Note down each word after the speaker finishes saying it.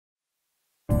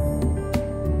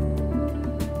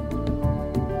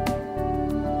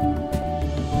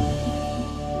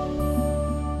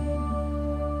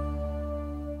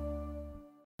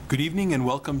Good evening and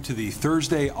welcome to the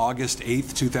Thursday, August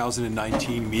 8th,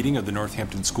 2019 meeting of the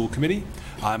Northampton School Committee.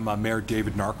 I'm Mayor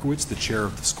David Narkowitz, the chair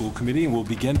of the school committee, and we'll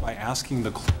begin by asking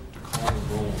the clerk to call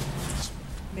the roll.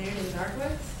 Mayor David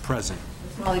Narkowitz. Present.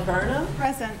 Ms. Molly Burnham.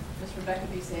 Present. Ms. Rebecca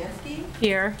Busansky.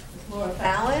 Here. Ms. Laura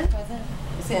Fallon. Present.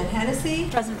 Ms. Ann Hennessy.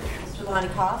 Present. Mr. Lonnie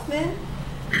Kaufman.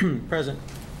 Present.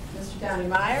 Mr. Downey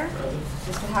Meyer. Present.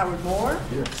 Mr. Howard Moore.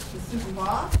 Here. Ms. Susan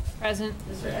Boss. Present.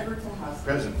 Mr. Edward Tahowski.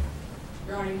 Present.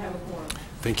 Your Honor, you have a quorum.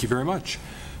 Thank you very much.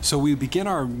 So we begin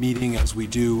our meeting, as we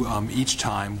do each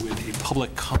time, with a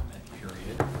public comment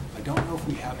period. I don't know if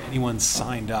we have anyone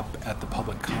signed up at the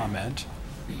public comment.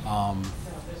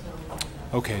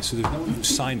 Okay, so there's no one who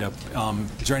signed up.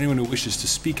 Is there anyone who wishes to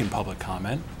speak in public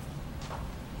comment?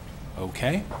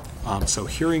 Okay, so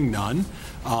hearing none,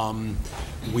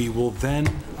 we will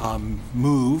then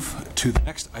move to the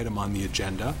next item on the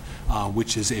agenda,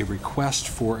 which is a request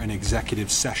for an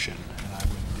executive session. And I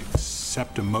would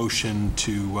accept a motion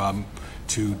to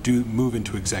move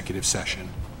into executive session.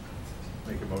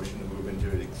 Make a motion to move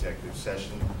into an executive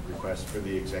session. Request for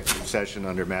the executive session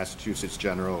under Massachusetts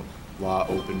General Law,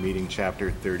 Open Meeting,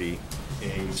 Chapter 30A,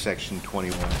 Section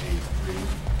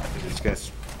 21A3, to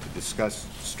discuss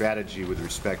strategy with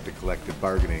respect to collective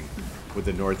bargaining with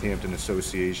the Northampton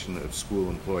Association of School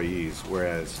Employees,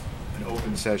 whereas an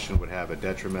open session would have a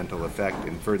detrimental effect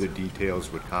and further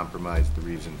details would compromise the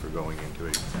reason for going into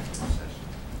executive session.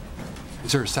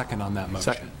 Is there a second on that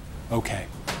motion? Second. Okay.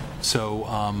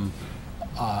 So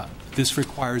this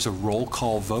requires a roll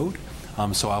call vote.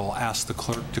 So I will ask the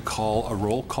clerk to call a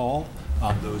roll call.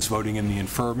 Those voting in the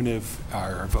affirmative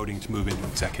are voting to move into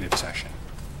executive session.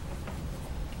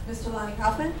 Mr. Lonnie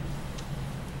Kaufman.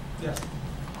 Yes.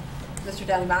 Mr.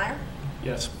 Downey Meyer.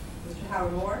 Yes. Mr.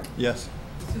 Howard Moore. Yes.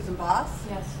 Ms. Susan Boss.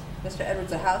 Yes. Mr. Edward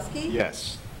Tahowski.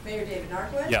 Yes. Mayor David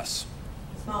Narkowitz. Yes.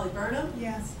 Ms. Molly Burnham.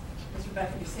 Yes. Ms.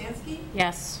 Rebecca Busansky.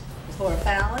 Yes. Ms. Laura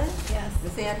Fallon. Yes.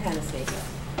 Ms. Ann Hennessy.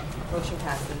 Motion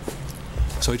passes.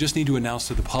 So I just need to announce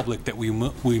to the public that we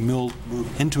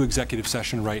move into executive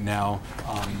session right now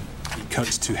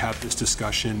because to have this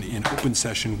discussion in open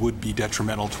session would be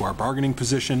detrimental to our bargaining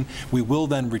position. We will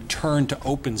then return to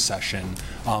open session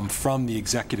from the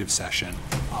executive session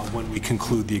when we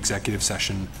conclude the executive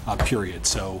session period.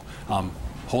 So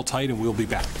hold tight and we'll be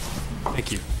back.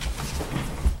 Thank you.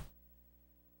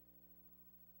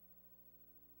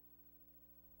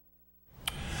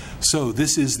 So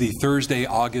this is the Thursday,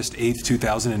 August 8th,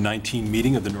 2019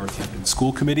 meeting of the Northampton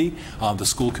School Committee. The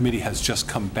school committee has just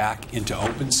come back into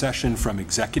open session from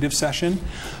executive session.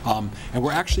 And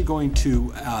we're actually going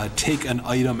to take an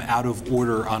item out of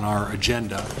order on our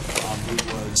agenda. It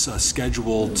was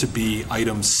scheduled to be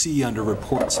item C under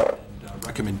reports and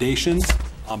recommendations.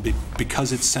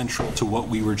 Because it's central to what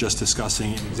we were just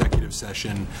discussing in executive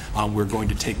session, we're going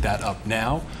to take that up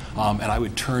now. And I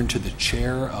would turn to the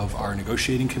chair of our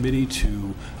negotiating committee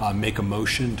to make a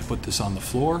motion to put this on the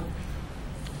floor.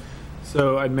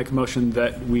 So I'd make a motion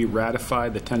that we ratify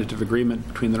the tentative agreement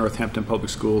between the Northampton Public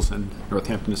Schools and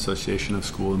Northampton Association of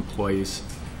School Employees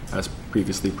as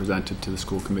previously presented to the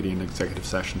school committee in executive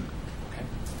session. Okay.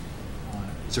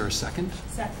 Is there a second?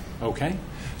 Second. Okay.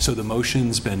 So the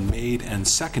motion's been made and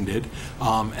seconded,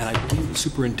 and I believe the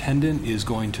superintendent is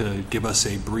going to give us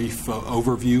a brief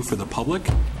overview for the public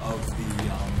of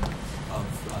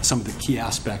some of the key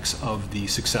aspects of the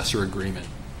successor agreement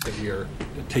that we are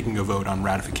taking a vote on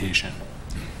ratification.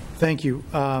 Thank you.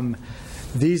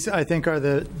 These, I think, are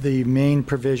the main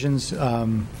provisions.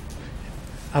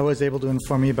 I was able to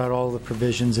inform you about all the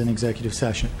provisions in executive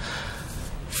session.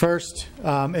 First,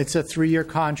 it's a 3-year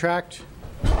contract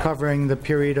covering the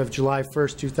period of July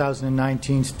 1st,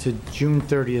 2019 to June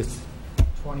 30th,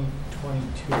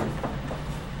 2022.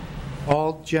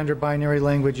 All gender binary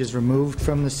language is removed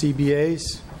from the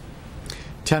CBAs.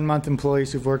 10-month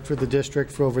employees who've worked for the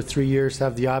district for over 3 years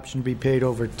have the option to be paid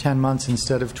over 10 months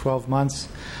instead of 12 months.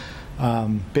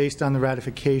 Based on the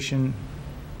ratification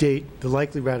date, the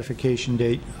likely ratification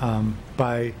date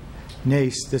by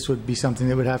NACE, this would be something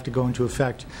that would have to go into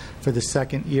effect for the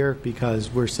second year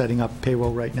because we're setting up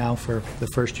payroll right now for the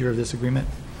first year of this agreement.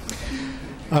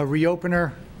 A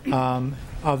reopener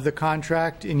of the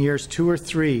contract in years 2 or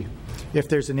 3 if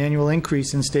there's an annual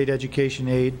increase in state education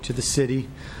aid to the city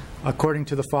according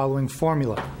to the following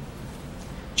formula.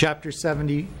 Chapter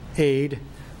 70 aid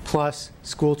plus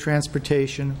school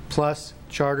transportation plus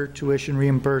charter tuition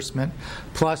reimbursement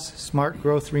plus smart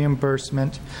growth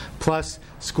reimbursement plus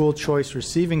school choice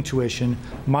receiving tuition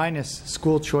minus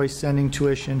school choice sending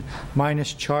tuition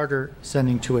minus charter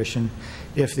sending tuition.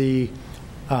 If the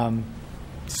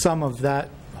sum of that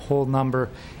whole number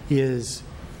is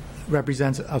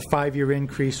represents a 5-year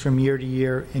increase from year to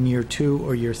year in year 2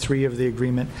 or year 3 of the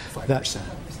agreement. 5%.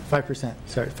 5%,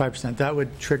 sorry, 5%. That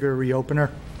would trigger a reopener.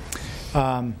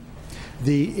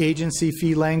 The agency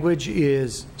fee language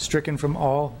is stricken from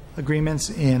all agreements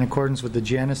in accordance with the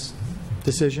Janus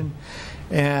decision,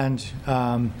 and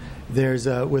there's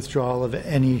a withdrawal of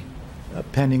any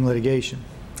pending litigation.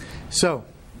 So,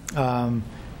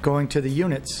 going to the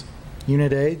units.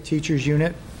 Unit A, teachers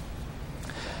unit.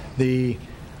 The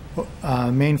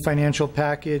main financial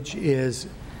package is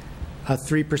a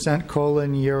 3% COLA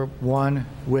in year 1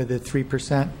 with a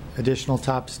 3% additional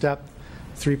top step,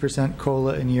 3%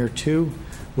 COLA in year 2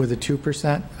 with a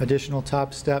 2% additional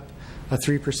top step, a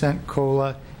 3%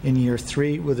 COLA in year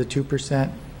 3 with a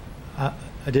 2%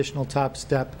 additional top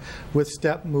step, with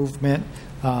step movement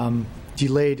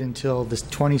delayed until the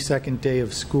 22nd day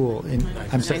of school.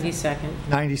 92nd.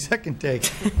 92nd day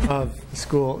of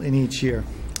school in each year.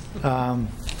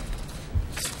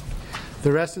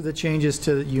 The rest of the changes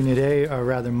to Unit A are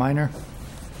rather minor,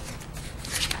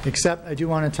 except I do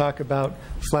want to talk about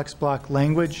flex block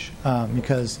language,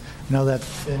 because I know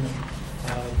that's been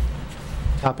a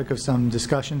topic of some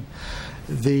discussion.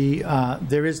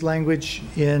 There is language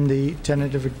in the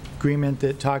tentative agreement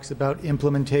that talks about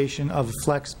implementation of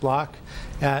flex block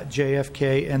at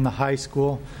JFK and the high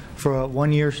school for a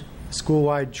 1-year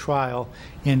school-wide trial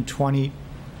in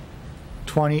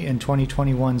 2020 and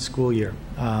 2021 school year.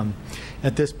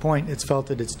 At this point, it's felt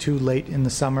that it's too late in the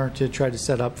summer to try to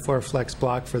set up for a flex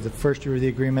block for the first year of the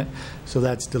agreement, so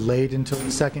that's delayed until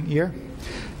the second year.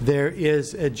 There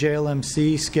is a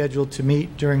JLMC scheduled to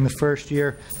meet during the first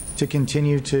year to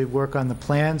continue to work on the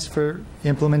plans for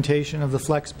implementation of the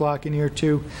flex block in year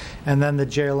 2, and then the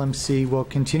JLMC will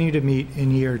continue to meet in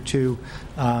year 2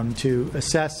 to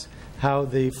assess how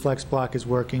the flex block is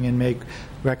working and make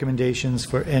recommendations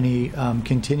for any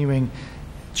continuing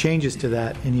changes to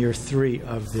that in year 3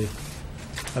 of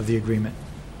the agreement.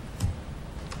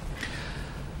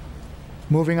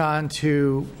 Moving on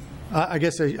to, I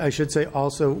guess I should say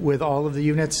also, with all of the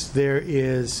units, there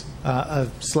is a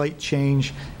slight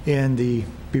change in the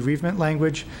bereavement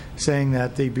language, saying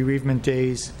that the bereavement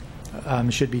days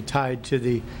should be tied to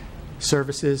the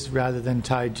services rather than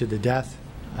tied to the death.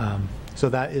 So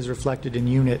that is reflected in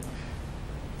Unit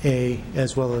A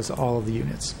as well as all of the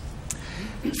units.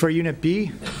 For Unit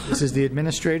B, this is the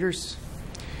administrators.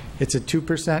 It's a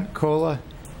 2% COLA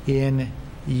in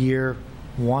year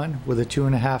 1 with a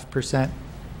 2.5%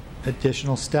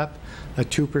 additional step, a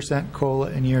 2%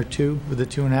 COLA in year 2 with a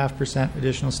 2.5%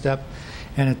 additional step,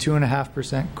 and a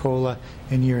 2.5% COLA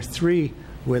in year 3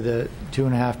 with a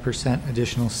 2.5%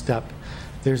 additional step.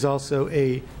 There's also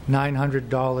a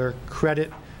 $900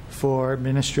 credit for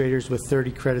administrators with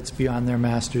 30 credits beyond their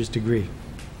master's degree.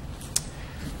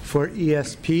 For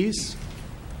ESPs,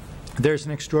 there's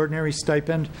an extraordinary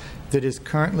stipend that is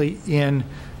currently in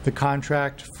the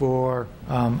contract for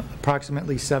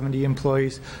approximately 70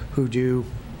 employees who do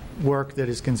work that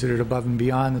is considered above and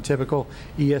beyond the typical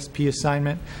ESP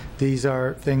assignment. These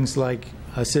are things like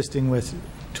assisting with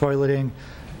toileting,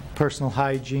 personal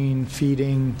hygiene,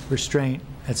 feeding, restraint,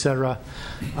 etc.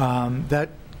 That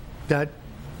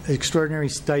extraordinary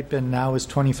stipend now is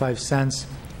 25 cents.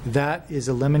 That is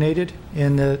eliminated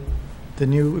in the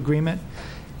new agreement,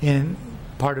 and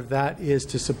part of that is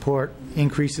to support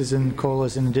increases in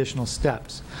COLAs and additional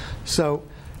steps. So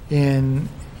in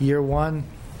year 1,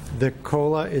 the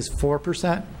COLA is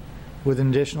 4% with an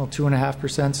additional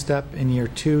 2.5% step. In year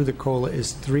 2, the COLA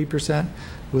is 3%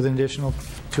 with an additional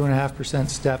 2.5%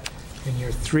 step. In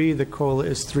year 3, the COLA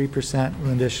is 3% with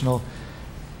an additional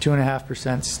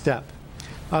 2.5% step.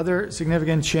 Other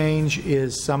significant change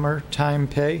is summertime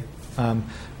pay.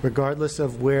 Regardless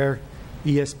of where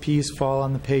ESPs fall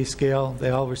on the pay scale, they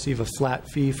all receive a flat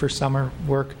fee for summer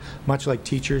work, much like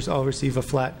teachers all receive a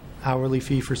flat hourly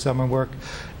fee for summer work.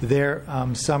 Their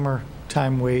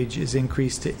summertime wage is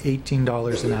increased to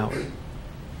 $18 an hour.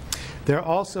 There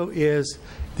also is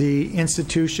the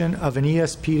institution of an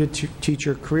ESP to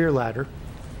teacher career ladder.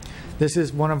 This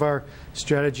is one of our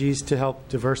strategies to help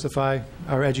diversify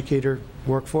our educator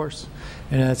workforce,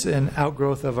 and it's an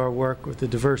outgrowth of our work with the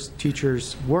Diverse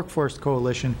Teachers Workforce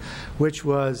Coalition, which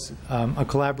was a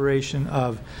collaboration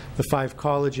of the 5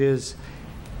 colleges,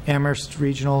 Amherst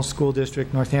Regional School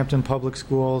District, Northampton Public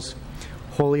Schools,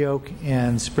 Holyoke,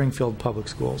 and Springfield Public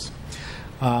Schools.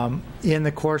 In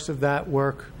the course of that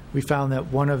work, we found that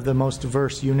one of the most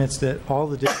diverse units that all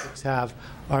the districts have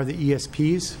are the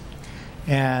ESPs,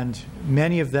 and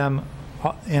many of them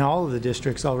in all of the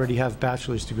districts already have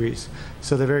bachelor's degrees.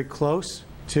 So they're very close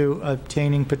to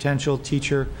obtaining potential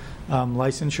teacher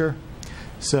licensure.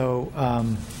 So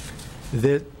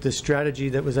the strategy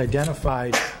that was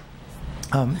identified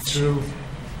through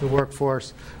the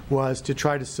workforce was to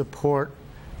try to support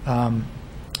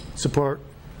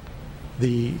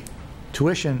the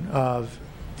tuition of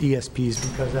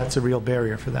ESPs, because that's a real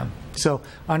barrier for them. So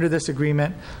under this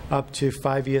agreement, up to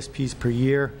 5 ESPs per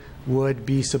year would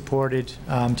be supported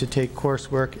to take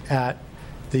coursework at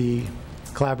the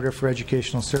Collaborative for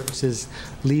Educational Services,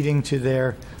 leading to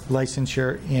their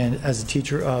licensure as a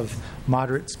teacher of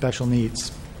moderate special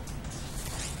needs.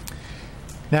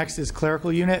 Next is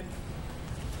clerical unit.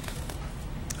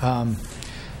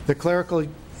 The clerical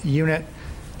unit,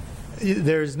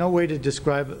 there's no way to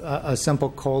describe a simple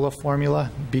COLA formula,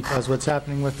 because what's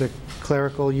happening with the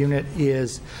clerical unit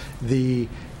is the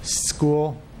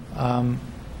school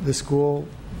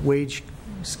wage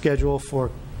schedule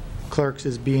for clerks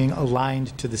is being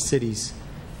aligned to the city's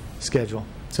schedule.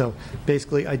 So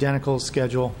basically identical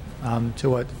schedule to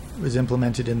what was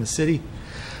implemented in the city.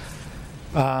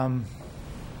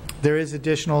 There is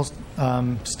additional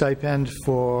stipend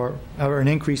or an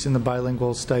increase in the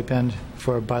bilingual stipend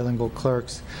for bilingual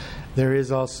clerks. There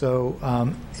is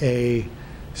also a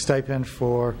stipend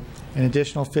for an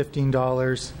additional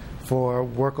 $15 for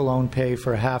work alone pay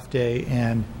for a half day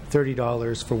and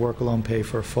 $30 for work alone pay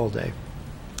for a full day.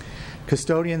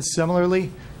 Custodians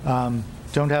similarly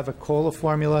don't have a COLA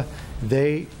formula.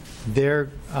 Their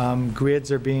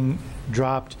grids are being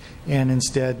dropped, and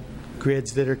instead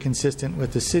grids that are consistent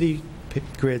with the city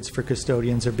grids for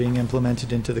custodians are being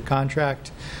implemented into the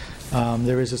contract.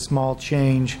 There is a small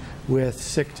change with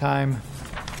sick time,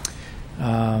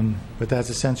 but that's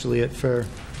essentially it for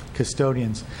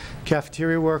custodians.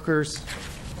 Cafeteria workers,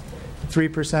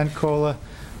 3% COLA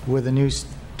with a new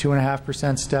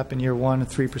 2.5% step in year 1, a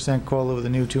 3% COLA with a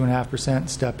new 2.5%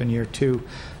 step in year 2,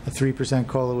 a 3%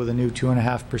 COLA with a new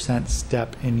 2.5%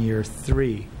 step in year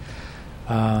 3.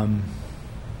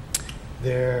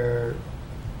 There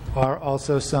are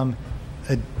also some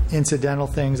incidental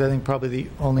things. I think probably the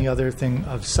only other thing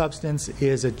of substance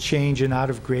is a change in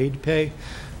out-of-grade pay.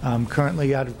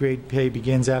 Currently, out-of-grade pay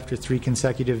begins after 3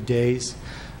 consecutive days.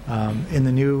 In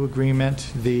the new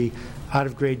agreement, the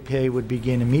out-of-grade pay would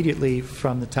begin immediately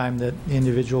from the time that the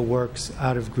individual works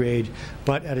out of grade,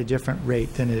 but at a different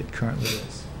rate than it currently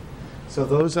is. So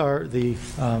those are the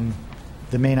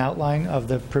main outline of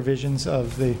the provisions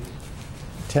of the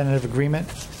tentative agreement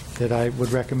that I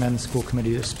would recommend the school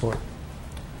committee to support.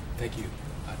 Thank you,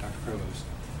 Dr. Provost.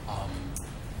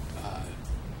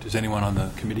 Does anyone on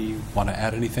the committee want to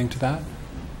add anything to that?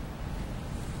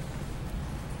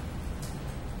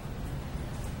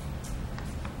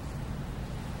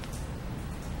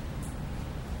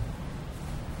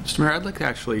 Mr. Mayor, I'd like to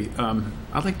actually,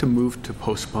 I'd like to move to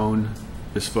postpone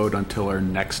this vote until our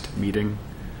next meeting,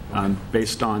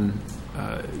 based on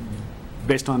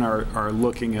our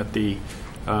looking at the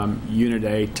Unit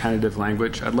A tentative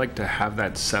language. I'd like to have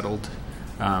that settled,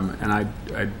 and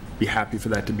I'd be happy for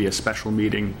that to be a special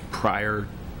meeting prior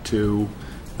to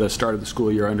the start of the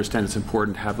school year. I understand it's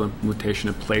important to have implementation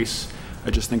in place.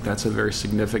 I just think that's a very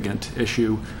significant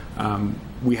issue.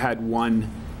 We had one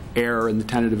error in the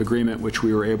tentative agreement, which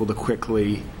we were able to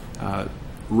quickly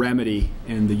remedy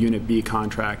in the Unit B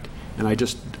contract, and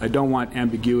I don't want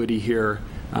ambiguity here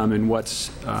in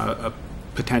what's a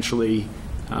potentially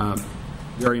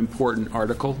very important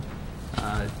article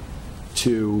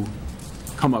to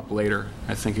come up later.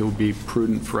 I think it would be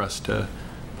prudent for us to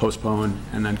postpone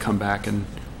and then come back and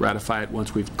ratify it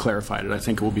once we've clarified it. I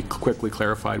think it will be quickly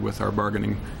clarified with our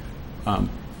bargaining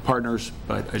partners,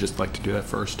 but I just like to do that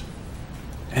first.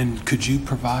 And could you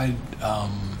provide, I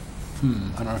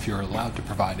don't know if you're allowed to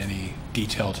provide any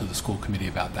detail to the school committee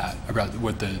about that, about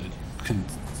what the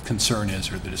concern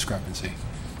is or the discrepancy?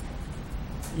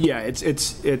 Yeah,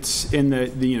 it's in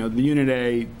the Unit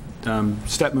A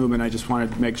step movement. I just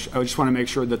want to make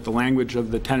sure that the language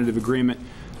of the tentative agreement,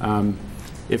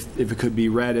 if it could be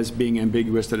read as being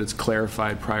ambiguous, that it's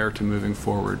clarified prior to moving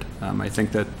forward. I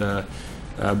think that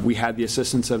we had the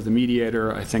assistance of the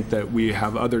mediator. I think that we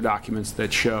have other documents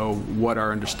that show what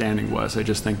our understanding was. I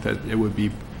just think that it would be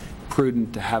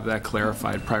prudent to have that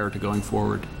clarified prior to going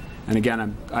forward. And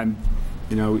again,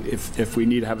 if we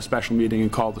need to have a special meeting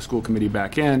and call the school committee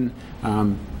back in,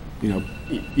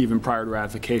 even prior to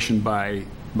ratification by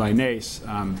NACE,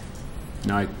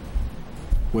 I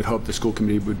would hope the school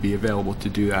committee would be available to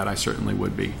do that. I certainly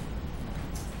would be.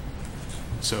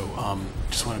 So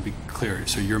just want to be clear.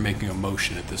 So you're making a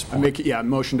motion at this point? A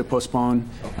motion to postpone.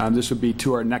 This would be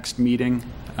to our next meeting.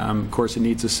 Of course, it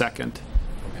needs a second.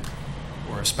 Okay.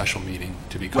 Or a special meeting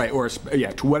to be called.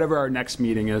 Right, to whatever our next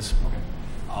meeting is.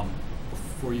 Okay.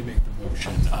 Before you make the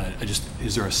motion,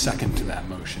 is there a second to that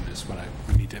motion is what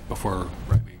we need to, before,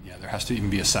 right, yeah, there has to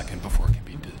even be a second before it can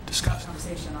be discussed.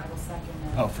 Conversation, I will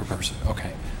second that. Oh, for purpose,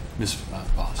 okay. Ms.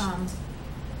 Voss.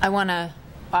 I want to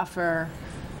offer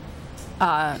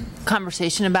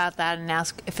conversation about that and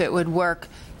ask if it would work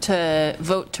to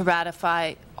vote to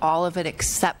ratify all of it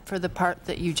except for the part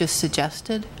that you just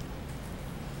suggested.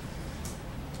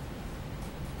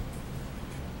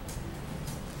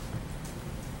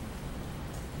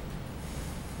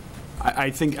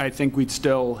 I think we'd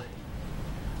still,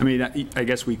 I mean, I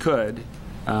guess we could,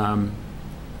 and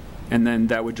then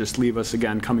that would just leave us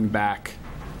again coming back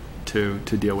to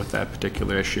deal with that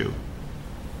particular issue.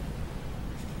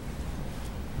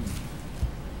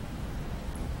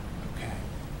 Okay.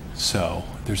 So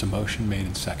there's a motion made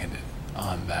and seconded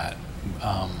on that.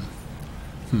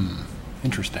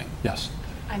 Interesting. Yes.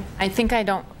 I think I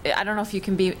don't know if you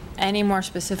can be any more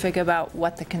specific about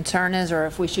what the concern is or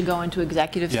if we should go into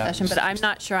executive session, but I'm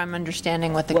not sure I'm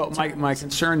understanding what the concern is. My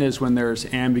concern is when there's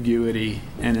ambiguity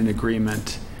in an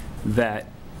agreement that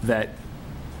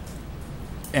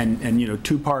and you know,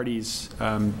 two parties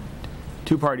have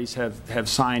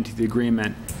signed the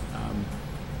agreement.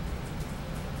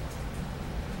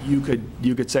 You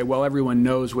could say, well, everyone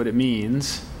knows what it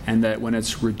means, and that when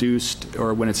it's reduced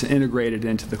or when it's integrated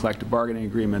into the collective bargaining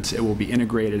agreements, it will be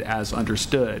integrated as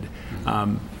understood.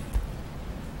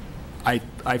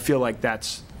 I feel like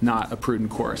that's not a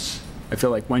prudent course. I feel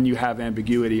like when you have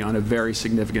ambiguity on a very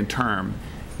significant term,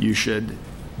 you should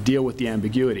deal with the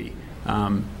ambiguity.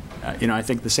 You know, I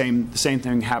think the same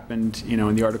thing happened, you know,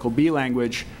 in the Article B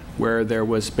language, where there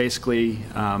was basically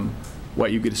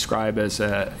what you could describe as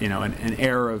a, you know, an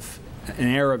error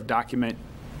of document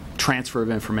transfer of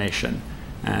information,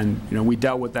 and you know, we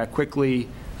dealt with that quickly.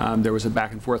 There was a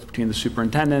back and forth between the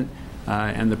superintendent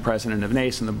and the president of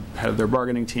NACE and the head of their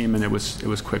bargaining team, and it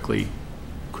was quickly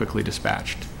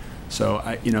dispatched.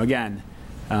 So you know, again,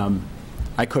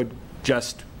 I could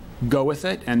just go with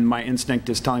it, and my instinct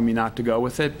is telling me not to go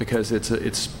with it because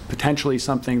it's potentially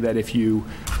something that if you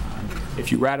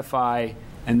ratify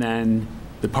and then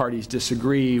the parties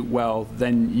disagree, well,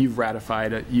 then you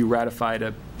ratified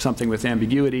something with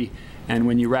ambiguity, and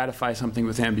when you ratify something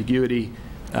with ambiguity,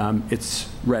 it's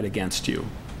read against you.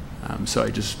 So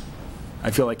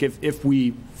I feel like if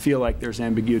we feel like there's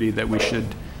ambiguity, that we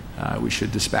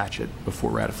should dispatch it before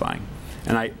ratifying.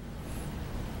 And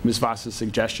Ms. Voss's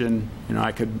suggestion, you know,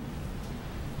 I could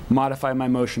modify my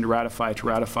motion to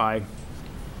ratify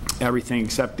everything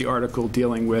except the article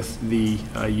dealing with the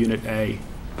Unit A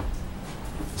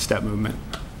step movement.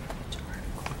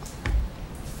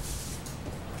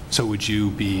 So would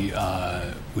you be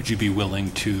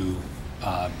willing to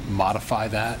modify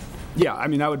that? Yeah, I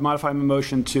mean, I would modify my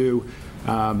motion to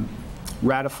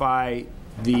ratify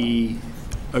the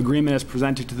agreement as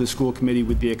presented to the school committee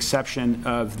with the exception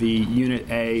of the Unit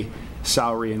A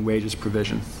salary and wages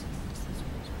provision.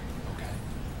 Okay.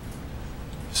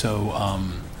 So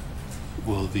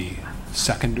will the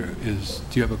seconder do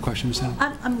you have a question, Sam?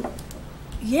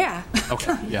 Yeah.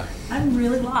 Okay, yeah. I'm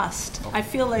really lost. Okay. I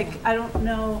feel like I don't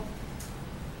know.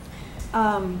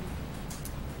 I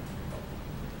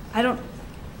don't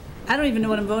even know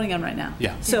what I'm voting on right now.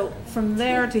 Yeah. So from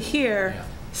there to here, Yeah.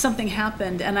 something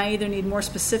happened, and I either need more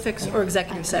specifics or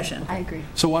executive session. I agree.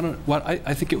 So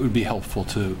I think it would be helpful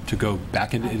to go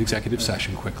back into an executive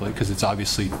session quickly, because it's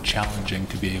obviously challenging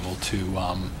to be able to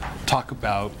talk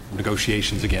about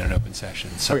negotiations again in open session.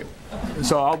 So. Okay.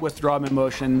 So I'll withdraw my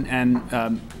motion and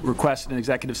request an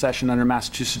executive session under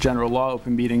Massachusetts General Law,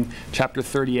 Open Meeting, Chapter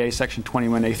 30A, Section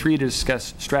 21A3, to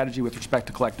discuss strategy with respect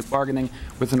to collective bargaining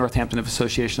with the Northampton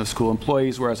Association of School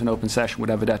Employees, whereas an open session would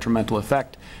have a detrimental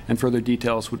effect, and further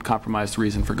details would compromise the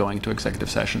reason for going into executive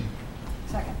session.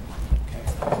 Second.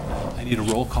 Okay. I need a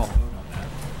roll call vote on that.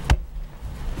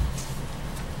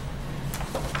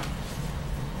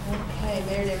 Okay,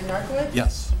 Mayor David Narcoitz?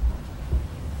 Yes.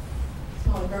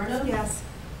 Molly Burnham? Yes.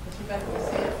 Ms. Rebecca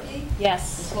Usansky?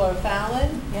 Yes. Ms. Laura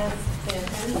Fallon? Yes. Sam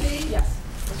Hennessy? Yes.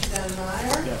 Mr. Dennis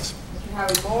Meyer? Yes. Mr.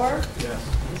 Howard Moore? Yes.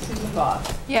 Ms. Susan Voss?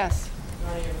 Yes.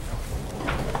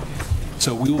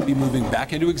 So we will be moving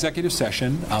back into executive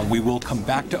session. We will come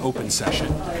back to open session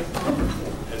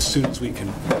as soon as we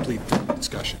can complete the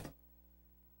discussion.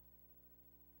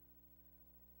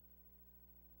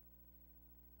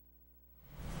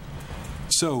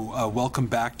 So welcome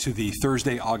back to the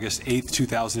Thursday, August 8th,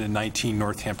 2019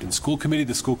 Northampton School Committee.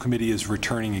 The school committee is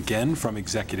returning again from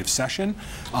executive session,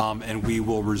 and we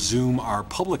will resume our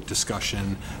public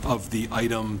discussion of the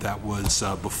item that was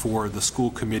before the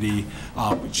school committee,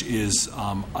 which is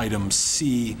item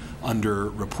C under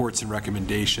reports and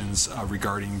recommendations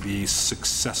regarding the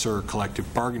successor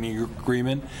collective bargaining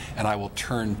agreement. And I will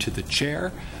turn to the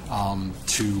chair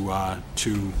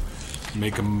to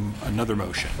make another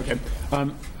motion. Okay.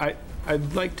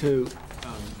 I'd like to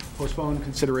postpone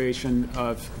consideration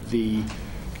of the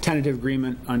tentative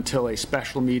agreement until a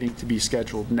special meeting to be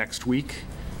scheduled next week.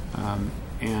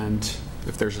 And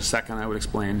if there's a second, I would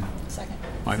explain. Second.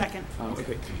 Second.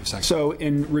 Okay. Second. So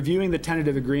in reviewing the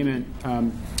tentative agreement,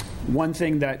 one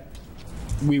thing that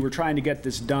we were trying to get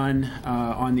this done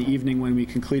on the evening when we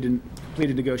completed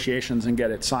negotiations and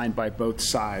get it signed by both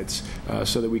sides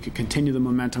so that we could continue the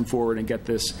momentum forward and get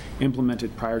this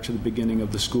implemented prior to the beginning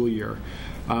of the school year.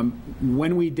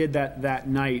 When we did that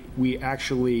night, we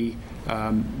actually,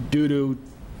 due to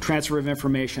transfer of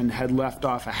information, had left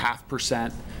off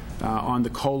 0.5% on the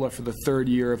COLA for the third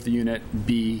year of the Unit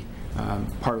B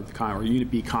part of the or Unit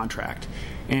B contract.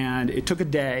 And it took a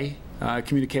day.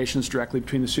 Communications directly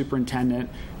between the superintendent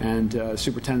and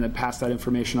superintendent passed that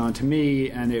information on to me,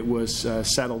 and it was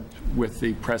settled with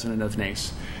the president of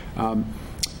NACE.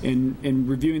 In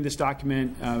reviewing this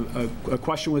document, a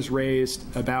question was raised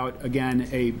about, again,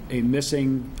 a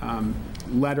missing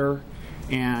letter,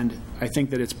 and I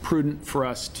think that it's prudent for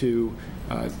us to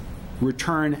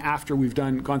return after we've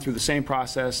gone through the same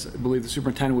process. I believe the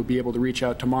superintendent would be able to reach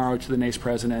out tomorrow to the NACE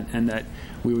president, and that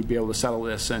we would be able to settle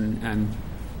this and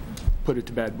put it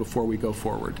to bed before we go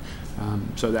forward.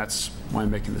 So that's why I'm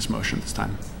making this motion this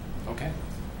time. Okay.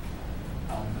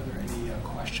 Are there any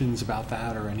questions about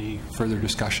that or any further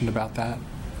discussion about that?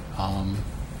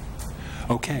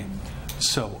 Okay.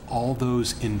 So all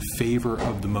those in favor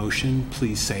of the motion,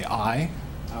 please say aye.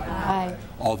 Aye.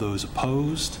 All those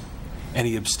opposed?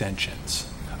 Any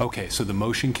abstentions? Okay, so the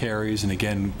motion carries, and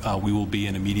again, we will be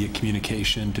in immediate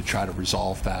communication to try to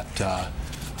resolve that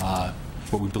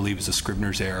what we believe is a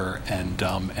Scribner's error, and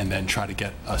then try to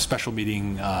get a special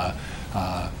meeting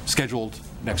scheduled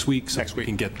next week so we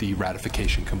can get the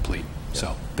ratification complete.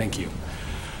 So thank you.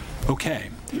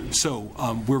 Okay, so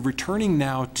we're returning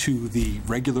now to the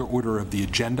regular order of the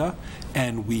agenda,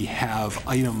 and we have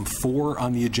item 4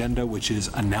 on the agenda, which is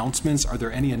announcements. Are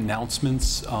there any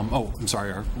announcements? Oh, I'm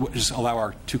sorry. Just allow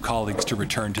our two colleagues to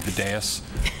return to the dais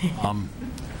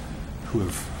who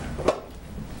have...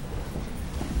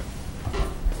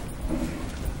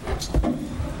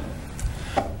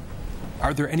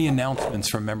 Are there any announcements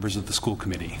from members of the school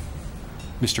committee?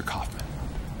 Mr. Kaufman.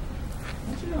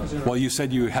 Well, you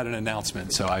said you had an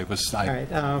announcement, so I was... All right,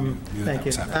 thank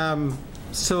you.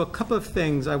 So a couple of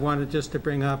things I wanted just to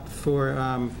bring up for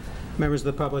members of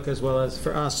the public as well as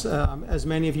for us. As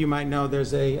many of you might know,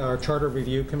 there's our Charter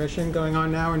Review Commission going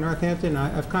on now in Northampton.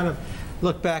 I've kind of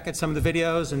looked back at some of the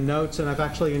videos and notes, and I've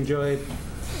actually enjoyed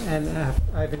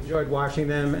watching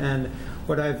them. And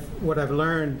what I've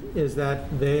learned is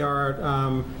that they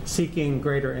are seeking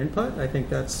greater input. I think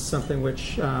that's something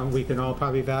which we can all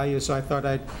probably value. So I thought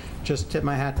I'd just tip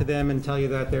my hat to them and tell you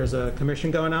that there's a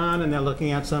commission going on, and they're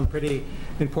looking at some pretty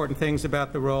important things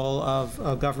about the role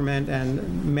of government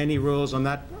and many rules. I'm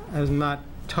not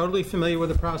totally familiar with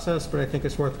the process, but I think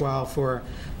it's worthwhile for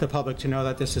the public to know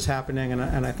that this is happening,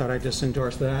 and I thought I'd just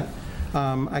endorse that.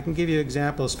 I can give you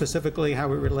examples, specifically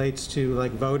how it relates to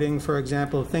like voting, for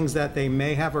example, things that they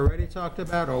may have already talked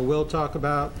about or will talk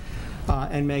about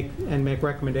and make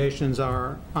recommendations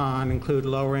on include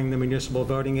lowering the municipal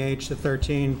voting age to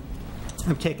 13.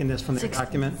 I'm taking this from the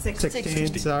document.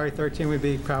 16. Sorry, 13 would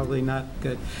be probably not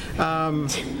good.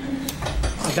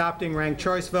 Adopting ranked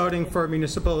choice voting for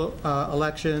municipal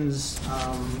elections.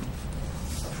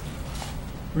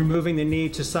 Removing the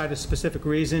need to cite a specific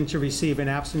reason to receive an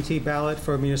absentee ballot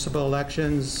for municipal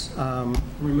elections.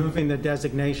 Removing the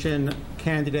designation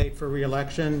candidate for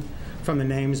re-election from the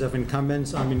names of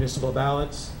incumbents on municipal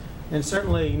ballots. And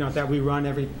certainly, that we run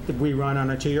on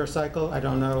a 2-year cycle. I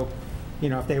don't know,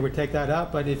 if they would take that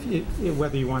up, but if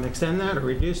whether you want to extend that or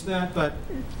reduce that. But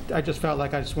I just felt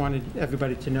like I just wanted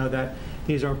everybody to know that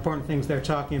these are important things they're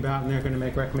talking about, and they're going to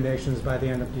make recommendations by the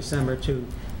end of December to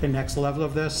the next level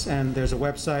of this. And there's a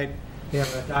website, they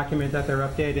have a document that they're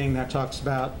updating that talks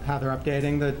about how they're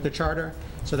updating the charter.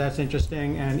 So that's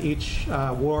interesting. And each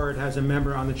ward has a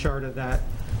member on the charter that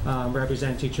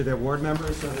represents each of their ward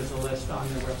members. So there's a list on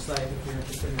their website if you're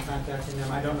interested in contacting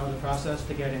them. I don't know the process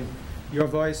to getting your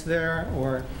voice there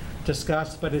or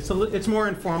discuss, but it's more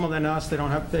informal than us. They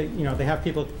don't have, they have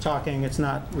people talking. It's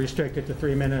not restricted to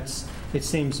 3 minutes. It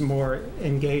seems more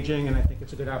engaging, and I think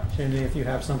it's a good opportunity if you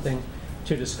have something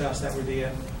to discuss. That would be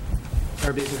a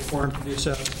good forum to do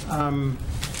so.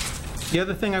 The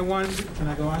other thing I wanted, can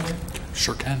I go on here?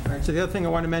 Sure can. All right, so the other thing I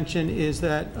want to mention is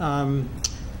that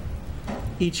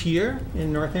each year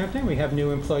in Northampton, we have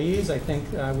new employees. I think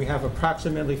we have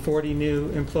approximately 40 new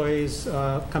employees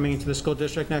coming into the school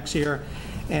district next year.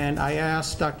 And I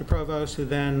asked Dr. Provost, who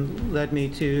then led me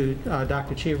to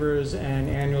Dr. Cheevers and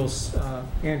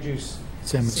Andrew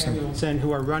Samuelson,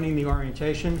 who are running the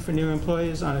orientation for new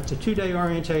employees. It's a 2-day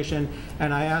orientation,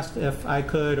 and I asked if I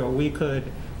could or we could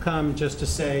come just to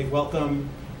say, welcome,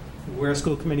 we're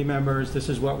school committee members, this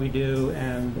is what we do,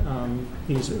 and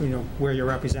these, we're your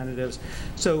representatives.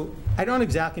 So I don't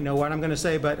exactly know what I'm going to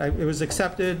say, but it was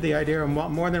accepted, the idea of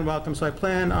more than welcome. So I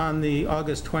plan on the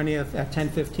August 20th at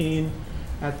 10:15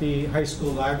 at the high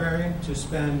school library to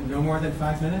spend no more than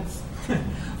 5 minutes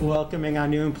welcoming our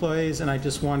new employees, and I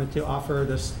just wanted to offer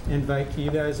this invite to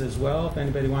you guys as well, if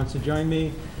anybody wants to join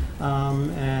me.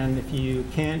 And if you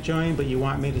can't join, but you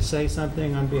want me to say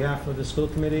something on behalf of the school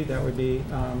committee, that would be,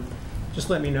 just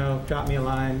let me know, drop me a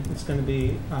line. It's going to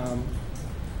be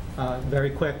very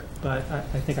quick, but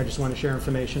I think I just want to share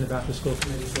information about the school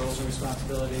committee's roles and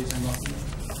responsibilities and welcome.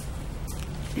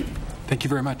 Thank you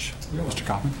very much, Mr.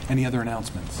 Kaufman. Any other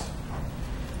announcements?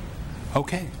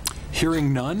 Okay.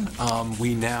 Hearing none,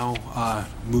 we now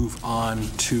move on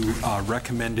to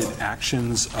recommended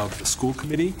actions of the school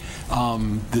committee.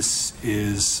 This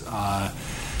is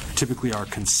typically our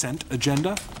consent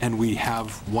agenda, and we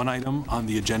have one item on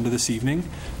the agenda this evening,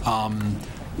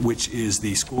 which is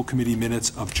the school committee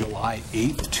minutes of July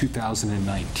 8th,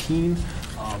 2019.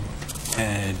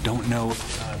 And don't know,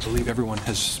 I believe everyone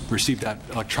has received that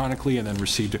electronically and then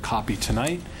received a copy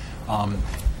tonight.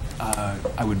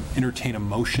 I would entertain a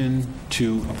motion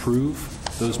to approve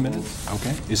those minutes.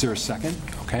 Okay. Is there a second?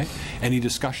 Okay. Any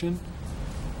discussion?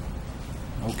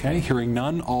 Okay. Hearing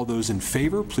none. All those in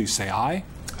favor, please say aye.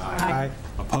 Aye.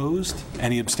 Opposed?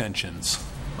 Any abstentions?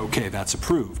 Okay, that's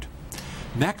approved.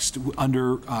 Next,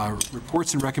 under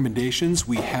reports and recommendations,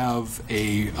 we have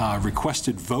a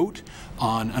requested vote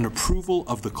on an approval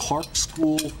of the Clark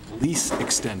School lease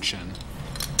extension.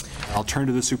 I'll turn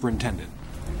to the superintendent.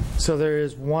 So there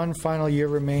is one final year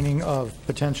remaining of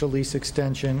potential lease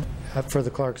extension for the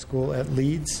Clark School at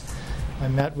Leeds. I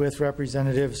met with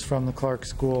representatives from the Clark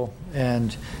School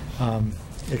and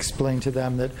explained to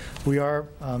them that we are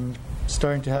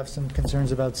starting to have some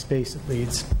concerns about space at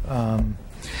Leeds.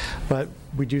 But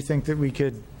we do think that we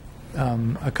could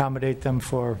accommodate them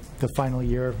for the final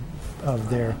year of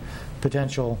their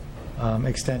potential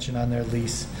extension on their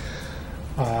lease.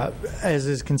 As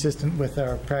is consistent with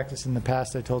our practice in the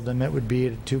past, I told them it would be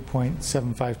at a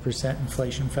 2.75%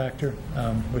 inflation factor,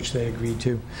 which they agreed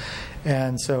to.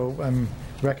 And so I'm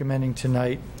recommending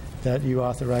tonight that you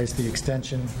authorize the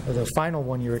extension, or the final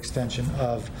one-year extension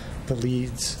of the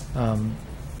Leeds,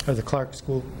 or the Clark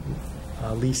School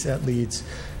lease at Leeds.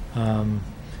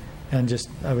 And just,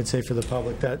 I would say for the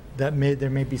public, that there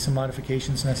may be some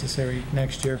modifications necessary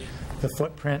next year. The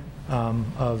footprint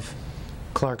of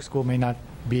Clark School may not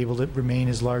be able to remain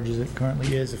as large as it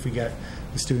currently is if we get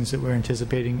the students that we're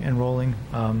anticipating enrolling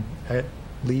at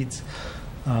Leeds.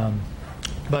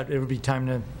 But it would be time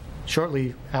to,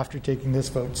 shortly after taking this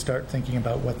vote, start thinking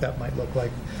about what that might look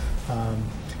like.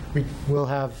 We will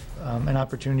have an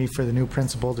opportunity for the new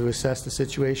principal to assess the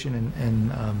situation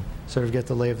and sort of get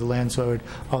the lay of the land. So I would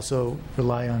also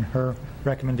rely on her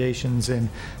recommendations and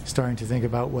starting to think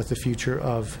about what the future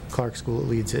of Clark School at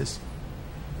Leeds is.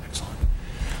 Excellent.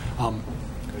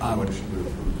 Motion to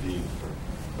approve the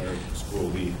Clark School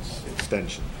Leeds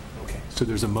extension. Okay. So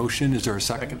there's a motion. Is there a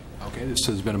second? Okay.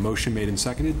 So there's been a motion made and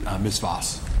seconded. Ms.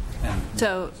 Voss.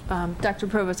 So, Dr.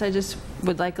 Provost, I just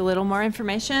would like a little more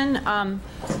information.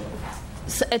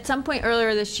 So at some point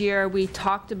earlier this year, we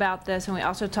talked about this, and we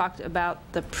also talked about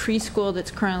the preschool that's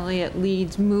currently at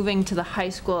Leeds moving to the high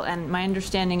school, and my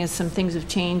understanding is some things have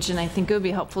changed, and I think it would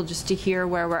be helpful just to hear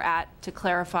where we're at to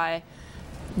clarify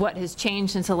what has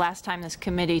changed since the last time this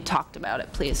committee talked about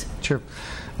it, please. Sure.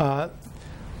 The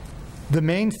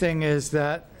main thing is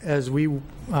that as we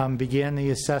began the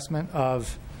assessment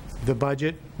of the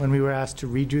budget, when we were asked to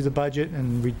redo the budget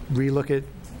and relook at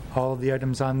all of the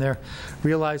items on there,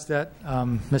 realized that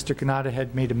Mr. Kanata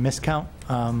had made a miscount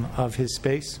of his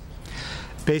space.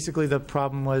 Basically, the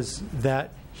problem was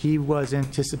that he was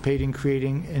anticipating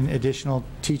creating an additional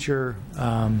teacher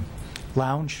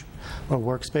lounge or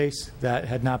workspace that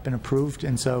had not been approved,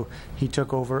 and so he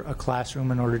took over a classroom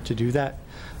in order to do that.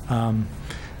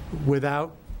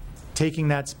 Without taking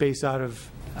that space out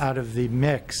of the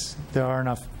mix, there are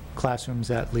enough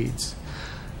classrooms at Leeds.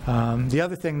 The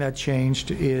other thing that changed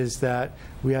is that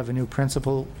we have a new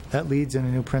principal at Leeds and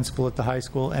a new principal at the high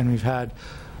school, and we've had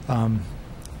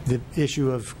the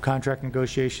issue of contract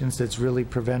negotiations that's really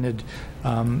prevented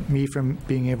me from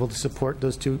being able to support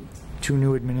those two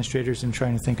new administrators in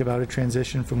trying to think about a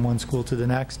transition from one school to the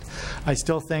next. I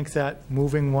still think that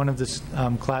moving one of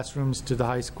the classrooms to the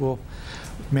high school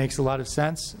makes a lot of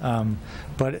sense,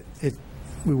 but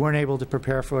we weren't able to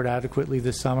prepare for it adequately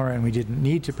this summer, and we didn't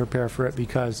need to prepare for it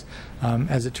because,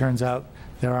 as it turns out,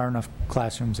 there are enough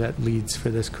classrooms at Leeds for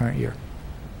this current year.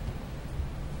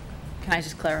 Can I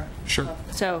just clarify? Sure.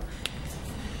 So,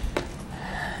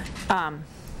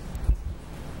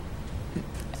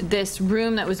 this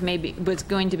room that was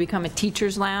going to become a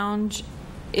teacher's lounge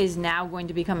is now going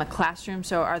to become a classroom.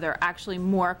 So are there actually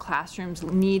more classrooms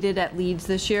needed at Leeds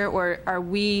this year, or are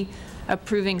we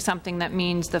approving something that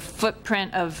means the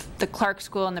footprint of the Clark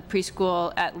School and the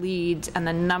preschool at Leeds and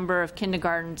the number of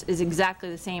kindergartens is exactly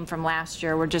the same from last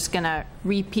year? We're just going to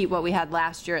repeat what we had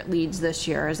last year at Leeds this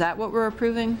year. Is that what we're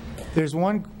approving? There's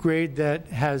one grade that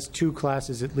has 2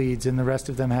 classes at Leeds, and the rest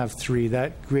of them have 3.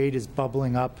 That grade is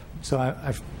bubbling up, so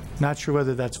I'm not sure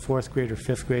whether that's 4th grade or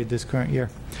 5th grade this current year.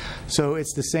 So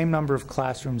it's the same number of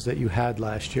classrooms that you had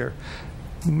last year.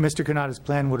 Mr. Kanata's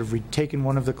plan would have taken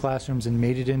one of the classrooms and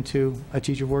made it into a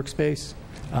teacher workspace.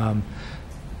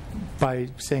 By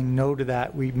saying no to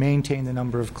that, we maintain the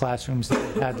number of classrooms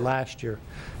that we had last year.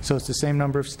 So it's the same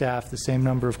number of staff, the same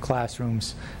number of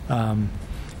classrooms,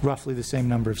 roughly the same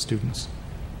number of students.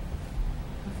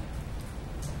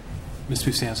 Ms.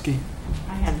 Busansky?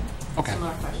 I had Okay.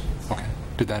 similar questions. Okay.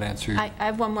 Did that answer? I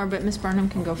have one more, but Ms. Burnham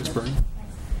can go Ms. first.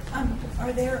 Burnham?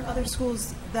 Are there other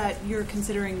schools that you're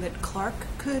considering that Clark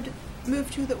could move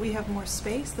to, that we have more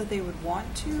space that they would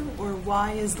want to? Or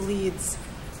why is Leeds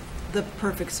the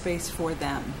perfect space for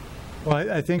them?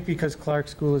 Well, I think because Clark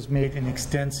School has made an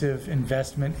extensive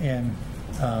investment in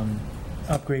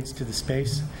upgrades to the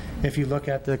space. If you look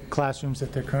at the classrooms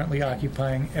that they're currently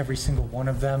occupying, every single one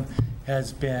of them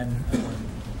has been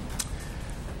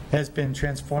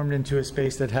transformed into a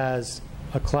space that has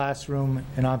a classroom,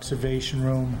 an observation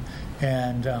room,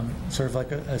 and sort of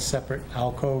like a separate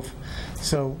alcove.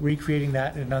 So recreating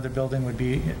that in another building would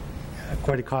be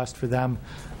quite a cost for them.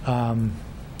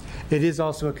 It is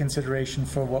also a consideration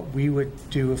for what we would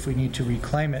do if we need to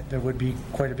reclaim it. There would be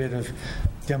quite a bit of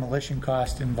demolition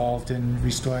cost involved in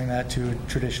restoring that to a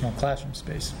traditional classroom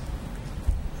space.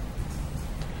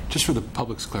 Just for the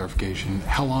public's clarification,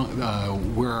 how long,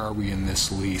 where are we in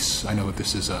this lease? I know that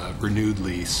this is a renewed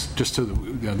lease. Just so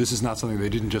that, this is not something they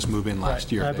didn't just move in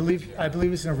last year. I believe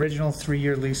it's an original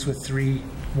 3-year lease with 3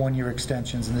 one-year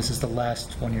extensions, and this is the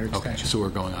last 1-year extension. Okay, so we're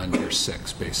going on year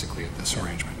 6, basically, of this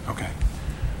arrangement. Okay.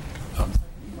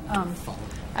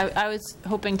 I was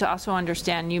hoping to also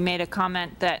understand, you made a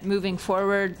comment that moving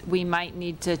forward, we might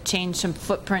need to change some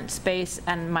footprint space,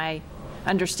 and my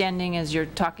understanding is you're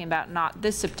talking about not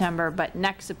this September, but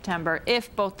next September,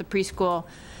 if both the preschool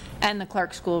and the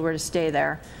Clark School were to stay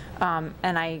there. And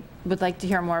I would like to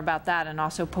hear more about that, and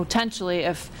also potentially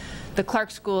if the Clark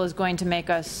School is going to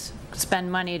make us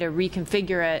spend money to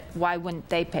reconfigure it, why wouldn't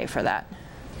they pay for that?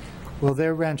 Well,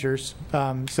 they're renters,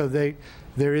 so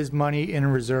there is money in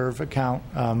a reserve account.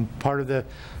 Part of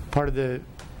the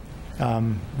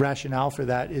rationale for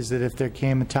that is that if there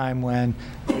came a time when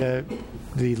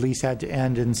the lease had to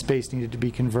end and space needed to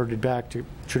be converted back to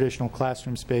traditional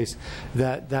classroom space,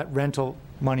 that rental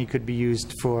money could be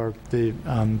used for the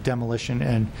demolition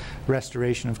and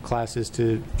restoration of classes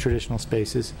to traditional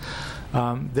spaces.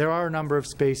 There are a number of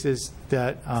spaces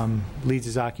that Leeds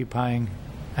is occupying,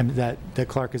 and that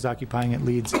Clark is occupying at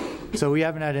Leeds. So we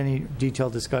haven't had any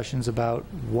detailed discussions about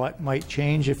what might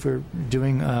change if we're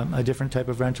doing a different type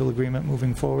of rental agreement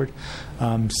moving forward.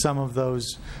 Some of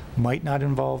those might not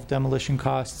involve demolition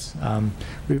costs.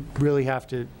 We really have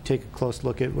to take a close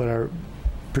look at what our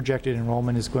projected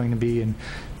enrollment is going to be and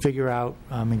figure out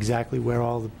exactly where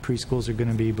all the preschools are going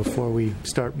to be before we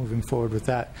start moving forward with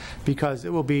that, because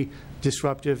it will be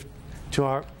disruptive to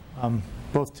our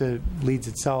both to Leeds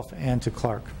itself and to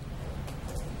Clark.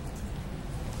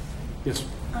 Yes,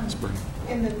 Ms. Burnham.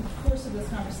 In the course of this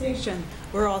conversation,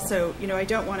 we're also, I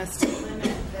don't want us to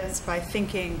limit this by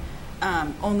thinking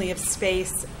only of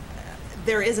space.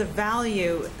 There is a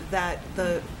value that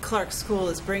the Clark School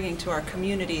is bringing to our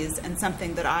communities, and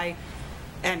something that I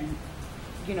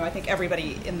think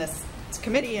everybody in this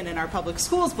committee and in our public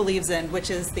schools believes in, which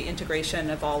is the integration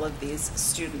of all of these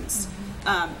students.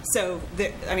 So,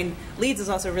 Leeds is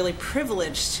also really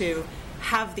privileged to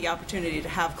have the opportunity to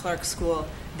have Clark School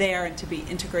there and to be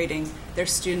integrating their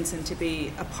students and to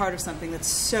be a part of something that's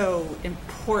so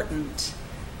important,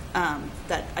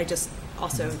 that I just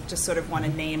also just sort of want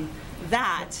to name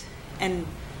that, and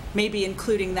maybe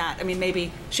including that. I mean,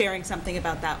 maybe sharing something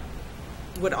about that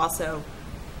would also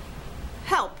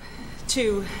help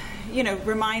to,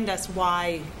 remind us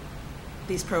why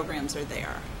these programs are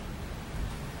there.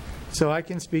 So I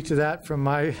can speak to that from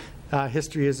my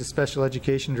history as a special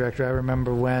education director. I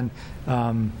remember when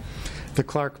the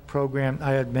Clark program,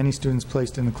 I had many students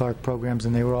placed in the Clark programs,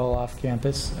 and they were all off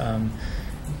campus.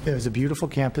 It was a beautiful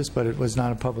campus, but it was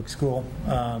not a public school.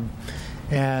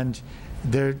 And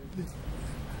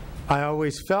I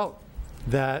always felt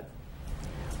that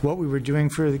what we were doing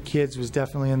for the kids was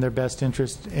definitely in their best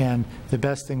interest and the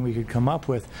best thing we could come up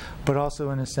with, but also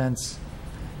in a sense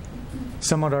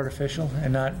somewhat artificial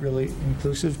and not really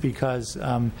inclusive, because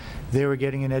they were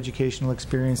getting an educational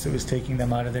experience that was taking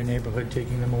them out of their neighborhood,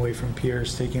 taking them away from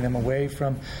peers, taking them away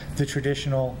from the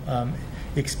traditional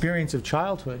experience of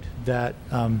childhood that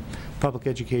public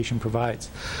education provides.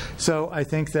 So I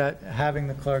think that having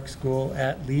the Clark School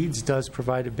at Leeds does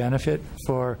provide a benefit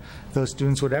for those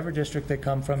students, whatever district they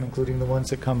come from, including the ones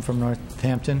that come from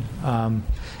Northampton.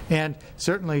 And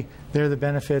certainly there are the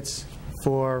benefits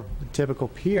for typical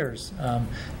peers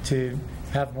to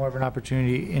have more of an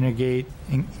opportunity to integrate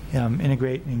and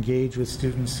engage with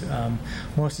students.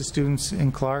 Most of the students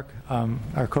in Clark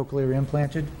are cochlear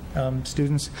implanted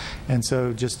students, and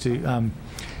so just to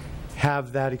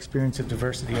have that experience of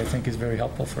diversity, I think, is very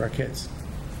helpful for our kids.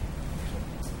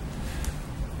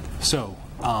 So,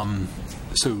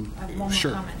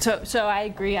 sure. So I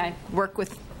agree. I work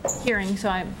with hearing, so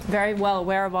I'm very well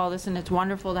aware of all this, and it's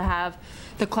wonderful to have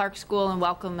the Clark School and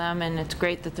welcome them, and it's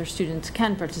great that their students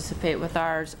can participate with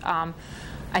ours.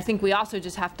 I think we also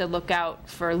just have to look out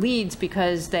for Leeds,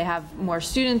 because they have more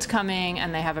students coming,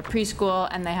 and they have a preschool,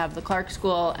 and they have the Clark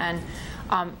School, and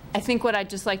I think what I'd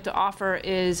just like to offer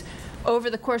is, over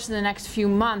the course of the next few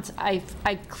months, I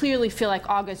clearly feel like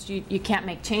August, you can't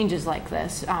make changes like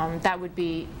this. That would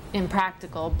be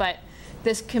impractical, but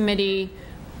this committee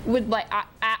would like,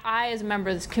 I as a member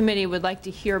of this committee would like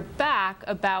to hear back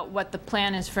about what the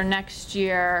plan is for next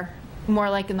year,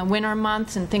 more like in the winter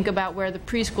months, and think about where the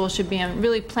preschool should be, and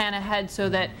really plan ahead so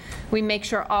that we make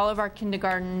sure all of our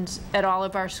kindergartens at all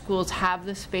of our schools have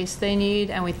the space they need,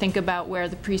 and we think about where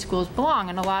the preschools belong.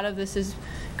 And a lot of this is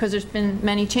because there's been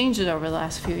many changes over the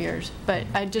last few years. But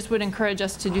I just would encourage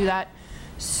us to do that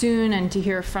soon, and to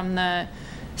hear from the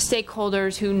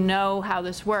stakeholders who know how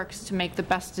this works to make the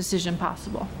best decision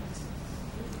possible.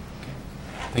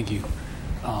 Thank you.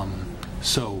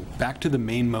 So back to the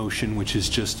main motion, which is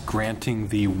just granting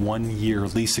the one-year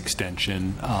lease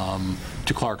extension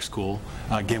to Clark School,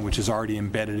 again, which is already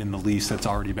embedded in the lease that's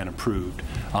already been approved.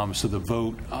 So the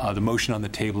vote, the motion on the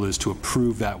table is to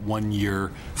approve that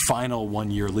final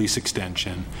one-year lease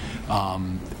extension.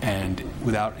 And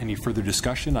without any further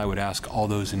discussion, I would ask all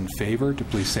those in favor to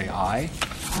please say aye.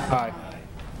 Aye.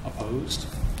 Opposed?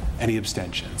 Any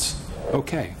abstentions?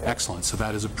 Okay, excellent. So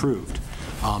that is approved.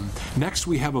 Next,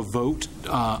 we have a vote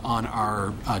on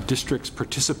our district's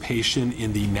participation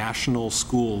in the National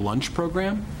School Lunch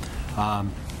Program.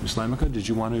 Ms. Lamica, did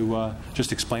you want to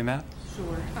just explain that?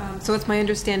 Sure. So it's my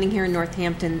understanding here in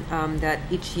Northampton that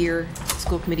each year the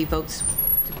school committee votes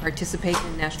to participate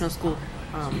in the National School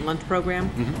Lunch Program,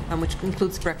 which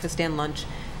includes breakfast and lunch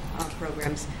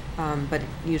programs, but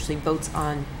usually votes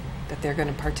on that they're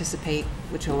going to participate,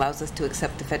 which allows us to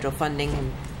accept the federal funding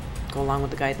and go along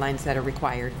with the guidelines that are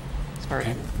required as far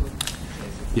as food.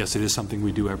 Yes, it is something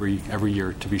we do every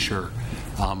year, to be sure.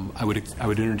 I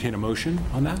would entertain a motion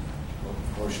on that.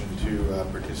 Motion to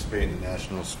participate in the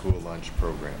National School Lunch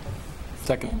Program.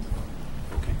 Second.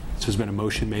 Okay. So there's been a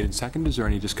motion made and seconded. Is there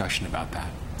any discussion about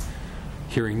that?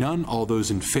 Hearing none, all those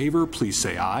in favor, please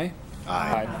say aye.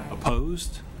 Aye.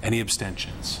 Opposed? Any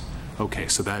abstentions? Okay,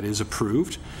 so that is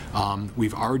approved.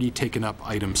 We've already taken up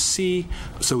item C,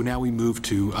 so now we move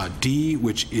to D,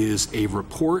 which is a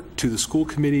report to the school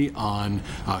committee on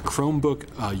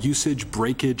Chromebook usage,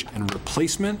 breakage, and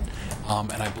replacement.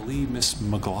 And I believe Ms.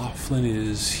 McLaughlin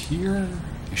is here.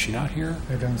 Is she not here?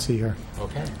 I don't see her.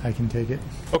 Okay. I can take it.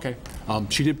 Okay.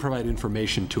 She did provide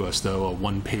information to us, though, a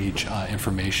one-page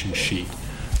information sheet.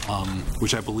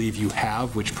 Which I believe you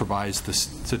have, which provides the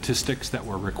statistics that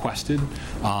were requested.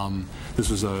 This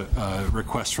was a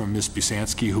request from Ms.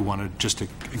 Busansky, who wanted just to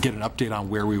get an update on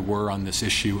where we were on this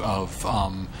issue of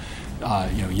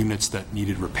units that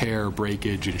needed repair,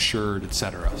 breakage, insured, et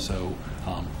cetera. So,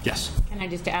 yes. Can I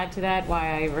just add to that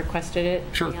why I requested it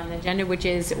Sure. be on the agenda, which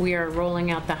is we are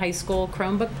rolling out the high school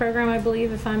Chromebook program, I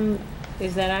believe, if I'm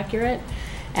Is that accurate?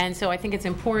 And so I think it's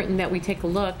important that we take a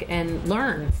look and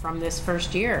learn from this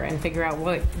first year and figure out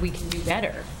what we can do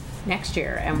better next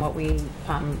year and what we,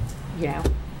 you know,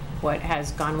 what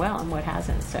has gone well and what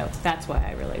hasn't. So that's why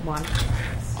I really wanted to.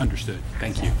 Understood.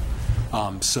 Thank you.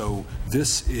 So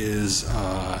this is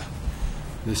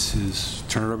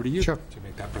turn it over to you Sure. to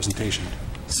make that presentation.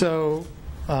 So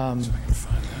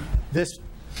this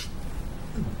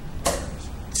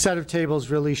set of tables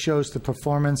really shows the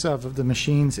performance of the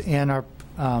machines and our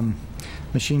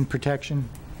machine protection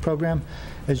program.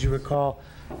 As you recall,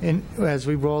 as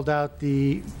we rolled out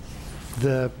the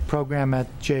program at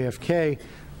JFK,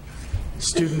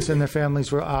 students and their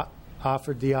families were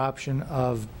offered the option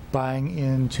of buying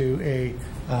into a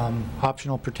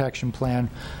optional protection plan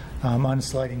on a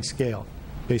sliding scale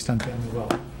based on family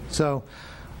wealth. So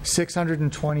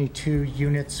 622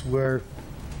 units were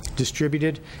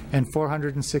distributed and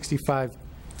 465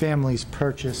 families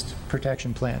purchased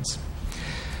protection plans.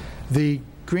 The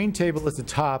green table at the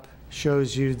top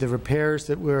shows you the repairs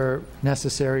that were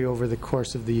necessary over the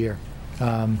course of the year.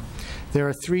 There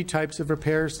are 3 types of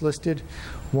repairs listed.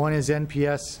 One is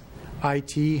NPS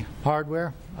IT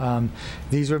hardware.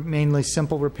 These are mainly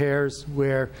simple repairs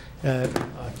where a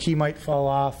key might fall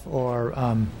off or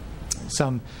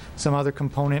some other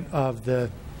component of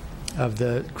the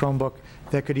Chromebook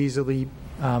that could easily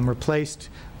replaced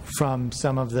from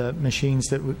some of the machines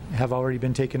that have already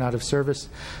been taken out of service.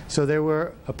 So there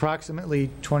were approximately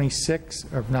 26,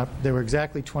 or not, there were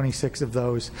exactly 26 of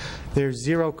those. There's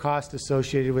zero cost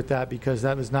associated with that because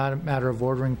that was not a matter of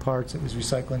ordering parts, it was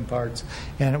recycling parts,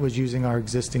 and it was using our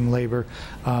existing labor.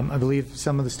 I believe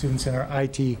some of the students in our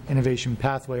IT innovation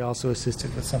pathway also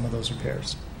assisted with some of those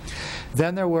repairs.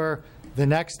 Then there were the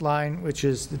next line, which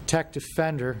is the Tech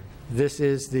Defender. This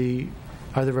is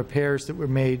are the repairs that were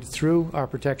made through our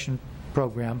protection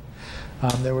program.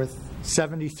 There were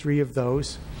 73 of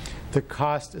those. The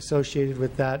cost associated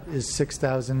with that is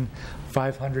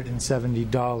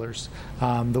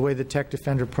 $6,570. The way the Tech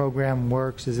Defender program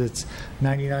works is it's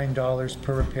 $99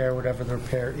 per repair, whatever the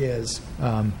repair is.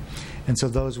 And so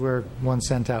those were ones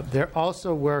sent out. There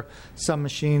also were some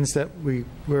machines that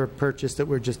were purchased that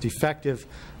were just defective,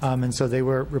 and so they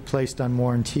were replaced on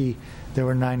warranty. There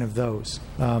were 9 of those.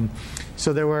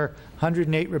 So there were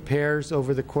 108 repairs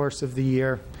over the course of the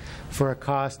year for a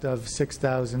cost of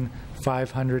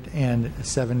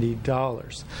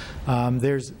 $6,570.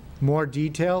 There's more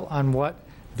detail on what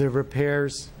the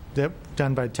repairs that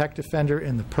done by Tech Defender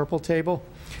in the purple table.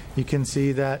 You can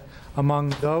see that among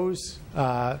those,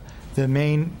 the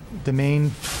main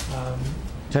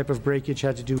type of breakage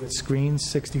had to do with screens.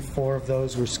 64 of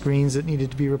those were screens that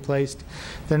needed to be replaced.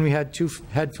 Then we had 2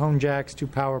 headphone jacks, 2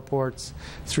 power ports,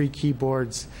 3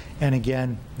 keyboards, and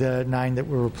again, the 9 that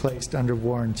were replaced under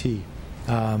warranty.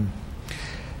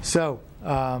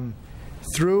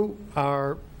 Through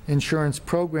our insurance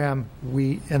program,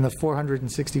 and the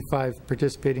 465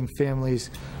 participating families,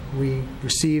 we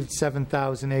received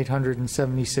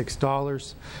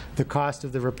 $7,876. The cost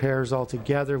of the repairs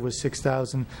altogether was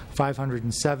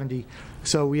 $6,570.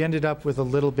 So we ended up with a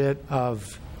little bit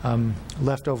of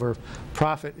leftover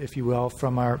profit, if you will,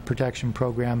 from our protection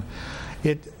program.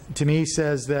 It, to me,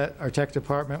 says that our tech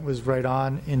department was right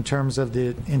on in terms of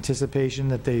the anticipation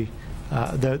that the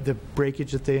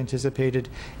breakage that they anticipated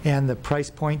and the price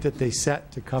point that they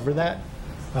set to cover that.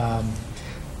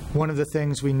 One of the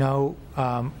things we know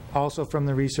also from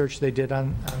the research they did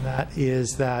on that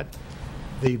is that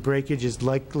the breakage is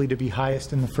likely to be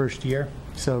highest in the first year.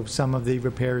 So some of the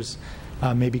repairs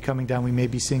may be coming down. We may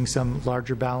be seeing some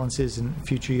larger balances in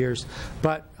future years.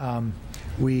 But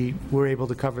we were able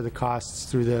to cover the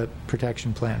costs through the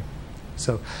protection plan.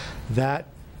 So that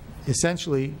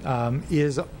essentially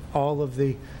is all of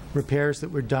the repairs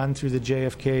that were done through the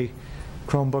JFK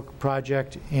Chromebook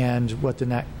project and what the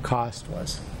net cost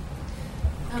was.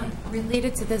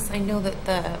 Related to this, I know that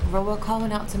the robocall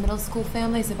went out to middle school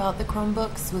families about the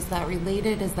Chromebooks. Was that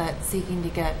related? Is that seeking to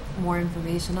get more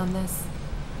information on this?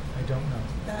 I don't know.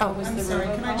 I'm sorry,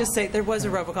 can I just say, there was a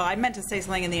robocall. I meant to say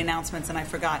something in the announcements and I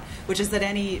forgot, which is that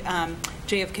any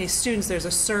JFK students, there's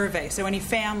a survey. So any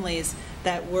families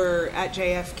that were at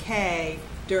JFK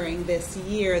during this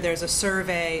year, there's a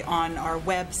survey on our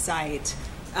website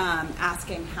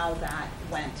asking how that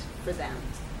went for them.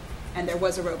 And there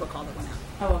was a robocall that went out.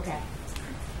 Oh, okay.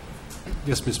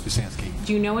 Yes, Ms. Busansky.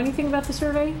 Do you know anything about the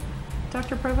survey,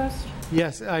 Dr. Provost?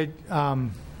 Yes, I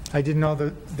didn't know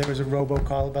that there was a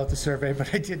robocall about the survey,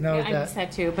 but I did know Yeah, I missed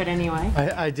that too, but anyway.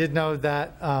 I did know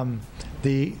that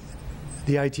the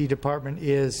IT department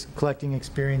is collecting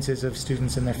experiences of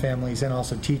students and their families and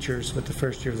also teachers with the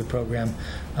first year of the program,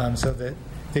 so that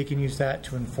they can use that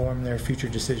to inform their future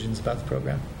decisions about the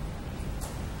program.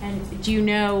 And do you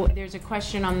know, there's a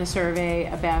question on the survey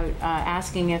about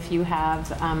asking if you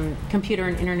have computer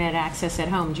and internet access at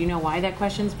home. Do you know why that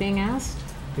question's being asked?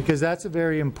 Because that's a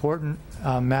very important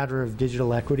matter of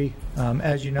digital equity.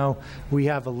 As you know, we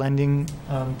have a lending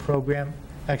program.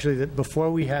 Actually,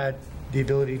 before we had the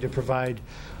ability to provide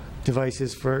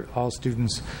devices for all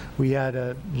students, we had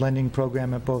a lending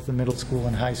program at both the middle school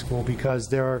and high school, because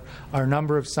there are a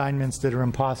number of assignments that are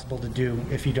impossible to do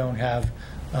if you don't have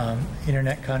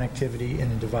internet connectivity in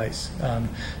a device.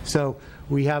 So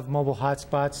we have mobile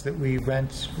hotspots that we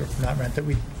rent, or not rent, that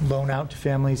we loan out to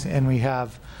families, and we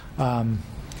have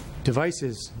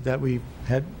devices that we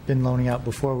had been loaning out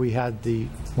before we had the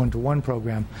one-to-one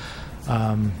program.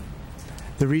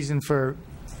 The reason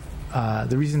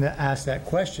to ask that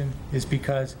question is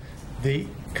because the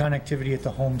connectivity at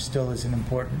the home still is an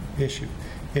important issue.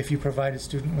 If you provide a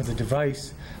student with a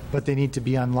device, but they need to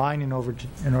be online in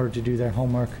order to do their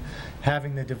homework,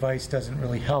 having the device doesn't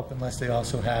really help unless they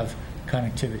also have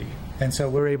connectivity. And so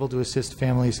we're able to assist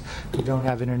families who don't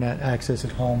have internet access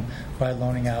at home by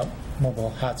loaning out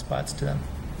mobile hotspots to them.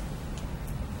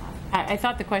 I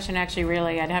thought the question actually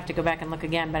really, I'd have to go back and look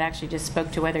again, but actually just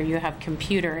spoke to whether you have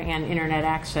computer and internet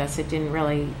access. It didn't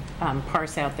really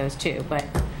parse out those two, but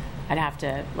I'd have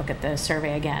to look at the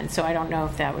survey again. So I don't know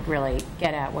if that would really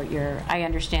get at what I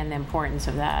understand the importance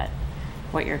of that,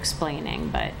 what you're explaining,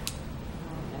 but I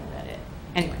don't know that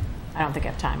anyway, I don't think I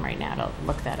have time right now to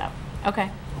look that up. Okay.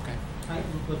 Okay. I'm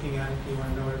looking at it. Do you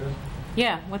want to know what it is?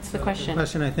 Yeah, what's the question? The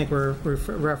question I think we're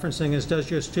referencing is,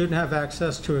 does your student have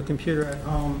access to a computer at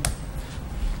home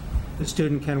the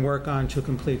student can work on to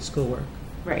complete schoolwork?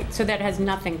 Right, so that has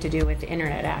nothing to do with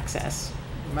internet access.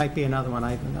 It might be another one.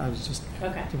 I was just...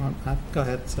 Okay. Do you want, go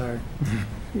ahead, sorry.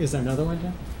 Is there another one,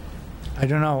 Jen? I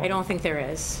don't know. I don't think there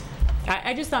is.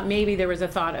 I just thought maybe there was a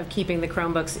thought of keeping the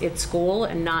Chromebooks at school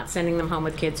and not sending them home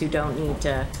with kids who don't need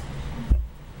to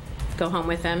go home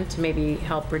with them, to maybe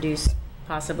help reduce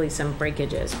possibly some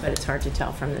breakages, but it's hard to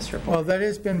tell from this report. Well, that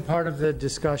has been part of the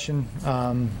discussion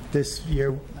this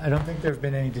year. I don't think there have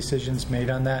been any decisions made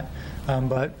on that,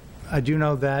 but I do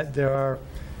know that there are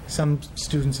some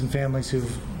students and families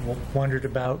who've wondered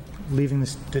about leaving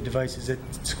the devices at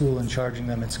school and charging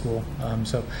them at school.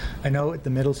 So I know at the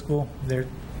middle school there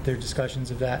are discussions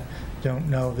of that. Don't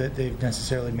know that they've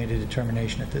necessarily made a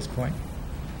determination at this point.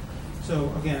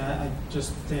 So again, I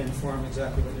just to inform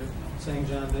exactly what you're saying,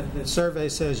 John, the survey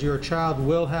says your child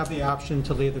will have the option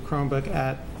to leave the Chromebook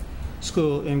at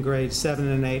school in grades 7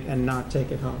 and 8 and not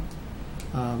take it home.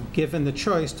 Given the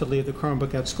choice to leave the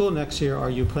Chromebook at school next year, are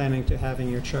you planning to having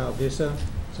your child do so?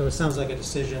 So it sounds like a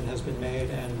decision has been made,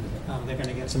 and they're going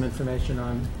to get some information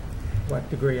on what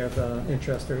degree of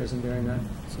interest there is in doing that.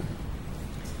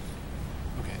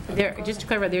 Just to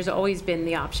clarify, there's always been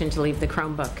the option to leave the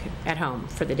Chromebook at home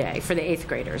for the day. For the 8th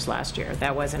graders last year,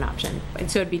 that was an option. And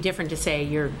so it'd be different to say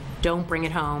don't bring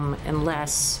it home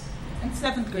unless And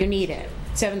 7th graders. you need it.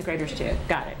 7th graders too.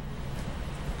 Got it.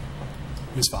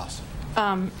 Ms. Voss.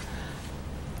 I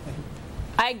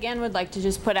again would like to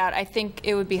just put out, I think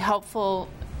it would be helpful,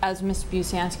 as Ms.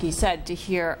 Busanski said, to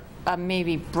hear a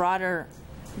maybe broader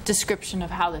description of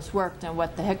how this worked and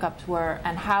what the hiccups were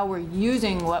and how we're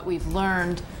using what we've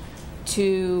learned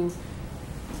to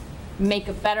make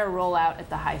a better rollout at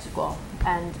the high school.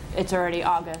 And it's already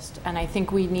August, and I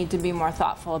think we need to be more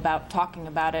thoughtful about talking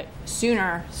about it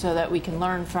sooner so that we can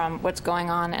learn from what's going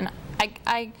on. And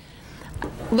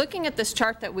looking at this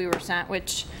chart that we were sent,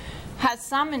 which has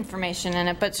some information in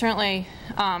it, but certainly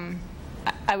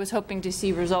I was hoping to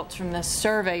see results from this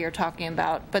survey you're talking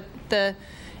about. But the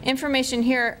information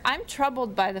here, I'm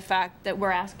troubled by the fact that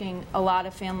we're asking a lot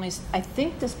of families, I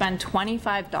think, to spend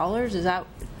 $25, is that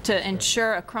to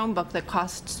insure a Chromebook that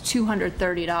costs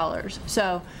 $230.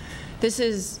 So this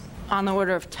is on the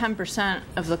order of 10%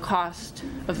 of the cost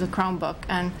of the Chromebook.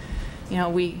 And, you know,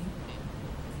 we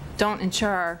don't insure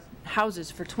our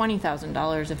houses for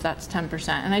 $20,000 if that's 10%.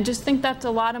 And I just think that's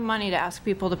a lot of money to ask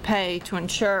people to pay to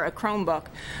insure a Chromebook.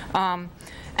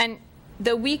 And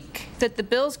the week that the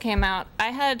bills came out, I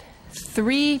had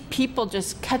 3 people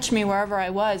just catch me wherever I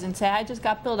was and say, I just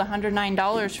got billed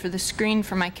 $109 for the screen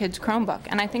for my kid's Chromebook.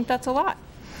 And I think that's a lot.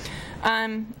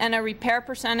 And a repair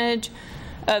percentage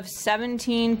of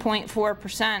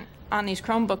 17.4% on these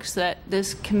Chromebooks that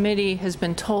this committee has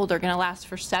been told are going to last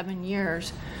for 7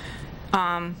 years.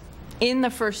 In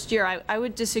the first year, I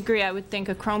would disagree. I would think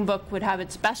a Chromebook would have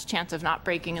its best chance of not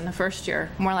breaking in the first year,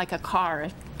 more like a car.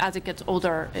 As it gets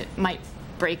older, it might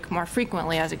break more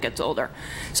frequently as it gets older.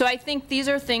 So I think these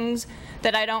are things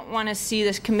that I don't want to see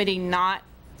this committee not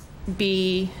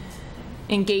be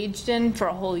engaged in for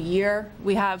a whole year.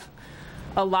 We have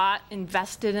a lot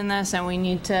invested in this, and we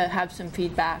need to have some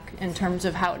feedback in terms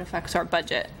of how it affects our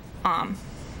budget.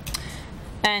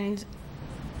 And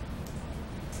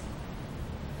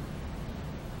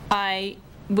I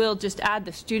will just add,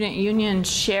 the student union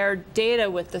shared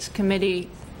data with this committee.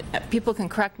 People can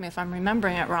correct me if I'm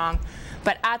remembering it wrong,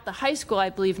 but at the high school, I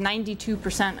believe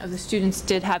 92% of the students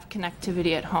did have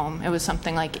connectivity at home. It was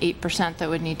something like 8% that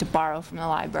would need to borrow from the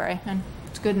library, and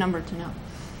it's a good number to know.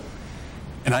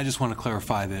 And I just want to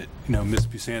clarify that, Ms.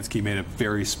 Busanski made a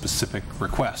very specific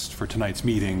request for tonight's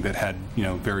meeting that had,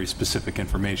 very specific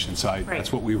information. So Right.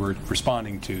 That's what we were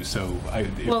responding to. So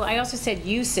Well, I also said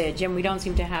usage, and we don't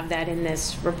seem to have that in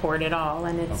this report at all.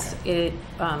 And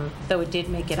though it did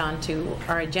make it onto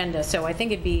our agenda. So I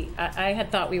think I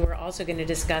had thought we were also going to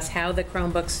discuss how the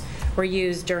Chromebooks were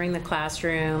used during the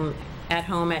classroom, at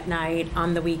home at night,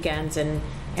 on the weekends, and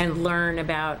learn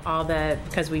about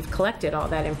because we've collected all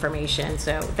that information.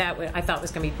 So that I thought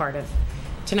was going to be part of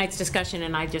tonight's discussion,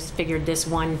 and I just figured this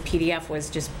one PDF was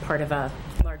just part of a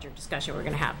larger discussion we're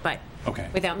going to have. But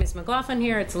without Ms. McLaughlin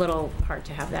here, it's a little hard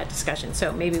to have that discussion.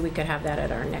 So maybe we could have that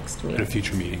at our next meeting. At a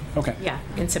future meeting. Okay. Yeah,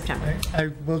 in September. I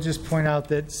will just point out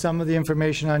that some of the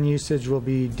information on usage will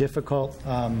be difficult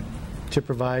to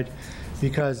provide,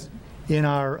 because in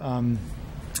our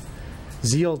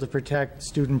zeal to protect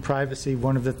student privacy,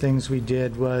 one of the things we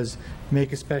did was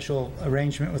make a special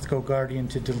arrangement with GoGuardian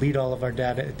to delete all of our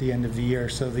data at the end of the year.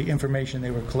 So the information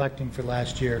they were collecting for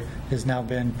last year has now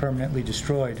been permanently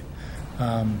destroyed.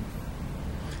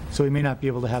 So we may not be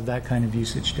able to have that kind of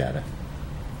usage data.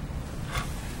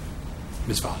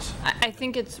 Ms. Voss. I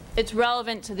think it's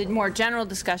relevant to the more general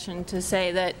discussion to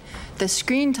say that the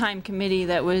screen time committee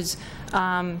that was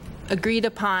agreed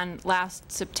upon last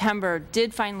September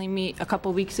did finally meet a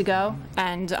couple weeks ago,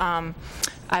 and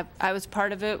I was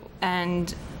part of it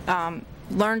and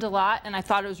learned a lot, and I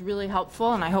thought it was really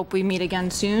helpful, and I hope we meet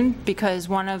again soon, because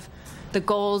one of the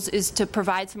goals is to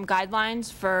provide some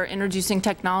guidelines for introducing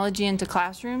technology into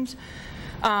classrooms.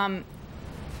 Some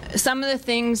of the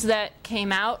things that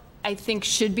came out I think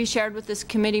should be shared with this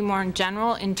committee more in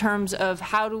general, in terms of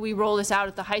how do we roll this out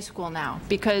at the high school now,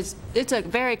 because it's a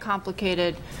very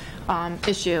complicated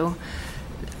issue.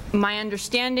 My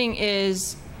understanding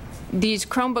is these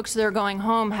Chromebooks that are going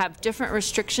home have different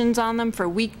restrictions on them for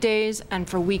weekdays and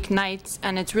for weeknights,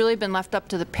 and it's really been left up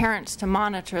to the parents to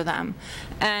monitor them.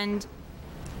 And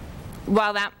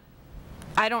while that,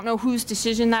 I don't know whose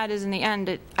decision that is in the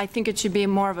end, I think it should be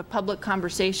more of a public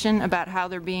conversation about how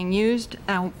they're being used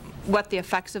and what the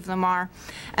effects of them are.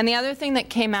 And the other thing that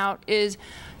came out is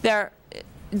the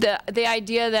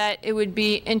idea that it would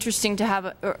be interesting to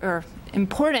have or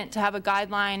important to have a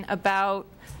guideline about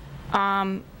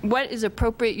what is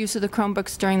appropriate use of the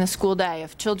Chromebooks during the school day.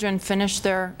 If children finish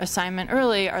their assignment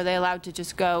early, are they allowed to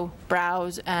just go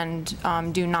browse and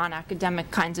do non-academic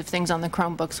kinds of things on the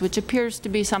Chromebooks, which appears to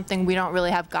be something we don't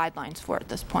really have guidelines for at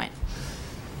this point.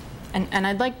 And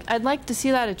I'd like to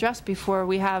see that addressed before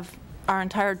we have our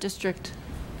entire district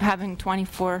having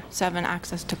 24/7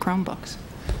 access to Chromebooks.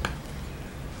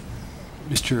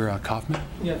 Mr. Kaufman?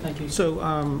 Yeah, thank you. So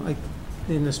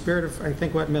in the spirit of, I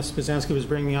think, what Ms. Busanski was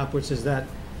bringing up, which is that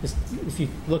if you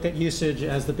look at usage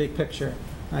as the big picture,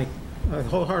 I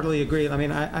wholeheartedly agree. I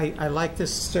mean, I like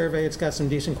this survey. It's got some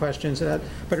decent questions, but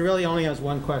it really only has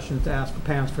one question to ask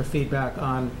parents for feedback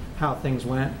on how things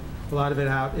went. A lot of it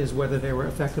out is whether they were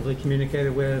effectively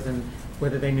communicated with and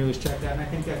whether they knew it was checked out. And I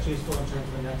think that's useful in terms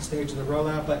of the next stage of the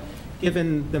rollout. But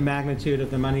given the magnitude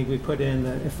of the money we put in,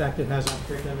 the effect it has on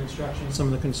curriculum instruction, some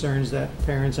of the concerns that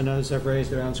parents and others have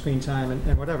raised around screen time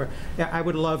and whatever, yeah, I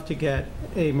would love to get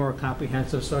a more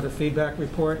comprehensive sort of feedback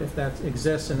report if that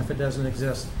exists, and if it doesn't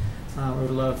exist, I would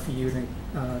love for you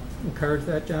to encourage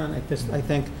that, John. I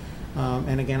think,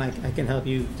 and again, I can help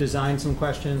you design some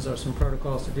questions or some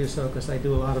protocols to do so, because I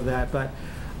do a lot of that. But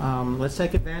let's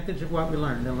take advantage of what we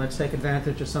learned, and let's take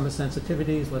advantage of some of the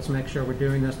sensitivities. Let's make sure we're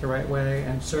doing this the right way,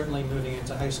 and certainly moving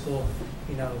into high school,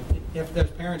 if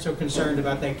there's parents who are concerned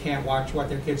about they can't watch what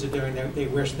their kids are doing, they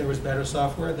wish there was better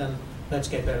software, then let's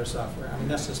get better software. I mean,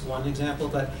 that's just one example,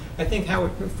 but I think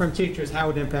from teachers, how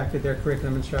it impacted their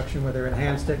curriculum instruction, whether it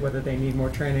enhanced it, whether they need more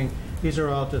training, these are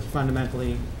all just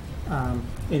fundamentally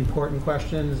important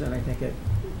questions, and I think it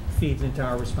feeds into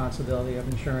our responsibility of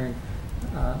ensuring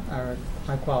our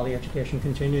high-quality education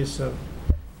continues. So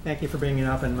thank you for bringing it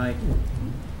up, and Mike,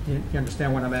 you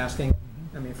understand what I'm asking.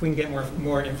 I mean, if we can get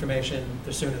more information,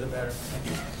 the sooner the better. Thank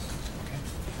you.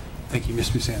 Thank you, Ms.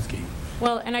 Busanski.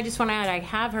 Well, and I just want to add, I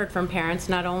have heard from parents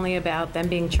not only about them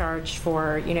being charged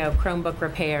for, Chromebook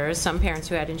repairs, some parents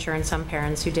who had insurance, some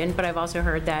parents who didn't, but I've also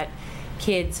heard that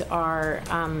kids are,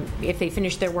 if they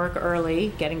finish their work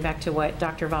early, getting back to what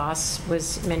Dr. Voss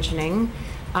was mentioning,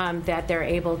 that they're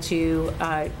able to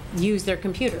use their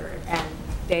computer and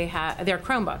they have their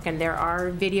Chromebook, and there are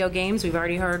video games we've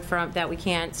already heard from that we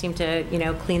can't seem to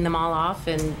clean them all off,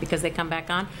 and because they come back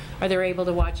on, or they're able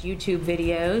to watch YouTube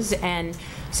videos. And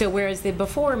so whereas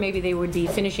before maybe they would be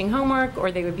finishing homework,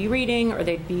 or they would be reading, or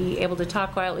they'd be able to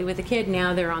talk quietly with a kid,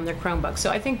 now they're on their Chromebook. So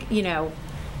I think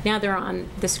now they're on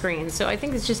the screen. So I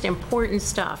think it's just important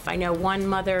stuff. I know one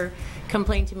mother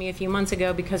complained to me a few months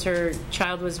ago because her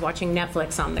child was watching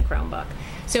Netflix on the Chromebook.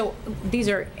 So these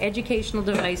are educational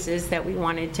devices that we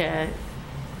wanted to,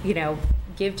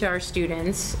 give to our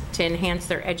students to enhance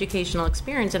their educational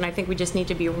experience. And I think we just need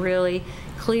to be really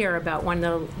clear about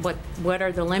what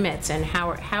are the limits, and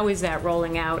how is that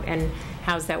rolling out, and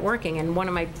how's that working.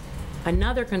 And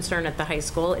another concern at the high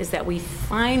school is that we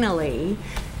finally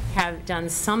have done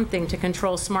something to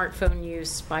control smartphone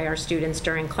use by our students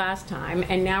during class time,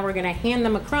 and now we're going to hand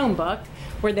them a Chromebook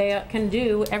where they can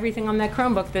do everything on that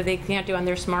Chromebook that they can't do on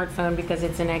their smartphone because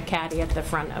it's in a caddy at the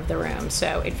front of the room.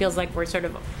 So it feels like we're sort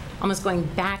of almost going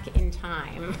back in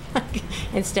time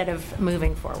instead of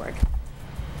moving forward.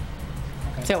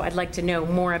 Okay. So I'd like to know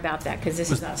more about that, because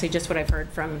this is obviously just what I've heard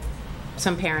from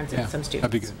some parents and some students.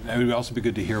 That'd be good. It would also be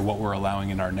good to hear what we're allowing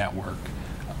in our network.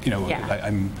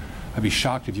 I'd be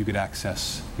shocked if you could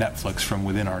access Netflix from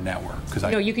within our network.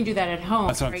 You can do that at home.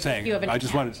 That's what I'm saying.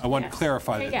 I wanted to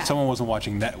clarify that someone wasn't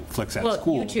watching Netflix at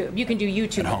school. YouTube. You can do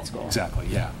YouTube at school. Exactly,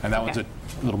 yeah. And that one's a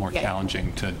little more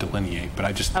challenging to delineate, but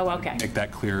I just make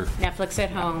that clear. Netflix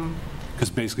at home. Because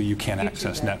basically you can't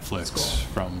access Netflix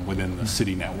from within the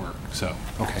city network. So,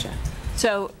 okay. Gotcha.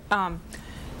 So,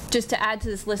 just to add to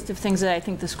this list of things that I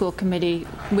think the school committee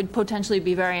would potentially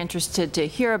be very interested to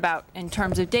hear about in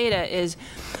terms of data is,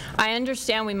 I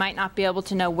understand we might not be able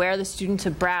to know where the students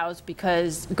have browsed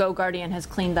because GoGuardian has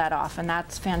cleaned that off, and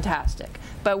that's fantastic.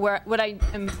 But what I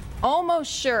am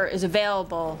almost sure is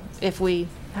available, if we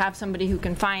have somebody who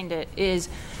can find it, is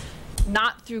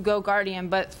not through GoGuardian,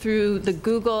 but through the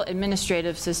Google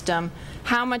administrative system,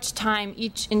 how much time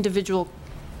each individual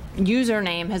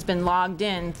username has been logged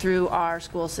in through our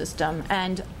school system.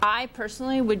 And I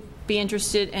personally would be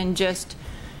interested in just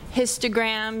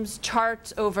histograms,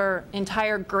 charts over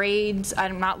entire grades.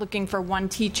 I'm not looking for one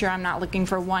teacher, I'm not looking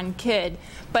for one kid,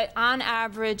 but on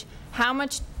average, how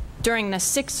much during the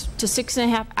 6 to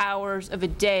 6.5 hours of a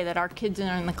day that our kids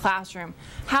are in the classroom,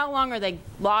 how long are they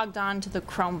logged on to the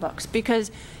Chromebooks?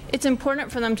 Because it's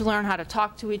important for them to learn how to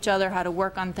talk to each other, how to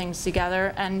work on things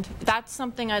together, and that's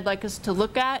something I'd like us to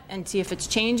look at and see if it's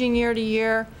changing year to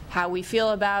year, how we feel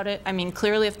about it. I mean,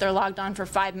 clearly if they're logged on for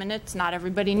 5 minutes, not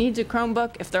everybody needs a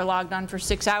Chromebook. If they're logged on for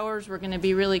 6 hours, we're going to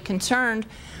be really concerned.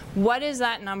 What is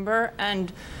that number,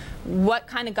 and what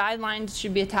kind of guidelines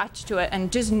should be attached to it?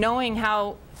 And just knowing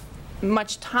how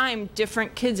much time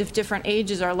different kids of different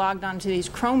ages are logged onto these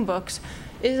Chromebooks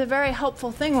is a very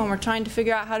helpful thing when we're trying to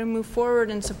figure out how to move forward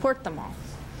and support them all.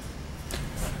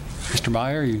 Mr.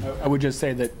 Meyer? I would just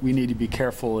say that we need to be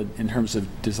careful in terms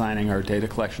of designing our data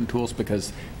collection tools,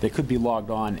 because they could be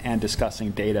logged on and discussing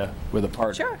data with a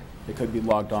partner. Sure. They could be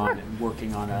logged on and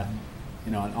working on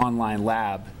an online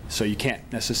lab, so you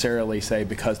can't necessarily say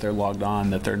because they're logged on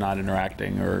that they're not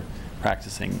interacting or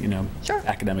practicing,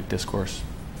 academic discourse.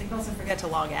 They can also forget to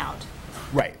log out.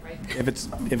 Right. If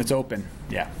it's open,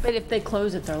 yeah. But if they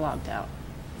close it, they're logged out,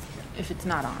 if it's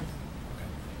not on.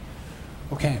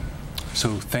 Okay.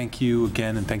 So thank you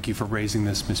again, and thank you for raising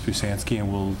this, Ms. Busansky,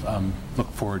 and we'll look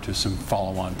forward to some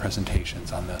follow-on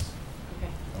presentations on this.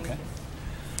 Okay.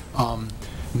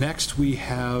 Next, we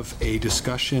have a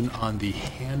discussion on the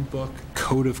Handbook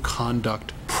Code of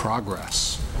Conduct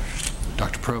progress.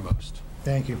 Dr. Provost.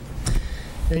 Thank you.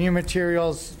 In your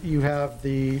materials, you have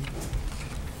the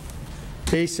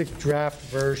basic draft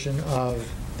version of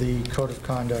the Code of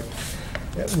Conduct.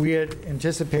 We had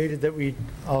anticipated that we'd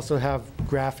also have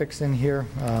graphics in here.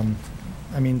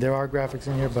 I mean, there are graphics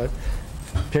in here, but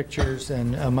pictures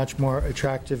and a much more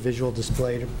attractive visual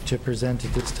display to present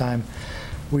at this time.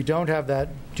 We don't have that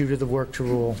due to the work to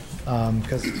rule,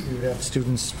 because we would have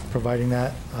students providing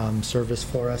that service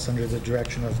for us under the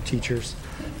direction of teachers.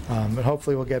 But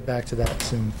hopefully we'll get back to that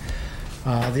soon.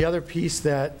 The other piece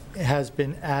that has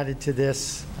been added to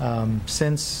this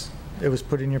since it was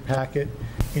put in your packet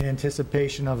in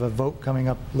anticipation of a vote coming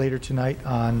up later tonight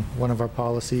on one of our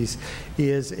policies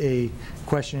is a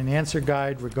question and answer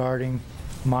guide regarding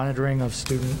monitoring of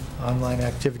student online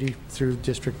activity through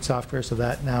district software, so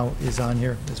that now is on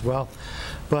here as well.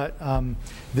 But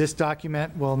this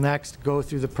document will next go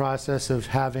through the process of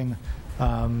having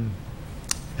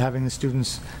having the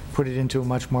students put it into a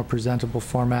much more presentable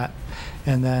format,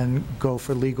 and then go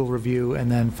for legal review,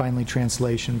 and then finally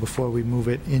translation before we move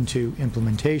it into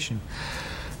implementation.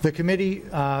 The committee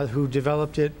who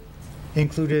developed it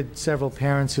included several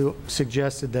parents who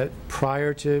suggested that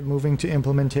prior to moving to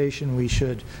implementation, we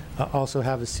should also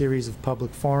have a series of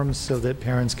public forums so that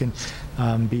parents can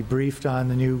be briefed on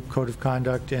the new code of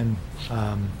conduct and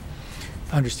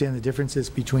understand the differences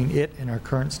between it and our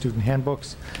current student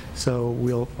handbooks. So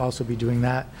we'll also be doing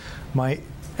that. My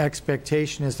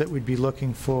expectation is that we'd be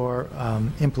looking for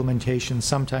implementation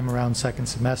sometime around second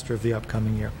semester of the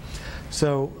upcoming year.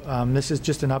 So this is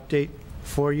just an update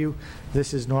for you.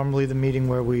 This is normally the meeting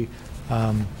where we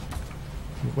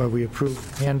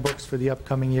approve handbooks for the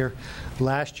upcoming year.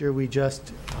 Last year,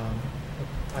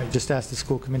 I just asked the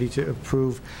school committee to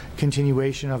approve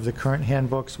continuation of the current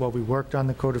handbooks while we worked on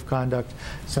the code of conduct.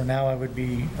 So now I would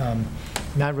be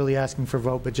not really asking for a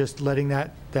vote, but just letting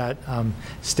that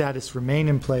status remain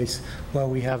in place while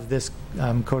we have this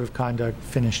code of conduct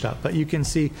finished up. But you can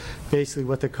see basically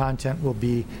what the content will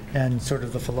be and sort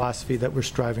of the philosophy that we're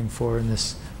striving for in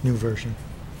this new version.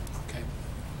 Okay.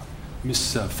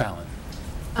 Ms. Fallon.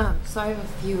 So I have a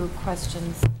few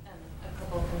questions and a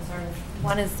couple of concerns.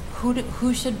 One is,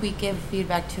 who should we give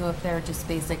feedback to if there are just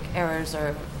basic errors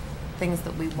or things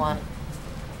that we want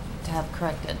to have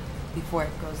corrected before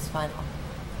it goes final?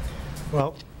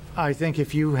 Well, I think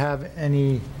if you have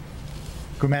any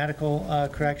grammatical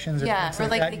corrections or things or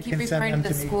like like that, they you keep can send referring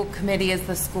them to the me. school committee as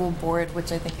the school board,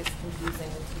 which I think is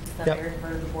confusing. Then Yep. they refer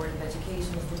to the Board of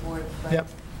Education as the board. But, Yep.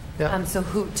 Yep. So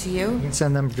who, to you? You can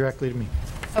send them directly to me.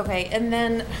 Okay, and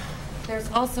then there's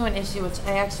also an issue which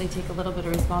I actually take a little bit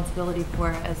of responsibility for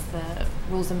as the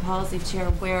Rules and Policy Chair,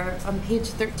 where on page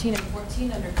 13 and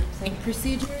 14 under complaint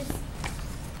procedures,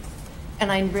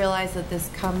 and I realize that this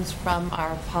comes from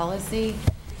our policy,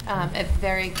 it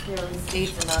very clearly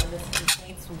states anonymous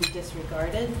complaints will be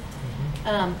disregarded.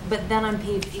 But then on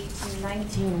page 18,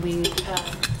 19, we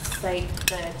cite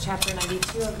the Chapter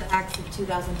 92 of the Acts of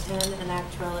 2010, an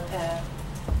act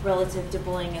relative to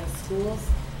bullying in schools.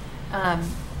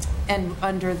 And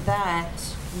under that,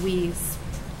 we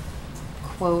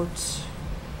quote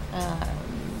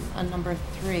on number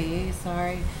 3,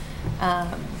 sorry,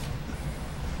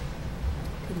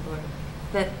 good Lord,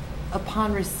 that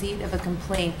upon receipt of a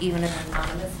complaint, even an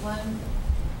anonymous one.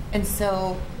 And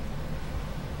so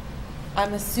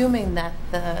I'm assuming that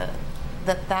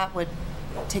that would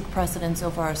take precedence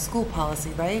over our school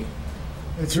policy, right?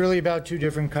 It's really about two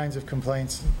different kinds of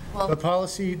complaints. Well,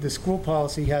 the school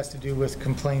policy has to do with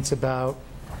complaints about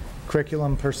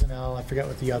curriculum, personnel. I forget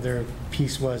what the other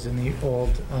piece was in the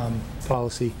old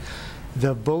policy.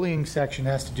 The bullying section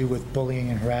has to do with bullying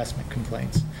and harassment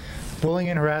complaints. Bullying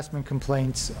and harassment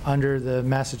complaints under the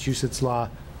Massachusetts law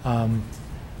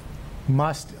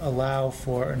must allow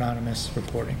for anonymous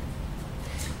reporting.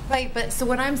 Right, but so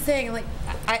what I'm saying, like,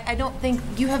 I don't think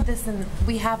you have this in,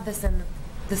 we have this in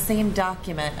the same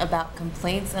document about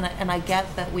complaints, and I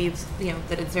get that we've,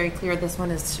 that it's very clear this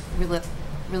one is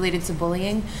related to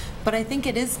bullying, but I think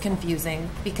it is confusing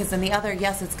because in the other,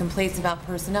 yes, it's complaints about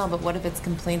personnel, but what if it's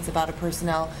complaints about a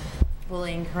personnel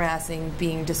bullying, harassing,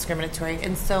 being discriminatory?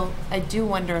 And so I do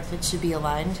wonder if it should be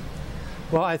aligned.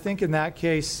 Well, I think in that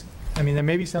case, I mean, there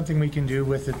may be something we can do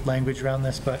with the language around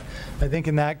this, but I think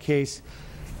in that case,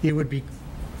 it would be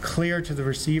clear to the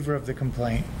receiver of the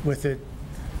complaint, with the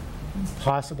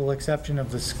possible exception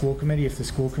of the school committee, if the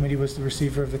school committee was the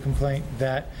receiver of the complaint,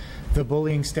 that the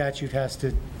bullying statute has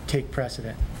to take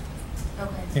precedent.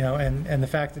 Okay. And the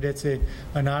fact that it's an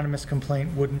anonymous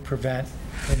complaint wouldn't prevent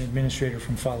an administrator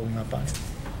from following up on it.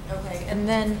 Okay, and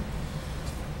then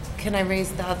can I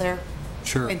raise the other?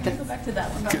 Sure. point Go back to that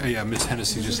one. Yeah, Ms.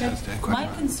 Hennessy just has to. My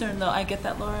concern, though, I get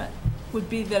that, Laura, would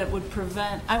be that it would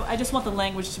prevent, I just want the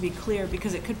language to be clear,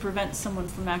 because it could prevent someone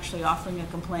from actually offering a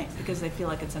complaint because they feel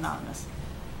like it's anonymous.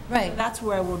 Right. That's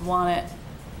where I would want it,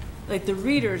 like the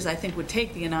readers, I think, would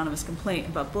take the anonymous complaint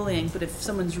about bullying, but if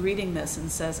someone's reading this and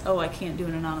says, oh, I can't do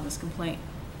an anonymous complaint,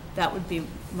 that would be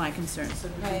my concern. So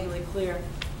it would be really clear,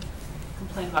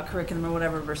 complaint about curriculum or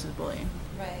whatever versus bullying.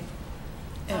 Right.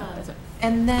 Yeah, that's it.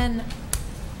 And then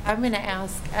I'm going to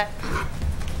ask,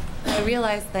 I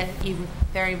realize that you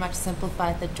very much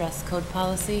simplified the dress code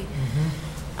policy,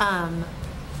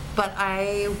 but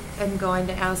I am going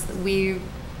to ask that we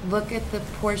look at the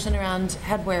portion around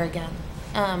headwear again.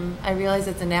 I realize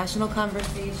it's a national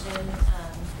conversation.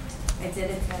 I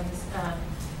did attend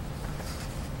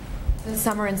the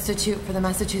Summer Institute for the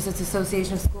Massachusetts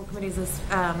Association of School Committees this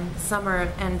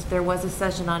summer, and there was a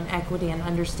session on equity and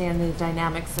understanding the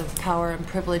dynamics of power and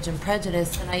privilege and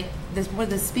prejudice. And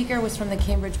the speaker was from the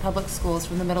Cambridge Public Schools,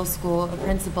 from the middle school, a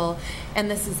principal,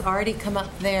 and this has already come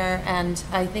up there. And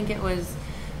I think it was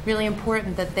really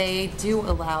important that they do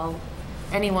allow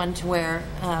anyone to wear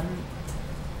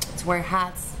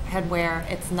hats, headwear.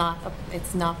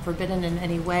 It's not forbidden in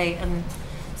any way. And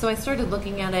so I started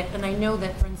looking at it, and I know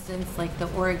that, for instance, like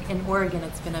in Oregon,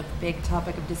 it's been a big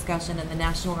topic of discussion, and the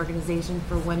National Organization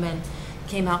for Women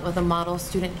came out with a model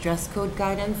student dress code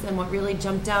guidance. And what really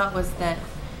jumped out was that,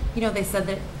 they said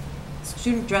that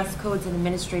student dress codes and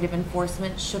administrative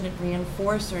enforcement shouldn't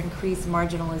reinforce or increase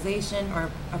marginalization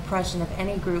or oppression of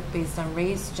any group based on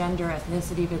race, gender,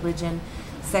 ethnicity, religion,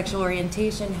 sexual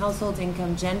orientation, household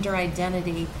income, gender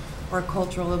identity, or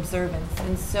cultural observance.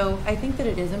 And so I think that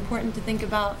it is important to think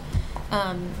about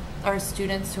our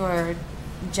students who are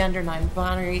gender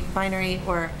non-binary,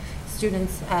 or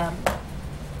students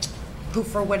who,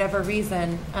 for whatever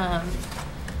reason,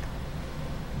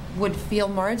 would feel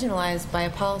marginalized by a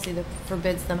policy that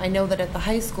forbids them. I know that at the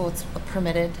high school it's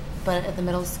permitted, but at the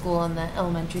middle school and the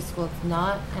elementary school it's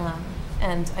not.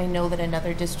 And I know that in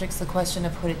other districts the question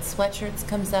of hooded sweatshirts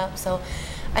comes up. So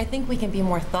I think we can be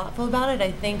more thoughtful about it.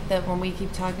 I think that when we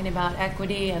keep talking about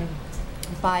equity and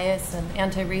bias and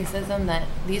anti-racism, that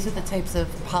these are the types of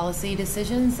policy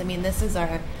decisions. I mean, this is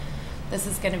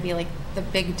going to be like the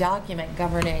big document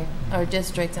governing our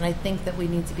district, and I think that we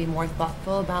need to be more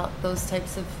thoughtful about those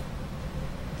types of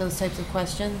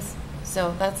questions.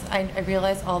 So I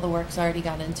realize all the work's already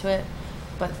gone into it,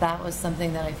 but that was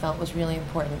something that I felt was really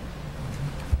important.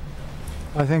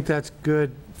 I think that's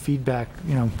good feedback.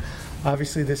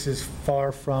 Obviously this is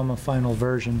far from a final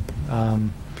version.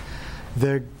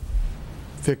 The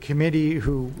committee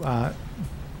who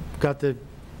got the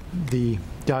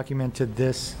document to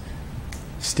this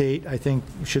state, I think,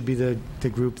 should be the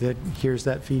group that hears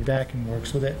that feedback and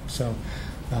works with it. So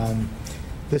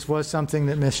this was something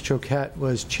that Ms. Choquette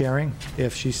was chairing.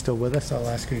 If she's still with us, I'll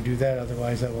ask her to do that.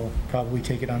 Otherwise, I will probably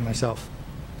take it on myself.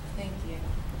 Thank you.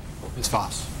 Ms.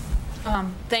 Voss.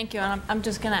 Thank you, and I'm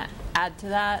just going to add to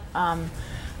that.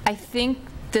 I think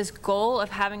this goal of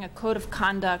having a code of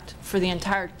conduct for the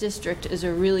entire district is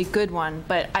a really good one,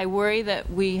 but I worry that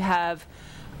we have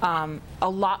a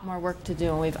lot more work to do,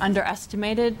 and we've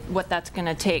underestimated what that's going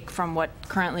to take from what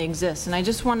currently exists. And I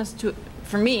just want us to,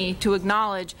 for me, to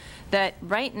acknowledge that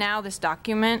right now this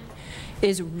document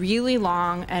is really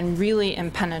long and really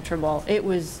impenetrable. It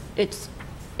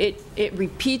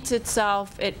repeats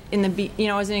itself. As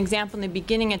an example, in the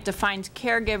beginning it defines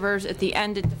caregivers, at the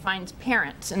end it defines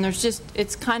parents, and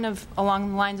it's kind of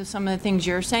along the lines of some of the things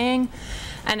you're saying,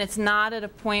 and it's not at a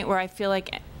point where I feel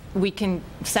like we can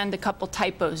send a couple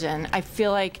typos in. I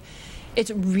feel like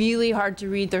it's really hard to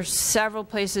read. There's several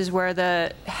places where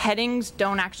the headings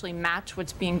don't actually match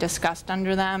what's being discussed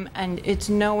under them, and it's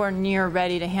nowhere near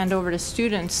ready to hand over to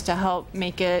students to help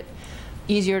make it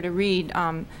easier to read.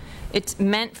 It's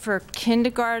meant for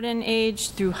kindergarten age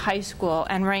through high school,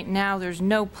 and right now there's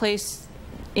no place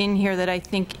in here that I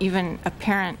think even a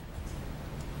parent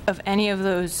of any of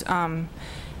those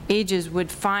ages would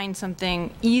find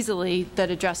something easily that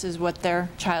addresses what their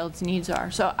child's needs are.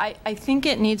 So I think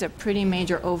it needs a pretty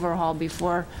major overhaul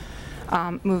before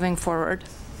moving forward.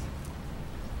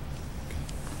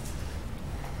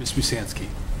 Ms. Musanski.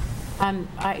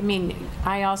 I mean,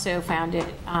 I also found it,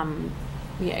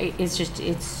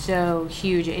 it's so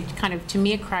huge. It kind of, to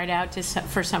me, it cried out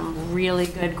for some really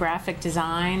good graphic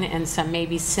design and some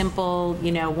maybe simple,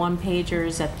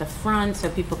 one-pagers at the front so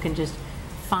people can just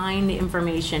find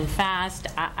information fast.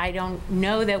 I don't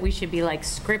know that we should be like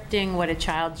scripting what a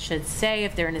child should say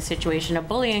if they're in a situation of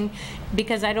bullying,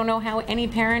 because I don't know how any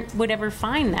parent would ever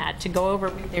find that to go over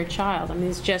with their child. I mean,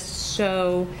 it's just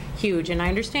so huge. And I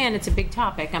understand it's a big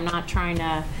topic. I'm not trying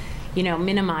to,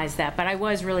 minimize that, but I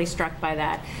was really struck by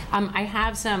that. I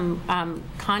have some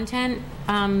content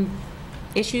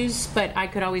issues, but I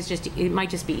could always it might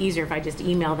just be easier if I just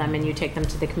email them and you take them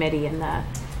to the committee and the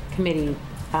committee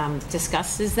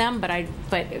discusses them, but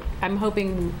I'm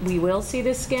hoping we will see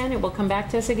this again. It will come back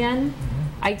to us again.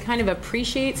 I kind of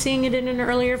appreciate seeing it in an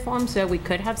earlier form so we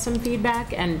could have some feedback,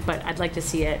 but I'd like to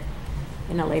see it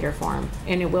in a later form.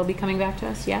 And it will be coming back to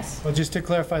us, yes? Well, just to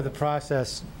clarify the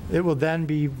process, it will then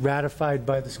be ratified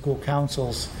by the school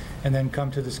councils and then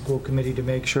come to the school committee to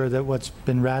make sure that what's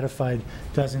been ratified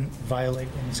doesn't violate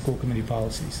any school committee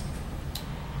policies.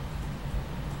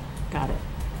 Got it.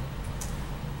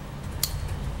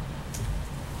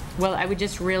 Well, I would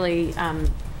just really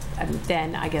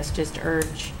then, I guess, just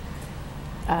urge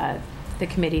the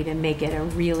committee to make it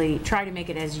try to make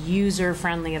it as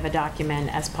user-friendly of a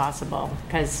document as possible,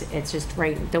 because it's just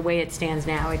the way it stands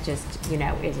now, it just,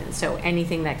 isn't. So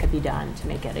anything that could be done to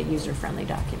make it a user-friendly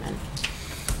document.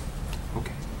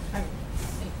 Okay.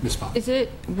 Ms. Bob.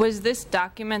 Was this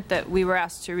document that we were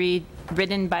asked to read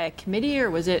written by a committee,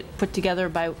 or was it put together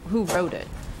by, who wrote it?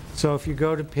 So if you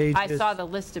go to pages... I saw the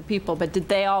list of people, but did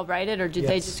they all write it, or did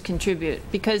they Yes. just contribute?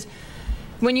 Because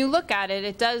when you look at it,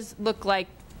 it does look like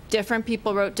different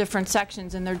people wrote different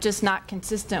sections, and they're just not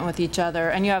consistent with each other.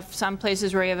 And you have some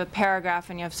places where you have a paragraph,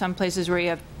 and you have some places where you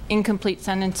have incomplete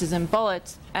sentences and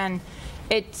bullets. And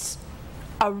it's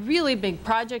a really big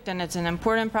project, and it's an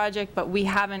important project, but we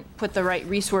haven't put the right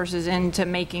resources into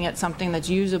making it something that's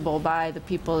usable by the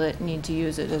people that need to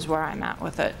use it, is where I'm at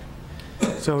with it.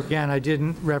 So again, I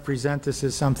didn't represent this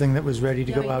as something that was ready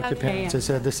to No, go out to okay, parents. yeah. I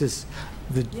said this is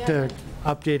the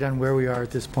update on where we are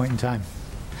at this point in time.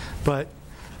 But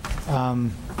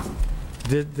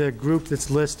the group that's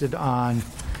listed on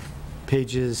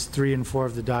pages 3 and 4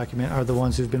 of the document are the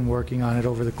ones who've been working on it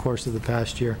over the course of the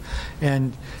past year.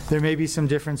 And there may be some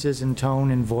differences in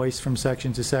tone and voice from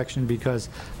section to section, because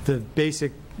the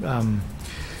basic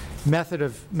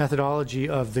methodology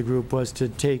of the group was to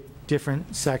take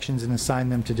different sections and assign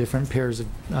them to different pairs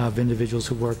of individuals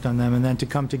who worked on them, and then to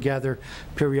come together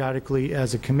periodically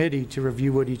as a committee to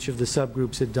review what each of the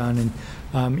subgroups had done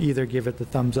and either give it the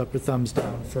thumbs up or thumbs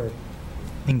down for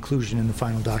inclusion in the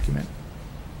final document.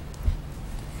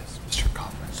 Yes, Mr.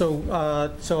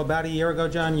 Kaufman. So about a year ago,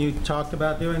 John, you talked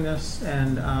about doing this,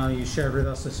 and you shared with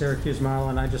us the Syracuse model,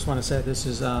 and I just want to say this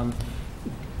is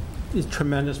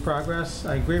tremendous progress.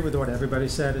 I agree with what everybody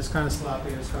said. It's kind of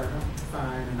sloppy, it's hard to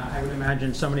find, and I would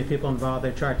imagine so many people involved,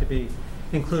 they tried to be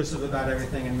inclusive about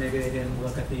everything, and maybe they didn't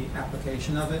look at the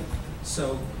application of it.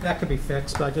 So that could be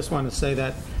fixed, but I just want to say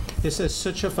that this is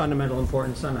such a fundamental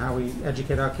importance on how we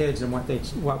educate our kids and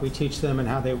what we teach them and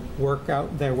how they work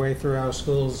out their way through our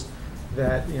schools,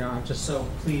 that, I'm just so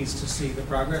pleased to see the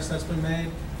progress that's been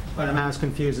made. But I'm as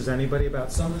confused as anybody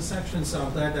about some of the sections, so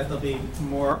I'm glad that there'll be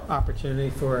more opportunity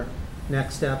for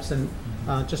next steps. And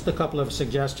just a couple of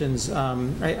suggestions.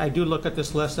 I do look at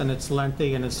this list, and it's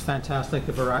lengthy, and it's fantastic,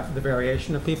 the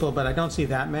variation of people, but I don't see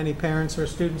that many parents or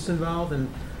students involved, and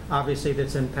obviously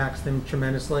this impacts them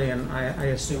tremendously, and I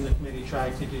assume the committee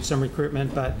tried to do some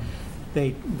recruitment, but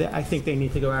I think they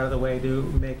need to go out of the way to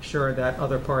make sure that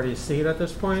other parties see it at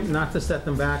this point, not to set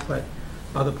them back, but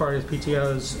other parties,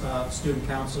 PTOs, student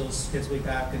councils, Kids will be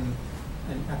back and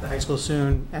at the high school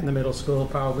soon, and the middle school,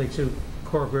 probably two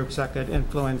core groups that could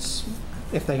influence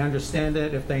if they understand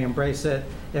it, if they embrace it,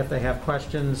 if they have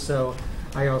questions. So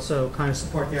I also kind of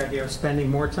support the idea of spending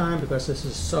more time, because this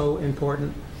is so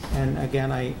important. And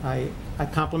again, I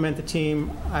compliment the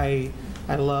team. I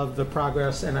love the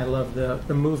progress, and I love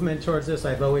the movement towards this.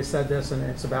 I've always said this, and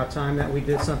it's about time that we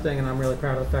did something, and I'm really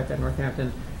proud of the fact that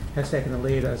Northampton has taken the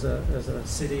lead as a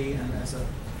city and as a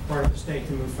part of the state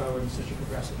to move forward in such a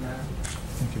progressive manner.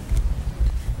 Thank you.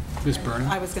 Ms. Byrne?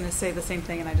 I was going to say the same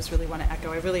thing, and I just really want to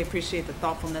echo. I really appreciate the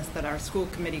thoughtfulness that our school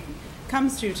committee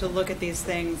comes to look at these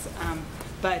things.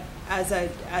 But as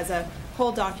a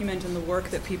whole document and the work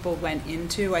that people went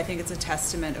into, I think it's a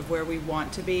testament of where we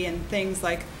want to be, and things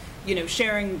like,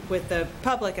 sharing with the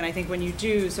public. And I think when you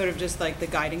do sort of just like the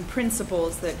guiding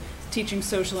principles, that teaching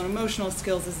social and emotional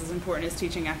skills is as important as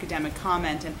teaching academic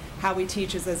comment, and how we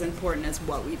teach is as important as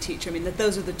what we teach. I mean, that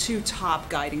those are the two top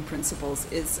guiding principles.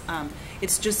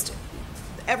 It's just,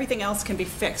 everything else can be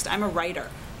fixed. I'm a writer.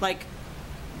 Like,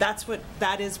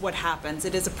 that is what happens.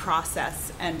 It is a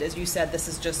process, and as you said, this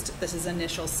is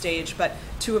initial stage, but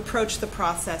to approach the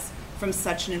process from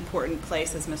such an important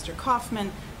place as Mr.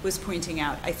 Kaufman was pointing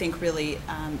out, I think really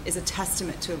is a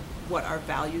testament to what our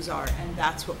values are, and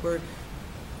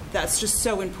that's just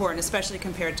so important, especially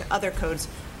compared to other codes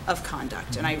of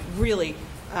conduct. And I really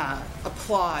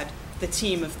applaud the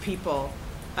team of people,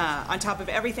 on top of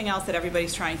everything else that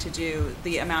everybody's trying to do.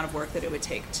 The amount of work that it would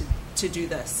take to do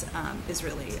this is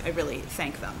really, I really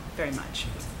thank them very much.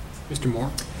 Mr.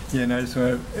 Moore? Yeah, and I just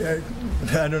want to,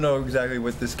 I don't know exactly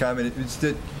what this comment, it's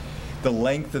that the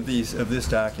length of this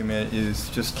document is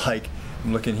just like,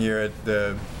 I'm looking here at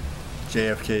the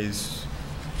JFK's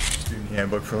student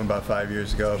handbook from about 5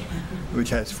 years ago, which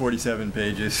has 47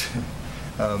 pages,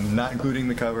 not including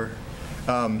the cover.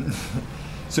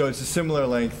 So it's a similar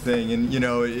length thing, and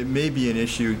it may be an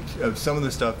issue of some of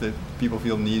the stuff that people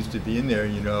feel needs to be in there.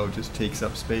 Just takes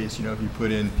up space. If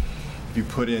you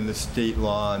put in the state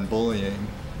law on bullying,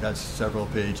 that's several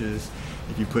pages.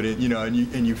 If you put in,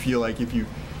 and you feel like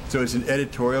so it's an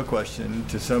editorial question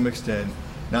to some extent.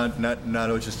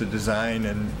 not just a design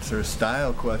and sort of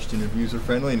style question of user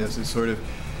friendliness. It's sort of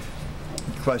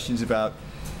questions about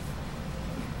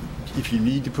if you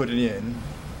need to put it in,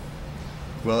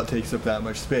 well, it takes up that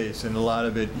much space, and a lot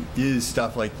of it is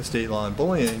stuff like the state law on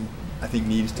bullying, I think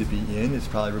needs to be in. It's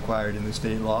probably required in the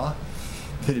state law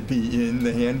that it be in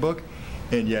the handbook,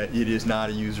 and yet it is not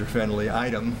a user-friendly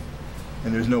item,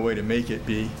 and there's no way to make it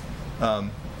be,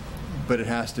 but it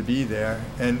has to be there,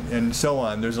 and so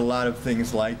on. There's a lot of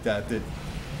things like that that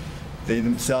they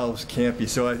themselves can't be.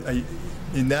 So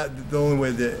in that, the only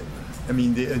way that, I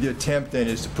mean, the attempt then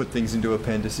is to put things into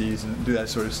appendices and do that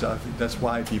sort of stuff. That's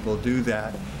why people do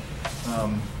that.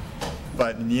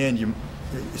 But in the end,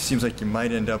 it seems like you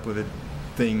might end up with a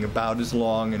thing about as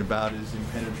long and about as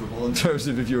impenetrable in terms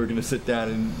of if you were going to sit down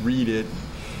and read it,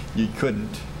 you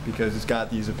couldn't, because it's got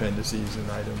these appendices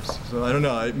and items. So I don't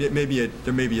know. There may be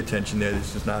a tension there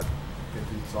that's just not going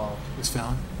to be solved. Ms.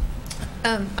 Fallon?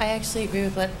 I actually agree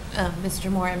with what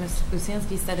Mr. Moore and Ms.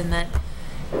 Busanski said in that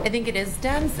I think it is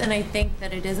dense, and I think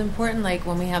that it is important, like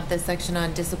when we have this section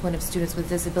on discipline of students with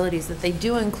disabilities, that they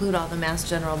do include all the Mass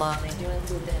General Law, and they do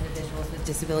include the Individuals with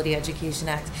Disability Education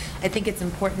Act. I think it's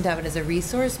important to have it as a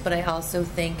resource, but I also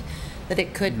think that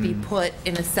it could be put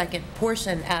in a second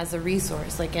portion as a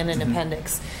resource, like in an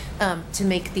appendix, to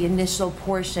make the initial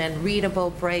portion readable,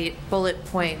 bright, bullet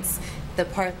points, the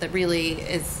part that really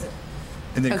is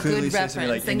And then a clearly good say something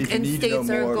reference, like, and if you need to know states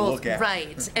our more, goals, look at.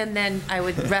 right? And then I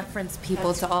would reference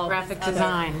people to all Graphic this other-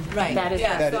 design. right? That is-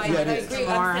 yeah. That So is- I that agree. is-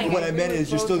 I'm saying What I meant agree is with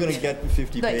you're still both going to of you. get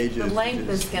 50 Like, pages. the length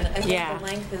is going to. I think Yeah. the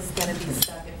length is going to be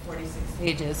stuck at 46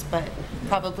 pages, but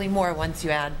probably more once you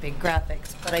add big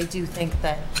graphics. But I do think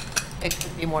that it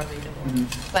could be more readable.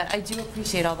 But I do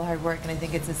appreciate all the hard work, and I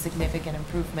think it's a significant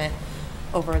improvement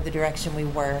over the direction we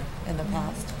were in the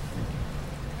past.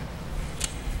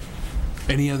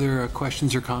 Any other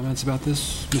questions or comments about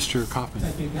this? Mr. Kaufman?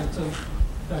 Thank you. And so,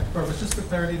 Dr. Purvis, just for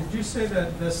clarity, did you say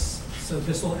that this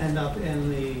will end up in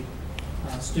the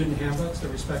student handbooks, the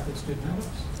respective student handbooks?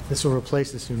 This will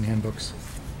replace the student handbooks.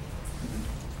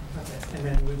 Okay. And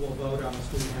then we will vote on the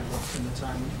student handbooks in the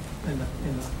time,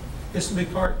 this will be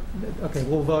part, okay,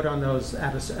 we'll vote on those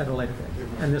at a later date.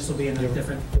 And this will be in a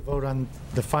different. To vote on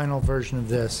the final version of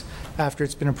this after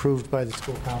it's been approved by the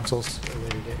school councils at a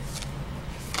later date.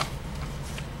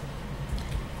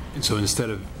 And so instead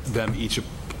of them each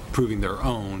approving their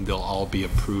own, they'll all be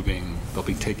approving, they'll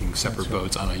be taking separate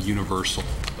votes on a universal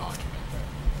document.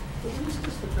 But just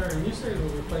for clarity, when you say it will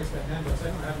replace the handbooks, I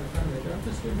don't have them in front of me. Don't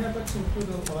the student handbooks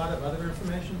include a lot of other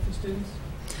information for students?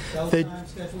 Times,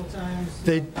 schedule times,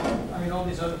 I mean, all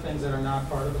these other things that are not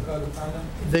part of the code of conduct?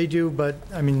 They do, but,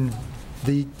 I mean,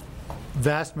 the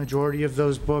vast majority of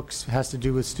those books has to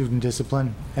do with student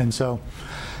discipline. And so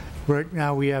right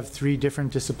now we have 3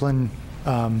 different discipline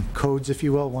codes, if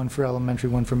you will, one for elementary,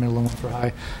 one for middle, and one for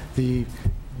high. The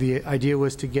idea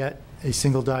was to get a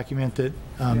single document that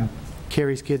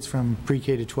carries kids from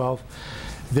pre-K to 12.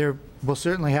 There will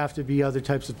certainly have to be other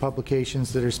types of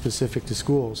publications that are specific to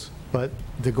schools, but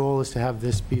the goal is to have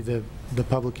this be the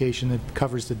publication that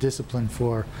covers the discipline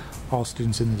for all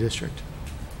students in the district.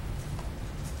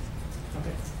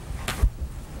 Okay.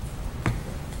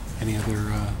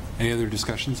 Any other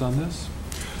discussions on this?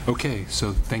 Okay,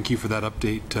 so thank you for that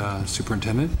update,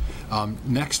 Superintendent.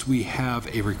 Next, we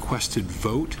have a requested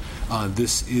vote.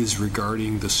 This is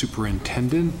regarding the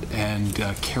superintendent and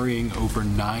carrying over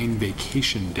 9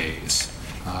 vacation days.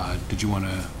 Did you want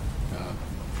to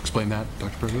explain that,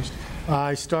 Dr. Provost?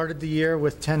 I started the year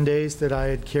with 10 days that I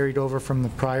had carried over from the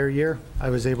prior year.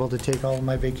 I was able to take all of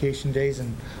my vacation days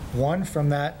and 1 from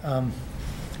that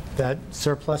that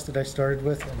surplus that I started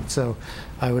with, and so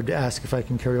I would ask if I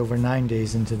can carry over 9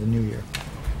 days into the new year.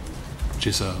 Which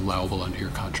is allowable under your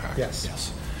contract? Yes.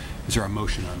 Yes. Is there a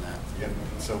motion on that? Yep,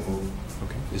 so moved.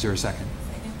 Okay. Is there a second?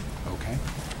 Okay.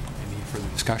 Any further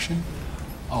discussion?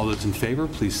 All those in favor,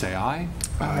 please say aye.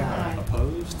 Aye.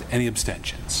 Opposed? Any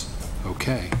abstentions?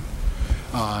 Okay.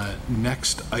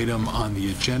 Next item on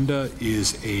the agenda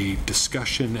is a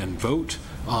discussion and vote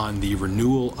on the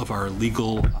renewal of our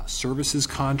legal services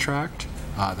contract.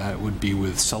 That would be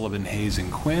with Sullivan, Hayes,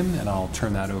 and Quinn, and I'll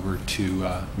turn that over to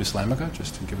Ms. Lamica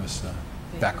just to give us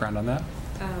background on that.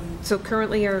 So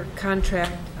currently our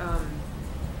contract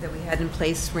that we had in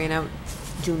place ran out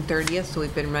June 30th, so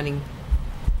we've been running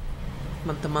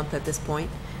month to month at this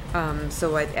point.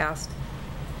 So I've asked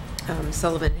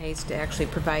Sullivan Hayes to actually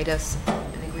provide us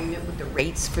an agreement with the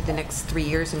rates for the next 3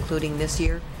 years, including this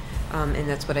year. And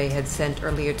that's what I had sent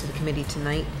earlier to the committee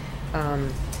tonight.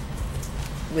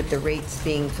 with the rates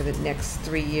being for the next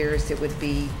 3 years, it would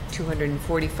be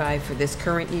 $245 for this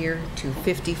current year,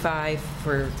 $255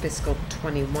 for fiscal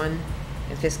 '21,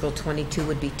 and fiscal '22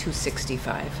 would be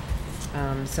 $265.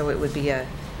 So it would be a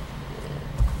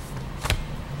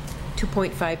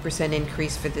 2.5%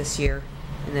 increase for this year,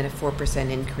 and then a 4%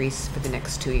 increase for the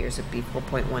next 2 years. It would be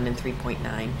 4.1 and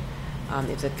 3.9.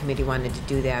 If the committee wanted to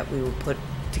do that, we would put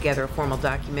together a formal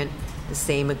document, the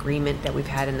same agreement that we've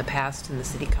had in the past in the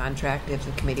city contract, if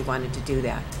the committee wanted to do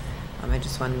that. I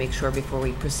just want to make sure before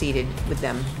we proceeded with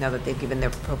them, now that they've given their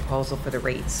proposal for the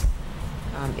rates.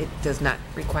 It does not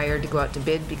require to go out to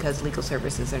bid because legal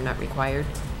services are not required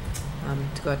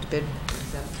to go out to bid.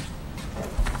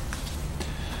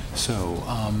 So,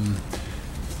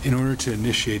 in order to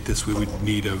initiate this, we would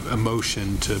need a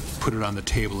motion to put it on the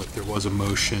table if there was a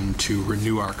motion to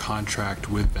renew our contract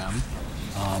with them.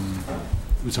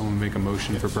 Would someone make a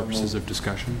motion for purposes of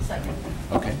discussion? Second.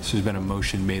 Okay, so there's been a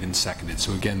motion made and seconded.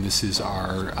 So again, this is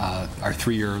our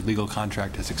 3-year legal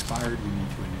contract has expired. We need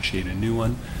to initiate a new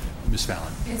one. Ms.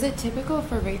 Fallon. Is it typical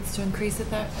for rates to increase at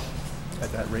that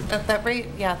rate? At that rate?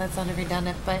 Yeah, that sounded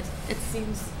redundant, but it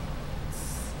seems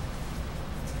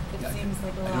like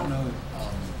a lot. I don't know.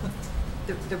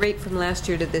 The rate from last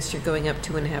year to this year going up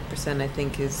 2.5%, I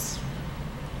think, is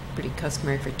pretty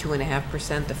customary for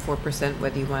 2.5%. The 4%,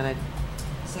 whether you want to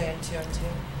Say a 2 on 2.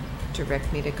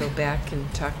 direct me to go back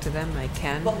and talk to them, I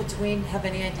can. But do we have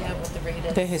any idea what the rate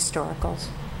is? The historicals.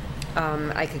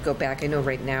 I could go back. I know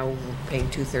right now we're paying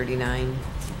 $239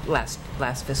 last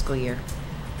fiscal year.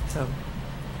 So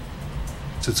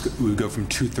We would go from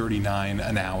 $239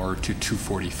 an hour to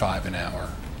 $245 an hour.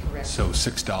 Correct. So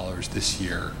 $6 this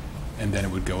year, and then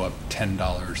it would go up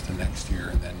 $10 the next year,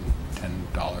 and then $10.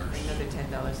 another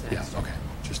 $10 next Yeah, year. okay,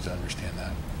 just to understand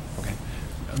that. Okay.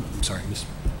 I'm sorry, Ms.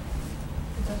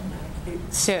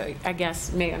 So I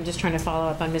guess maybe I'm just trying to follow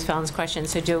up on Ms. Fallon's question.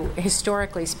 So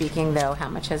historically speaking, though, how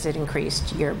much has it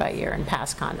increased year by year in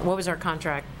past what was our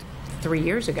contract 3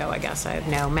 years ago, I guess? I have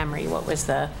no memory. What was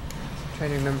the... I'm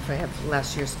trying to remember if I have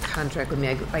last year's contract with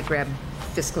me. I grabbed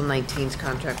fiscal 19's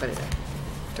contract, but I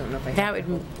don't know if I have the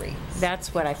whole rates.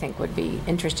 That's what I think would be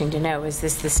interesting to know. Is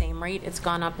this the same rate it's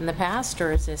gone up in the past,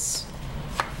 or is this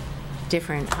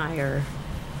different, higher?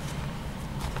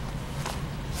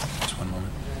 Just one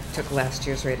moment. Took last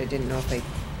year's rate. I didn't know if I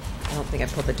don't think I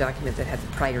pulled the document that had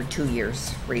the prior 2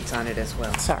 years rates on it as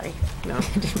well. Sorry. No.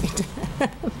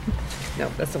 No,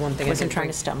 that's the one thing I Wasn't didn't trying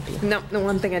bring. to stump you. No, the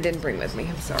one thing I didn't bring with me.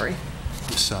 I'm sorry.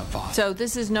 Ms. Vaught. So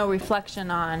this is no reflection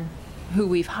on who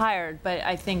we've hired, but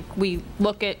I think we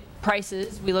look at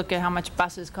prices, we look at how much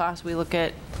buses cost, we look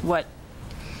at what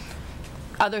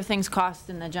other things cost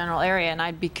in the general area, and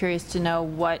I'd be curious to know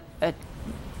what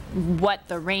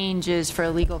the range is for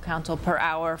legal counsel per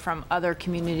hour from other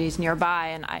communities nearby,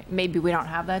 and maybe we don't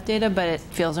have that data, but it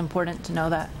feels important to know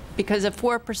that. Because a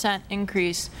 4%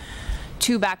 increase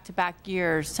 2 back-to-back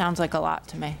years sounds like a lot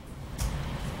to me.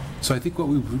 So I think what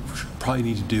we would probably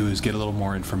need to do is get a little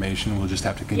more information. We'll just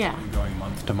have to continue going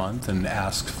month to month and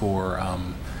ask for,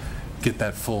 get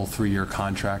that full 3-year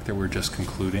contract that we're just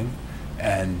concluding,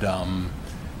 and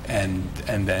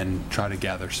then try to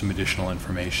gather some additional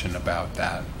information about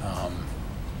that,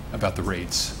 about the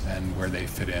rates and where they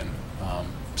fit in.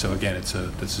 So again,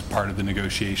 this is part of the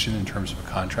negotiation in terms of a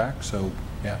contract. So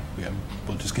yeah,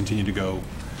 we'll just continue to go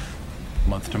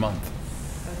month to month.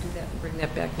 I'll do that and bring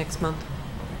that back next month.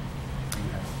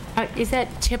 Is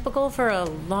that typical for a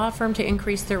law firm to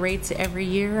increase their rates every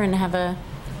year and have a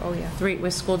rate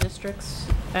with school districts?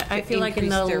 I feel like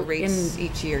increase their rates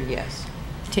each year, yes.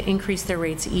 To increase their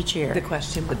rates each year. The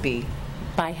question would be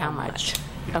by how much?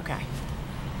 Okay.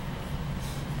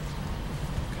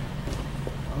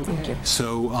 Thank you.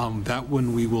 So that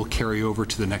one we will carry over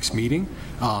to the next meeting.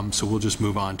 So we'll just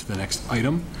move on to the next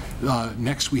item.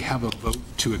 Next, we have a vote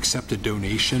to accept a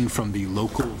donation from the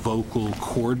local vocal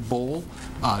chord bowl,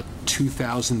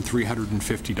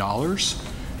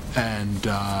 $2,350. And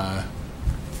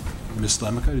Ms.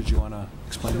 Lemica, did you want to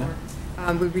explain that?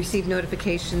 We received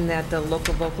notification that the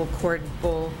local vocal chord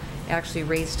bowl actually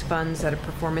raised funds at a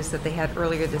performance that they had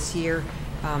earlier this year.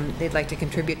 They'd like to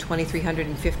contribute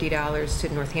 $2,350 to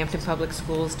Northampton Public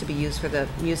Schools to be used for the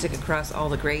music across all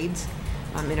the grades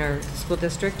in our school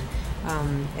district.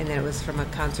 And then it was from a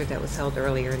concert that was held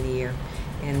earlier in the year.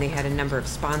 And they had a number of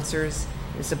sponsors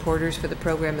and supporters for the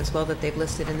program as well that they've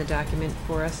listed in the document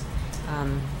for us,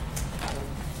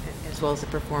 as well as the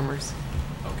performers.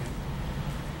 Okay.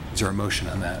 Is there a motion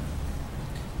on that?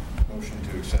 Motion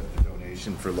to accept the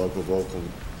donation for local vocal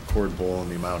chord bowl in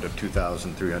the amount of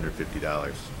 $2,350.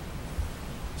 Is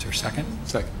there a second?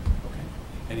 Second. Okay.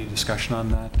 Any discussion on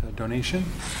that donation?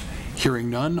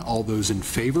 Hearing none, all those in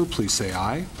favor, please say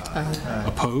aye. Aye.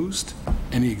 Opposed?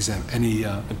 Any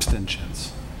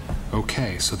abstentions?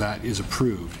 Okay, so that is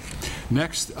approved.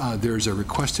 Next, there's a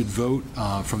requested vote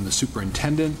from the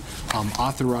superintendent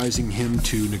authorizing him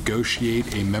to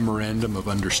negotiate a memorandum of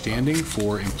understanding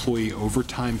for employee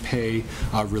overtime pay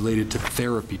related to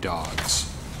therapy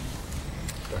dogs.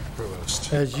 Dr.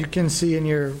 Provost. As you can see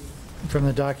from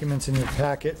the documents in your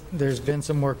packet, there's been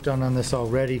some work done on this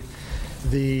already.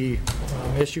 The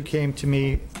issue came to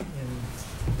me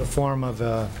in the form of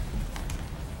a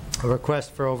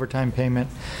request for overtime payment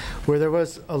where there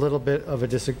was a little bit of a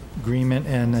disagreement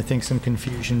and I think some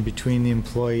confusion between the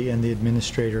employee and the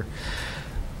administrator.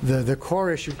 The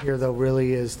core issue here, though,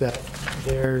 really is that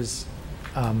there's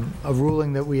a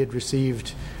ruling that we had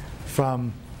received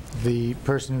from the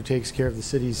person who takes care of the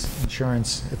city's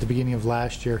insurance at the beginning of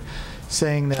last year,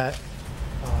 saying that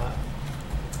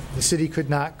the city could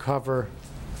not cover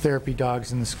therapy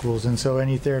dogs in the schools, and so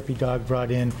any therapy dog brought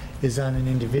in is on an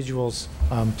individual's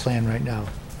plan right now,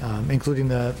 including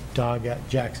the dog at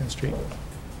Jackson Street.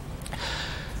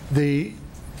 The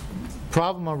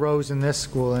problem arose in this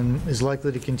school and is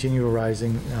likely to continue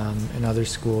arising in other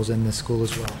schools and this school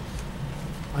as well.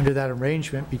 Under that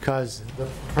arrangement, because the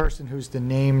person who's the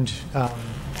named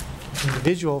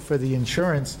individual for the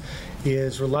insurance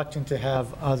is reluctant to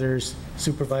have others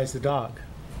supervise the dog,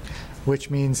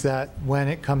 which means that when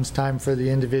it comes time for the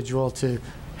individual to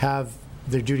have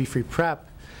their duty-free prep,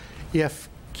 if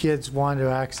kids want to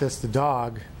access the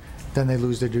dog, then they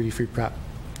lose their duty-free prep.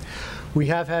 We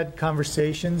have had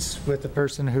conversations with the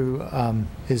person who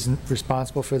is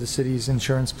responsible for the city's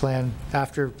insurance plan.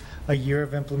 After a year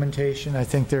of implementation, I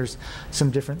think there's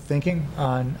some different thinking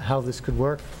on how this could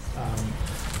work.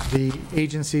 The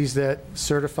agencies that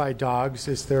certify dogs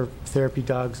as their therapy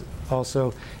dogs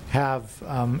also have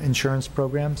insurance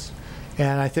programs.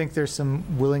 And I think there's some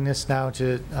willingness now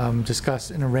to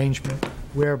discuss an arrangement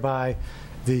whereby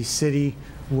the city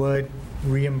would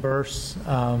reimburse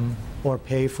or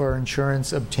pay for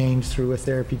insurance obtained through a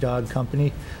therapy dog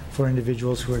company for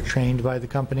individuals who are trained by the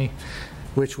company,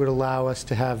 which would allow us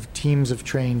to have teams of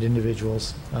trained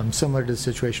individuals, similar to the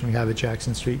situation we have at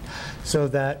Jackson Street, so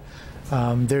that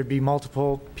there'd be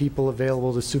multiple people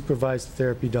available to supervise the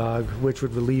therapy dog, which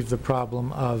would relieve the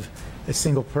problem of a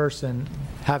single person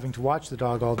having to watch the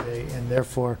dog all day and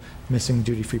therefore missing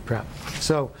duty-free prep.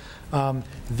 So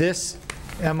this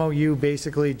MOU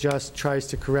basically just tries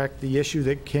to correct the issue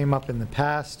that came up in the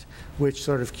past, which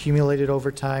sort of accumulated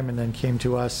over time and then came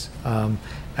to us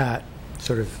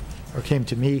came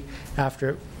to me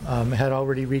after it had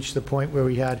already reached the point where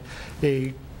we had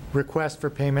a request for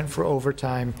payment for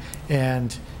overtime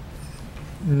and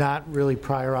not really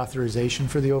prior authorization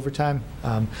for the overtime.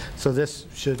 So this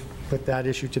should put that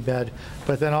issue to bed.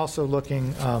 But then also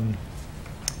looking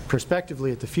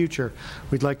prospectively at the future,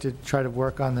 we'd like to try to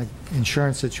work on the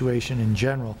insurance situation in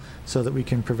general so that we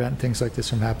can prevent things like this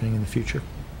from happening in the future.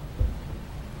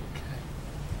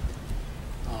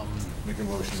 Make a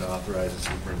motion to authorize the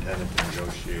superintendent to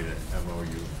negotiate an MOU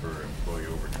for employee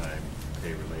overtime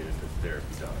pay related to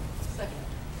therapy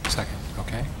dogs. Second,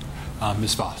 okay.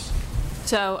 Ms. Voss.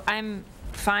 So I'm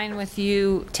fine with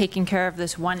you taking care of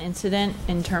this one incident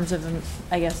in terms of,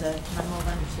 I guess, a memo of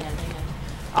understanding and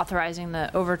authorizing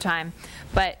the overtime.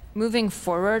 But moving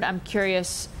forward, I'm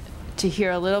curious to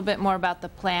hear a little bit more about the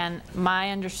plan.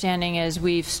 My understanding is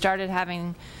we've started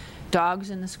having dogs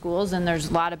in the schools and there's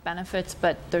a lot of benefits,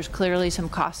 but there's clearly some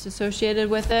costs associated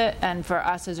with it. And for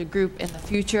us as a group in the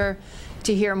future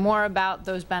to hear more about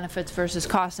those benefits versus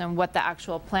costs and what the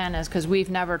actual plan is, because we've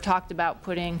never talked about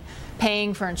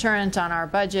paying for insurance on our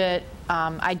budget.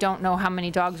 I don't know how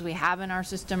many dogs we have in our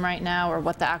system right now or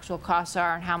what the actual costs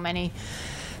are and how many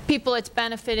people it's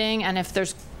benefiting and if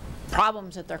there's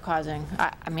problems that they're causing.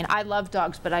 I mean, I love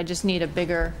dogs, but I just need a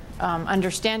bigger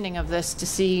understanding of this to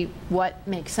see what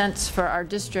makes sense for our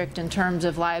district in terms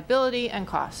of liability and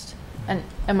cost. And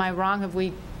am I wrong? Have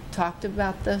we talked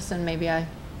about this and maybe I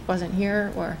wasn't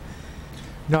here, or?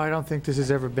 No, I don't think this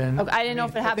has ever been. Okay, I didn't know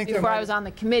if it happened before I was on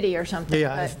the committee or something.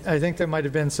 Yeah, I think there might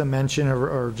have been some mention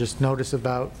or just notice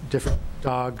about different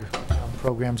dog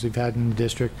programs we've had in the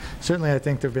district. Certainly, I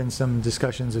think there have been some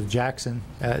discussions of Jackson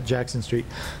Street,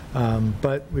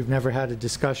 but we've never had a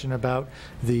discussion about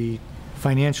the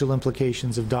financial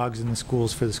implications of dogs in the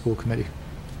schools for the school committee.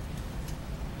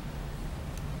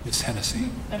 Ms. Hennessy.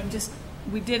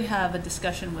 We did have a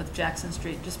discussion with Jackson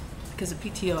Street just because the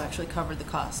PTO actually covered the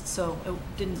cost, so it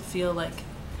didn't feel like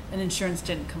an insurance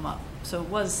didn't come up. So it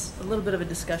was a little bit of a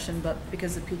discussion, but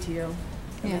because the PTO,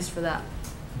 at least for that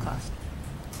cost.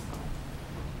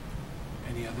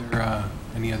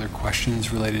 Any other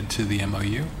questions related to the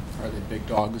MOU? Are they big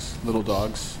dogs, little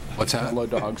dogs? What's that? Yellow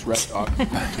dogs, red dogs?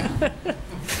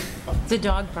 It's a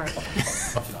dog park.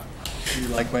 Do you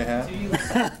like my hat?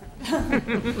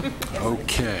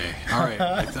 Okay, all right,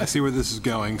 I see where this is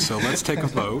going, so let's take a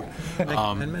vote.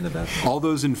 Amendment about that? All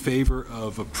those in favor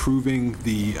of approving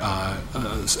the,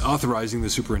 authorizing the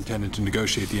superintendent to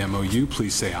negotiate the MOU,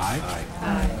 please say aye.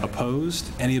 Aye.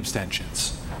 Opposed? Any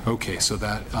abstentions? Okay, so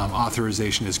that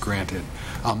authorization is granted.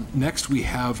 Next, we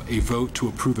have a vote to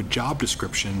approve a job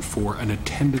description for an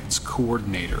attendance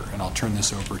coordinator, and I'll turn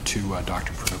this over to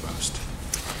Dr. Provost.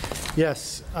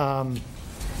 Yes.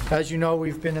 As you know,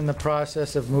 we've been in the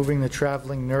process of moving the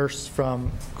traveling nurse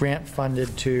from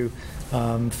grant-funded to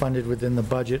funded within the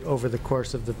budget over the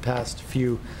course of the past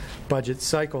few budget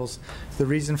cycles. The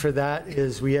reason for that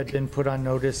is we had been put on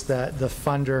notice that the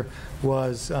funder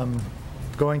was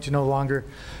going to no longer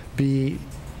be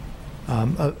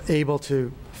able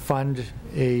to fund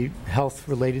a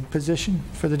health-related position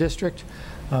for the district.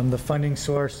 The funding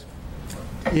source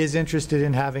is interested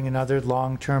in having another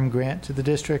long-term grant to the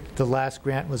district. The last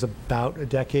grant was about a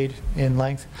decade in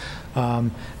length.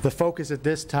 The focus at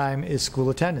this time is school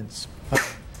attendance.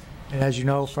 And as you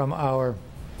know from our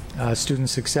student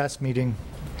success meeting,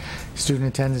 student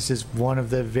attendance is one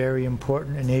of the very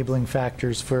important enabling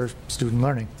factors for student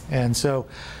learning. And so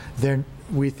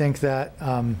we think that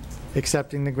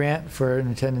accepting the grant for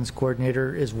an attendance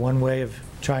coordinator is one way of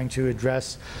trying to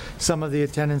address some of the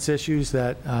attendance issues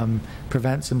that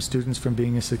prevent some students from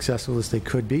being as successful as they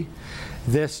could be.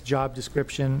 This job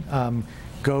description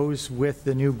goes with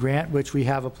the new grant, which we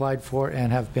have applied for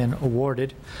and have been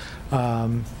awarded.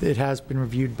 It has been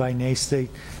reviewed by NACE. They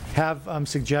have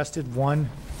suggested one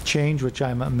change, which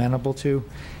I'm amenable to.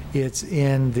 It's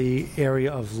in the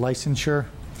area of licensure,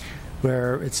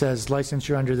 where it says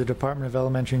licensure under the Department of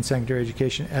Elementary and Secondary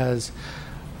Education as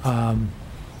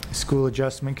school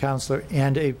adjustment counselor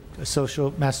and a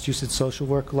Massachusetts social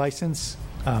work license.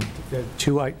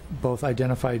 Two both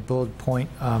identified bullet point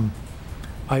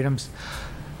items.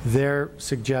 Their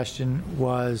suggestion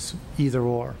was either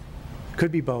or.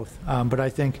 Could be both, but I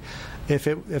think if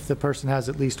the person has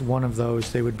at least one of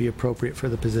those, they would be appropriate for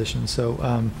the position.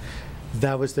 So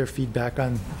that was their feedback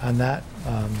on that.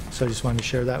 So I just wanted to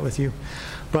share that with you.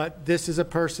 But this is a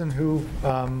person who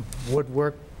would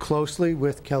work closely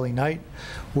with Kelly Knight,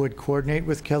 would coordinate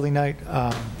with Kelly Knight.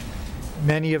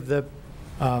 Many of the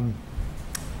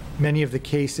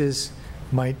cases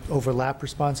might overlap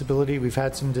responsibility. We've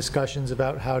had some discussions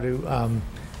about how to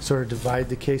sort of divide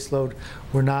the caseload.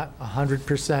 We're not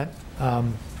 100%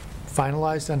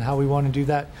 finalized on how we want to do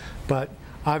that, but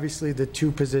obviously the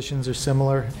two positions are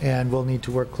similar and we'll need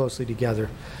to work closely together.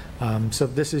 So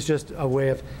this is just a way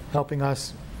of helping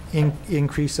us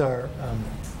increase our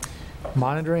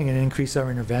monitoring and increase our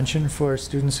intervention for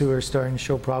students who are starting to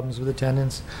show problems with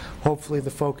attendance. Hopefully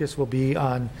the focus will be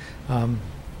on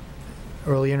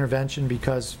early intervention,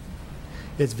 because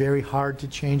it's very hard to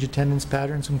change attendance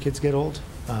patterns when kids get old.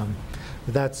 But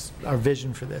that's our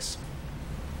vision for this.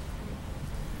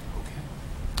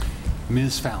 Okay.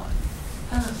 Ms. Fallon.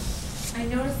 I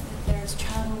noticed that there's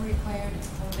travel required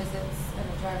for visits and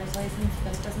a driver's license,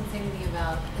 but it doesn't say anything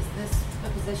about, is this a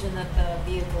position that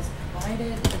the vehicle's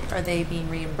provided? Are they being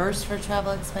reimbursed for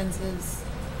travel expenses?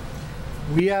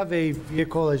 We have a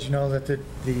vehicle, as you know, that the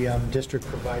district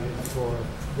provided for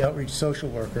the outreach social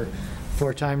worker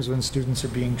for times when students are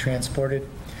being transported.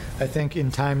 I think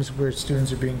in times where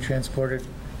students are being transported,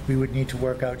 we would need to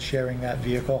work out sharing that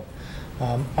vehicle.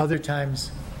 Other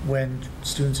times when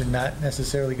students are not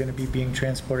necessarily going to be being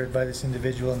transported by this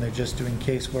individual and they're just doing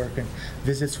casework and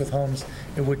visits with homes,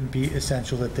 it wouldn't be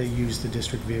essential that they use the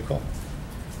district vehicle.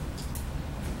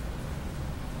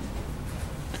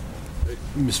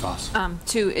 Ms. Voss.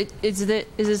 Is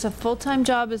this a full-time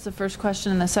job is the first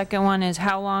question, and the second one is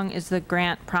how long is the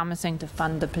grant promising to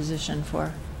fund the position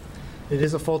for? It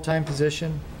is a full-time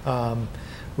position.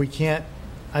 We can't,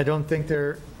 I don't think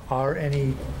there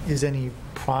is any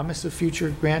promise of future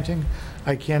granting.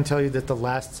 I can tell you that the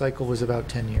last cycle was about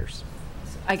 10 years.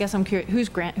 I guess I'm curious,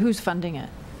 who's funding it?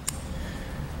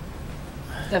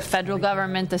 The federal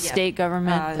government, the state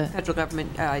government? The federal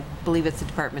government, I believe it's the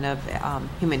Department of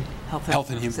Human Health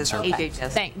and Human Services.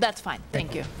 HHS. That's fine,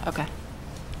 thank you. Okay.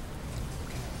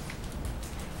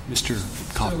 Mr.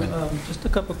 Kaufman. So, just a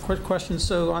couple of quick questions.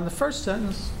 So on the first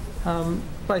sentence,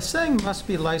 by saying must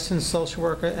be licensed social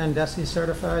worker and DESE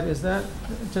certified, is that,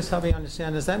 just help me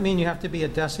understand, does that mean you have to be a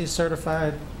DESE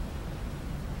certified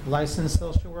licensed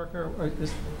social worker? Or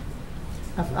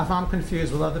if I'm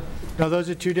confused with other... No, those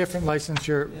are two different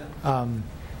licensure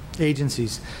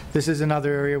agencies. This is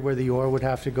another area where the OR would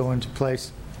have to go into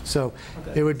place. So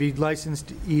it would be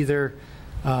licensed either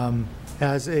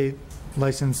as a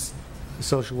licensed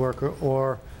social worker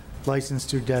or licensed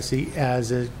through DESE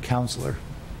as a counselor.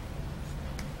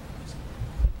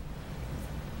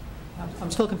 I'm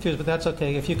still confused, but that's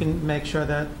okay. If you can make sure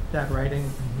that that writing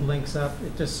links up,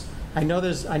 it just, I know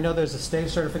there's a state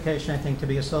certification, I think, to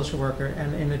be a social worker,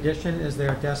 and in addition, is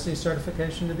there a DESE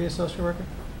certification to be a social worker?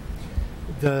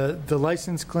 The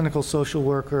licensed clinical social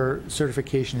worker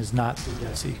certification is not through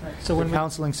DESE. Right. So when the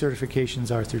counseling certifications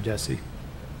are through DESE.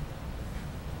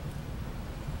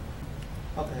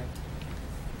 Okay.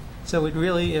 So it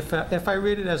really, if I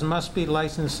read it as must be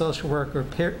licensed social worker,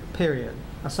 period,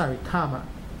 comma.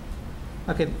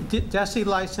 Okay, DESE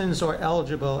licensed or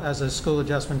eligible as a school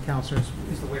adjustment counselor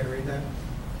is the way to read that.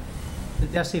 The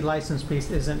DESE license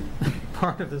piece isn't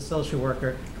part of the social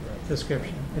worker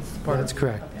description. It's part That's of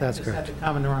correct. Okay, That's I just correct. had the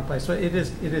comma in the wrong place. So it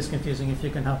is confusing, if you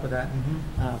can help with that.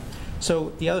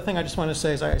 So the other thing I just want to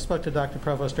say is I spoke to Dr.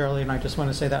 Provost earlier, and I just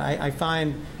want to say that I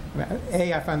find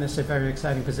this a very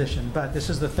exciting position, but this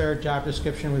is the third job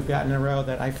description we've gotten in a row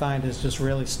that I find is just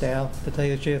really stale, to tell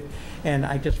you the truth. And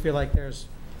I just feel like there's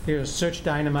such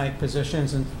dynamite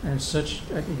positions and such,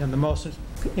 the most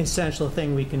essential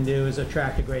thing we can do is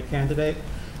attract a great candidate.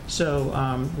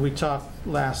 So we talked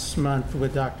last month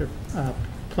with Dr.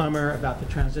 Plummer about the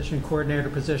transition coordinator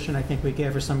position. I think we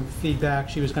gave her some feedback.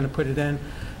 She was going to put it in.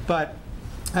 But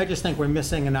I just think we're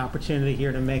missing an opportunity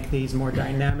here to make these more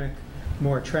dynamic,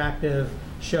 more attractive,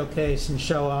 showcase and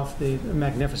show off the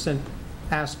magnificent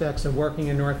aspects of working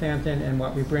in Northampton and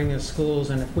what we bring as schools.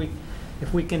 And if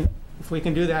we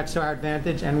can do that to our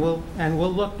advantage, and we'll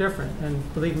look different.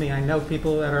 And believe me, I know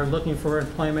people that are looking for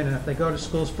employment, and if they go to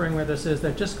School Spring where this is,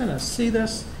 they're just going to see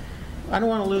this. I don't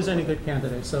want to lose any good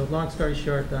candidates. So long story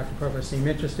short, Dr. Provost seemed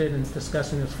interested in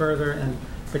discussing this further and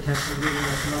potentially meeting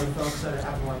with some other folks that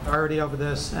have more authority over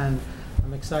this. And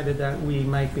I'm excited that we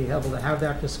might be able to have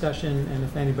that discussion. And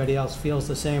if anybody else feels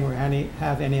the same or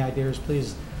have any ideas,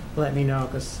 please let me know,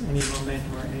 because any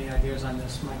momentum or any ideas on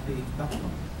this might be helpful.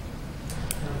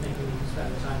 I don't think we need to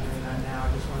spend time doing that now.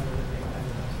 I just wanted to make that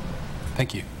announcement.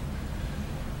 Thank you.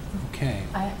 Okay.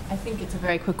 I think it's a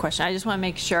very quick question. I just want to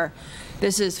make sure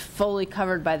this is fully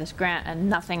covered by this grant and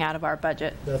nothing out of our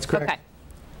budget. That's correct. Okay.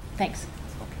 Thanks.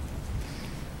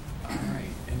 All right.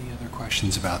 Any other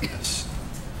questions about this?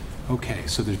 Okay.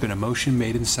 So there's been a motion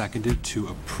made and seconded to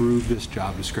approve this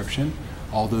job description.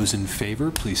 All those in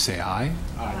favor, please say aye.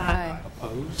 Aye.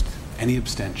 Opposed? Any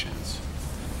abstentions?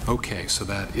 Okay, so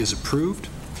that is approved.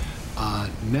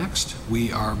 Next,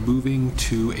 we are moving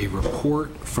to a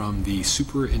report from the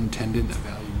Superintendent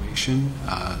Evaluation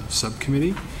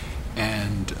Subcommittee,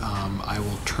 and I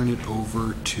will turn it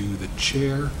over to the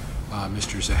chair,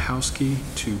 Mr. Zahowski,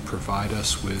 to provide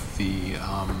us with the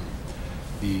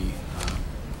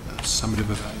summative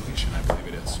evaluation, I believe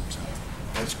it is. So.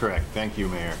 That's correct. Thank you,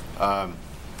 Mayor.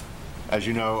 As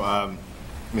you know,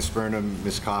 Ms. Burnham,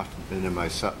 Ms. Kaufman, and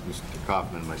myself, Mr.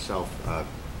 Kaufman and myself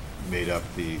made up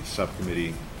the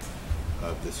subcommittee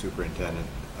of the superintendent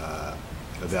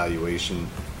evaluation.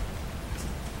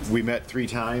 We met 3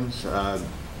 times,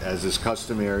 as is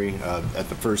customary. At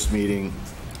the first meeting,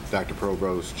 Dr.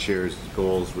 Provost shares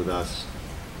goals with us,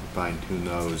 fine-tune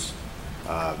those.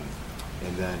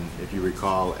 And then, if you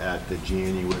recall, at the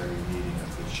January meeting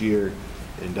of this year,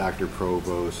 in Dr.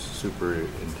 Provost's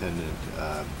superintendent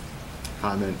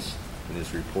comments in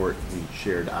his report, he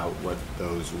shared out what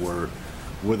those were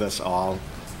with us all.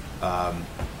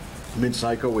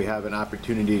 Mid-cycle, we have an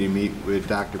opportunity to meet with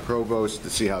Dr. Provost to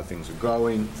see how things are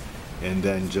going. And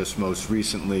then just most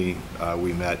recently,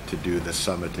 we met to do the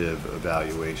summative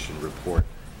evaluation report,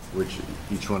 which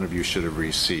each one of you should have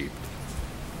received.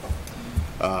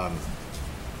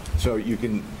 So you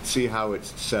can see how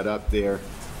it's set up there.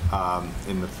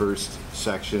 In the first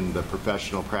section, the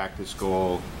professional practice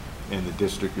goal and the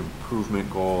district improvement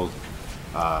goal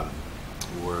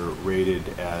were rated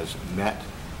as met,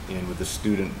 and with the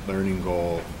student learning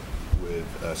goal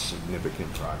with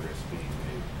significant progress being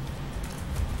made.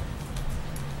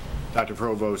 Dr.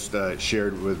 Provost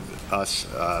shared with us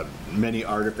many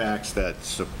artifacts that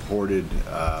supported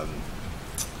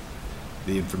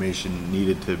the information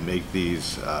needed to make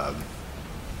these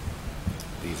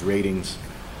ratings,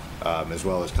 as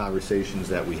well as conversations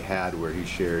that we had where he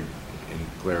shared and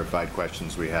clarified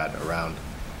questions we had around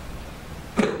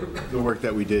the work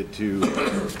that we did to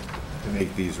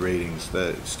make these ratings.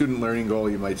 The student learning goal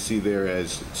you might see there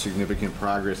as significant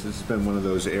progress. This has been one of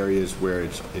those areas where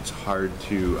it's hard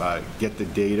to get the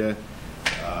data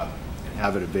and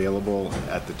have it available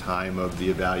at the time of the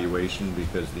evaluation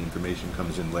because the information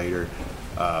comes in later.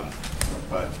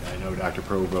 But I know Dr.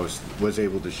 Provost was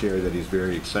able to share that he's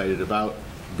very excited about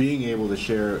being able to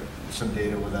share some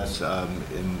data with us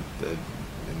in the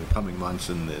coming months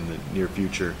and in the near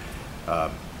future.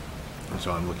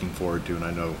 So I'm looking forward to, and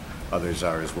I know others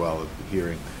are as well,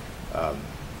 hearing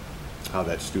how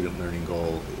that student learning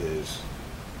goal is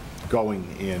going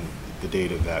in the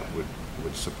data that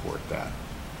would support that.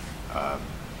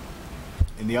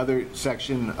 In the other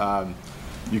section,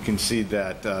 you can see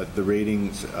that the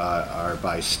ratings are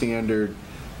by standard,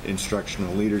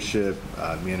 instructional leadership,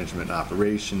 management and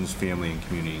operations, family and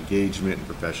community engagement, and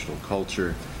professional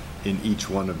culture. In each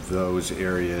one of those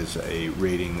areas, a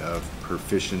rating of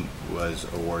proficient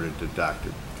was awarded to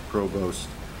Dr. Provost.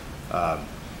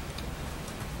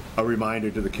 A reminder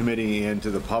to the committee and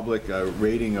to the public, a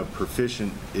rating of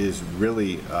proficient is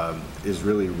really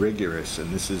rigorous, and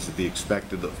this is the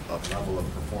expected level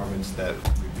of performance that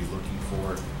we'd be looking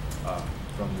for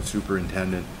from the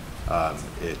superintendent.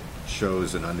 It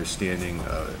shows an understanding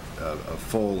of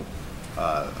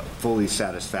fully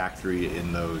satisfactory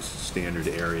in those standard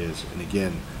areas. And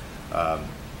again,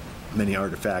 many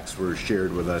artifacts were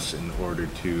shared with us in order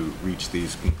to reach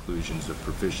these conclusions of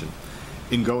proficient.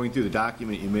 In going through the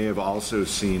document, you may have also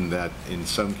seen that in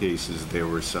some cases there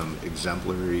were some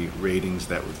exemplary ratings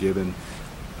that were given.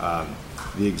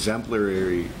 The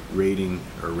exemplary rating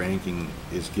or ranking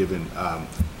is given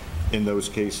in those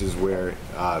cases where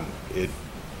it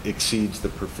exceeds the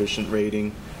proficient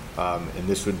rating, and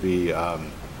this would be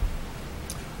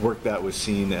work that was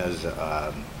seen as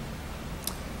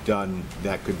done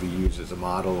that could be used as a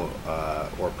model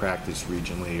or practiced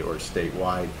regionally or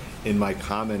statewide. In my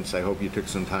comments, I hope you took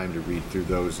some time to read through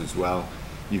those as well.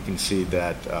 You can see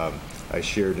that I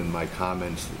shared in my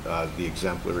comments the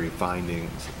exemplary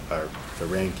findings, or the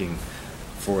ranking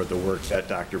for the work that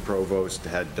Dr. Provost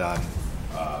had done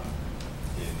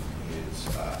in his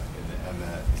in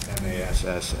the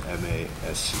MASS,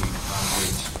 MASC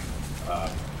conference,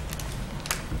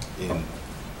 in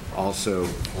also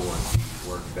for the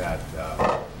work that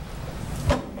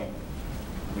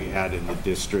we had in the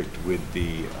district with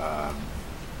the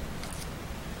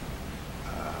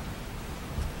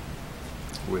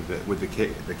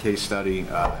case study.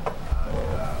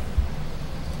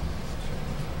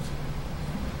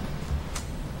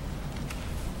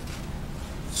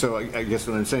 So I guess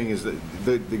what I'm saying is that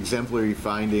the exemplary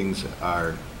findings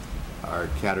are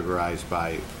categorized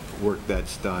by work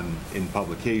that's done in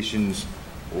publications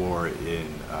or in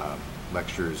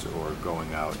lectures or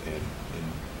going out and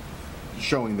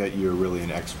showing that you're really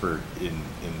an expert in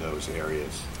those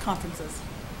areas. Conferences.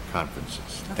 Conferences.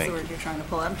 That's Thank the word you. you're trying to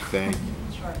pull out. Thank you.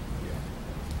 Sure.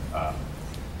 Yeah.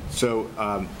 So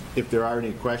if there are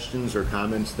any questions or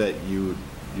comments that you'd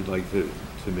like to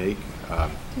make. Do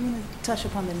you want to touch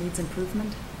upon the needs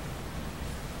improvement?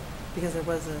 Because there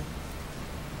was a...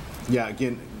 Yeah,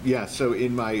 again, yeah, so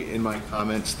in my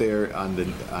comments there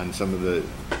on some of the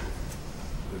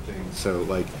things, so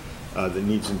like the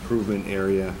needs improvement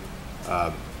area,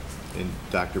 and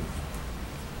Dr.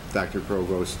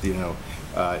 Provost, you know,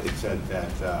 it said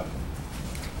that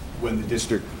when the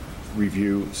district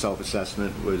review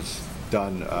self-assessment was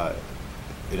done,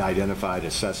 it identified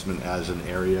assessment as an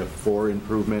area for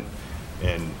improvement,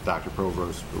 and Dr.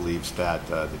 Provost believes that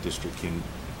the district can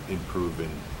improve in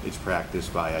its practice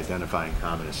by identifying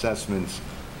common assessments,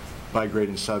 by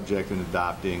grading subject, and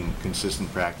adopting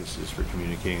consistent practices for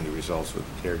communicating the results with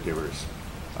the caregivers.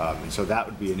 And so that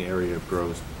would be an area of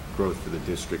growth for the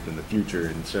district in the future.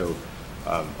 And so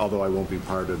although I won't be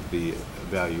part of the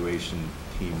evaluation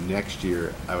team next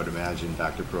year, I would imagine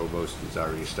Dr. Provost is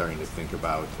already starting to think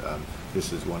about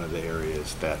this is one of the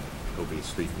areas that he'll be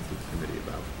speaking to the committee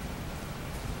about.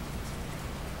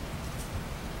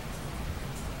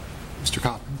 Mr.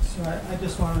 Coppins. So I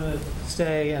just wanted to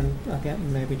say, and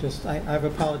again, maybe just, I've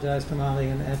apologized to Molly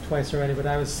and Ed twice already, but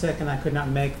I was sick and I could not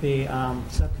make the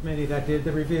subcommittee that did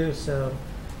the review, so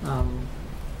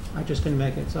I just couldn't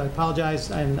make it. So I apologize,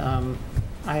 and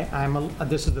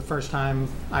this is the first time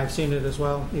I've seen it as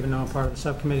well, even though I'm part of the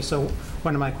subcommittee. So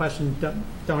one of my questions,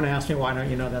 don't ask me why don't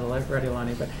you know that already,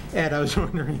 Lonnie, but Ed, I was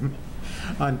wondering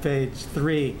on page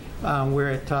 3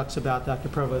 where it talks about Dr.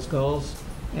 Provost's goals,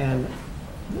 and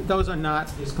those are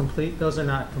not complete. Those are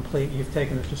not complete. You've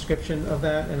taken a description of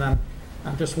that, and I'm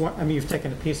just, I mean, you've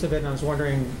taken a piece of it, and I was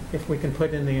wondering if we can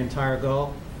put in the entire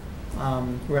goal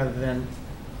rather than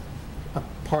a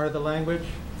part of the language,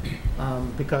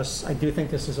 because I do think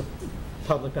this is a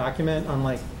public document,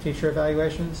 unlike teacher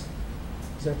evaluations.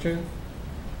 Is that true?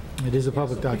 It is a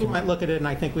public So document. people might look at it, and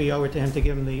I think we owe it to him to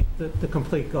give him the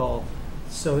complete goal.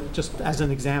 So just as an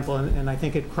example, and I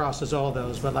think it crosses all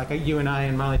those, but like you and I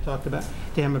and Molly talked to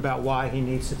him about why he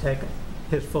needs to take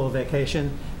his full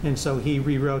vacation, and so he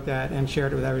rewrote that and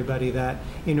shared it with everybody that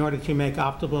in order to make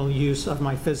optimal use of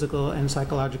my physical and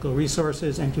psychological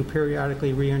resources and to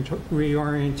periodically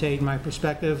reorientate my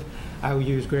perspective, I will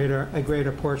use a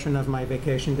greater portion of my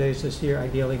vacation days this year,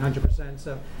 ideally 100%.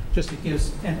 So just it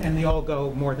gives, and they all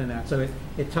go more than that. So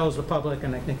it tells the public,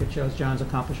 and I think it shows John's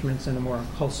accomplishments in a more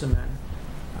wholesome manner.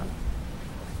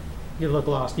 You look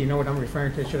lost. Do you know what I'm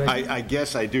referring to? Should I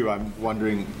guess I do. I'm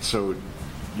wondering, so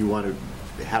you want to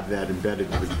have that embedded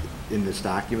in this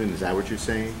document? Is that what you're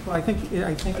saying? Well, I think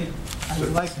I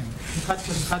would like to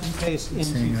cut and paste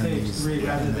into page 3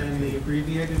 rather than the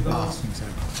abbreviated goals,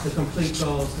 the complete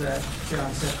goals that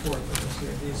John set forth for this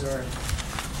year. These are,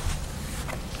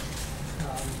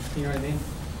 you know what I mean?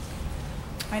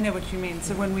 I know what you mean.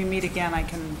 So when we meet again, I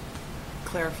can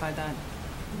clarify that.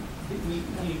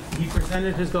 He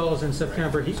presented his goals in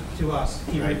September to us.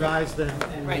 He revised them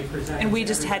and we presented. And we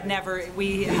just had never,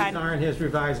 These aren't his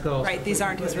revised goals. Right, these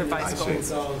aren't his revised goals.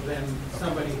 Then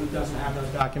somebody who doesn't have those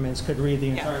documents could read the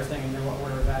entire thing and know what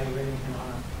we're evaluating him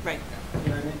on. Right. You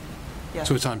know what I mean? Yeah.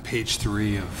 So it's on page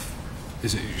 3 of,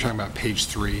 is it, you're talking about page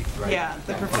 3? Right. Yeah,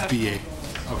 the professional. BA.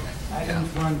 Okay.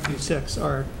 Items 1 through 6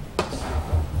 are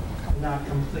not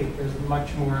complete. There's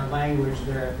much more language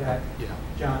there that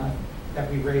John, that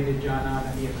we rated John on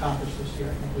and he accomplished this year.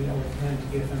 I think we owe it to him to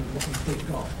give him the complete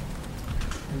goal.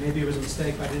 And maybe it was a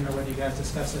mistake, but I didn't know whether you guys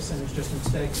discussed this and it was just a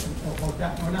mistake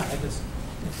or not. It's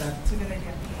a good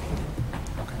idea.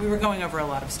 Okay. We were going over a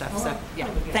lot of stuff, so yeah,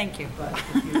 thank you. But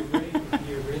if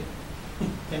you agree,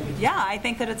 yeah, I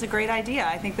think that it's a great idea.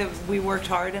 I think that we worked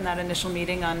hard in that initial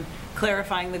meeting on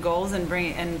clarifying the goals and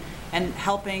bringing and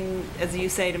helping, as you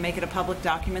say, to make it a public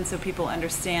document so people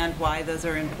understand why those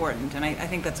are important. And I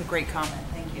think that's a great comment.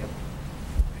 Thank you.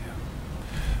 Yeah.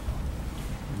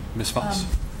 Ms. Foss?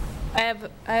 I have,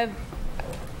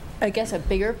 I guess, a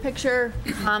bigger picture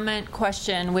comment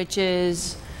question, which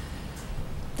is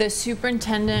the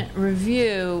superintendent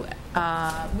review.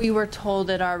 We were told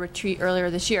at our retreat earlier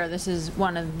this year, this is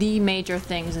one of the major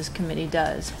things this committee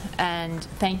does. And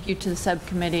thank you to the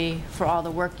subcommittee for all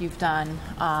the work you've done.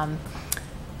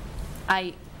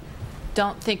 I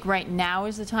don't think right now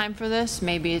is the time for this.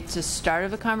 Maybe it's the start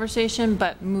of a conversation,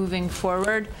 but moving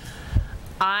forward,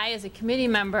 I, as a committee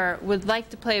member, would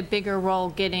like to play a bigger role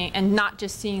getting, and not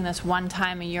just seeing this one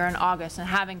time a year in August and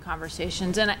having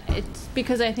conversations. And it's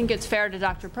because I think it's fair to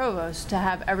Dr. Provost to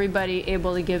have everybody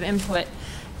able to give input.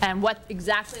 And what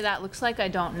exactly that looks like, I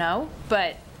don't know.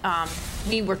 But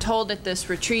we were told at this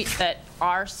retreat that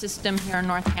our system here in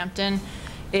Northampton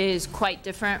is quite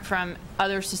different from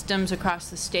other systems across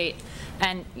the state.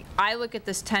 And I look at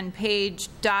this 10-page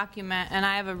document and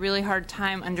I have a really hard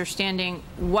time understanding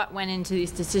what went into these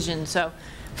decisions. So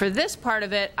for this part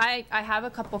of it, I have a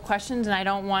couple questions, and I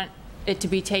don't want it to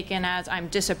be taken as I'm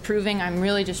disapproving. I'm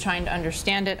really just trying to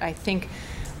understand it. I think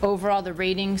overall the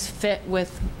ratings fit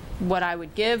with what I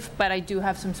would give, but I do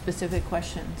have some specific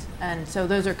questions. And so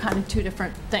those are kind of two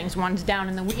different things. One's down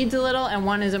in the weeds a little, and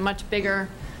one is a much bigger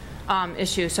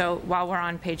issue. So while we're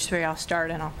on page 3, I'll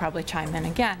start and I'll probably chime in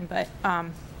again, but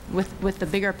with the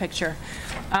bigger picture.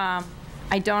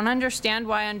 I don't understand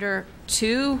why under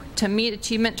 2, to meet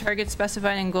achievement targets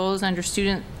specified in goals under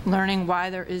student learning, why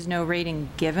there is no rating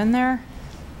given there.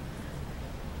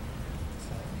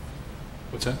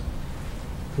 What's that?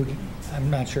 I'm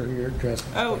not sure who you're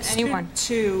addressing. Oh, anyone.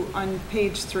 Student 2 on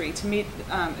page 3, to meet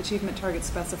achievement targets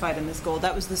specified in this goal.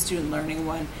 That was the student learning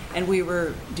one. And we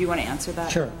were, do you want to answer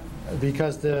that? Sure.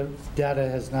 Because the data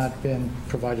has not been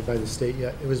provided by the state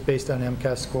yet. It was based on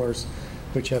MCAS scores,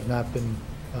 which have not been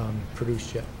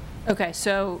produced yet. Okay,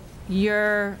 so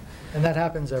you're... And that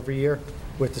happens every year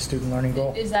with the student learning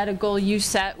goal. Is that a goal you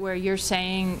set where you're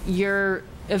saying your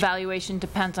evaluation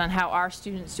depends on how our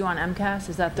students do on MCAS?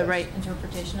 Is that the right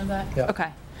interpretation of that? Yeah.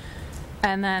 Okay.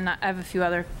 And then I have a few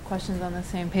other questions on the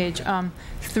same page.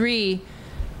 3,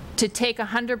 to take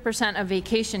 100% of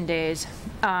vacation days,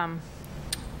 I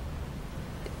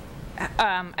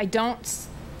don't,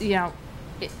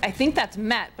 I think that's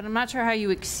met, but I'm not sure how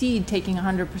you exceed taking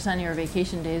 100% of your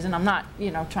vacation days, and I'm not,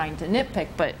 trying to nitpick,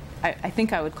 but I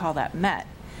think I would call that met.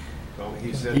 Well,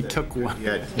 he said He that took one. He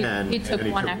had 10, He took and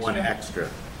then one he took one extra.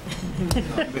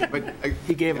 But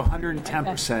He gave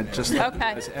 110%, just like he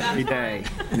does every day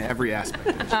in every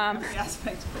aspect. Every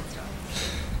aspect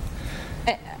of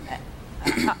it.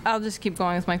 I'll just keep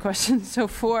going with my questions. So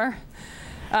 4,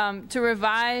 to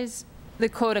revise the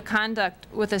code of conduct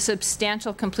with a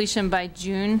substantial completion by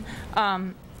June.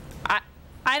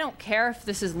 I I don't care if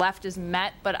this is left as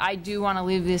met, but I do want to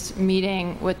leave this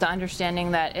meeting with the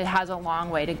understanding that it has a long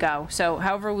way to go. So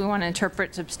however we want to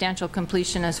interpret substantial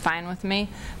completion is fine with me,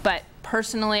 but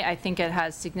personally I think it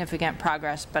has significant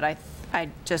progress, but I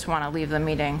just want to leave the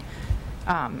meeting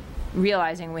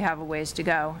realizing we have a ways to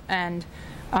go. And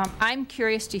I'm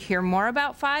curious to hear more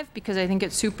about 5 because I think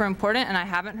it's super important, and I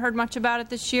haven't heard much about it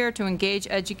this year, to engage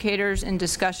educators in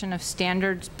discussion of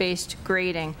standards-based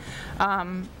grading.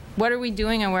 What are we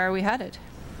doing and where are we headed?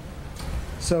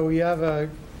 So we have a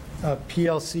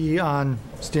PLC on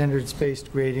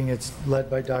standards-based grading. It's led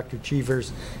by Dr.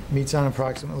 Cheevers, meets on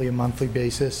approximately a monthly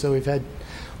basis. So we've had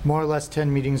more or less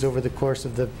 10 meetings over the course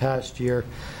of the past year.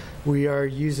 We are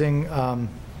using a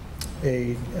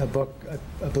book,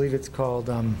 I believe it's called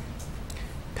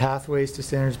Pathways to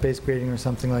Standards-Based Grading or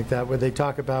something like that, where they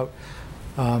talk about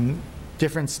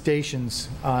different stations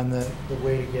on the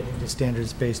way to getting to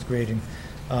standards-based grading.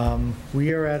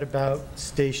 We are at about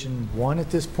station 1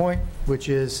 at this point, which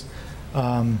is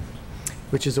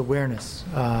awareness.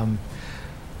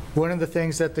 One of the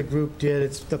things that the group did,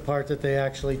 it's the part that they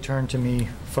actually turned to me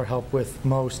for help with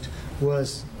most,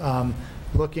 was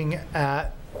looking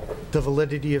at the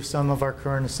validity of some of our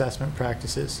current assessment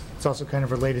practices. It's also kind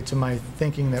of related to my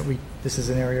thinking that this is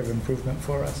an area of improvement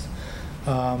for us.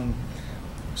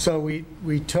 So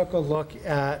we took a look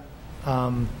at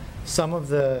some of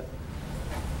the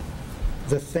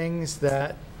things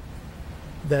that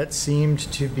seemed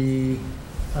to be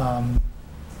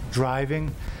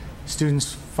driving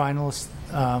students' finalist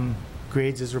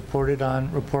grades as reported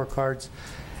on report cards,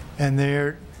 and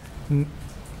they're,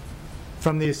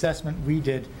 from the assessment we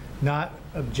did, not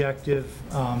objective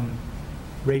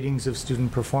ratings of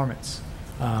student performance.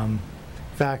 In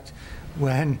fact,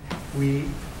 when we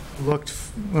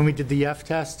did the F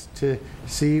test to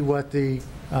see what the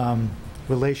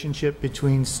relationship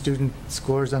between student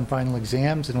scores on final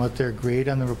exams and what their grade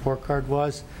on the report card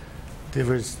was, there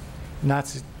was not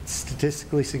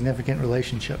statistically significant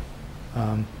relationship.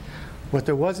 What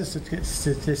there was a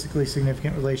statistically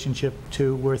significant relationship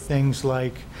to were things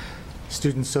like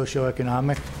students'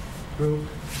 socioeconomic group,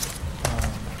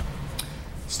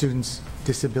 students'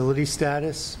 disability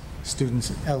status,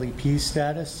 students' LEP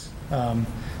status.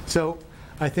 So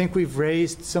I think we've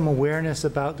raised some awareness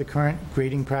about the current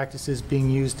grading practices being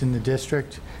used in the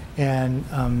district, and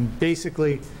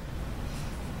basically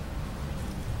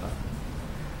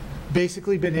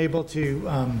been able to,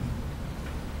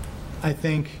 I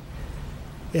think,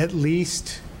 at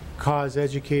least cause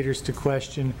educators to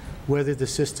question whether the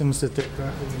systems that they're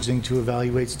currently using to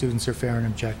evaluate students are fair and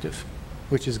objective,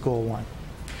 which is goal 1.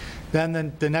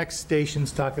 Then the next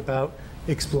stations talk about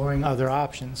exploring other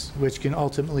options, which can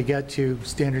ultimately get to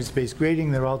standards-based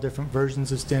grading. They're all different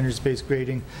versions of standards-based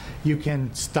grading. You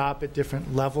can stop at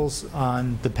different levels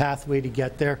on the pathway to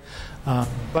get there.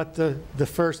 But the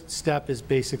first step is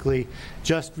basically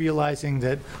just realizing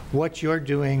that what you're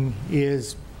doing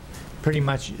is pretty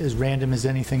much as random as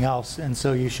anything else, and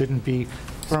so you shouldn't be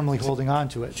firmly holding on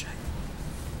to it.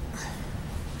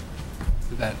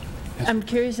 I'm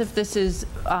curious if this is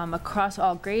across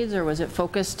all grades, or was it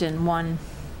focused in one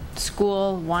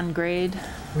school, one grade?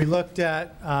 We looked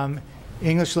at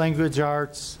English language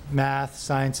arts, math,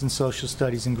 science, and social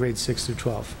studies in grades 6 through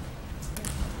 12.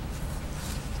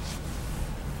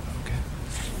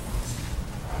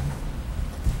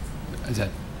 Okay.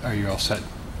 Are you all set?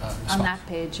 On that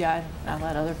page, yeah, I'll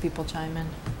let other people chime in.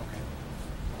 Okay.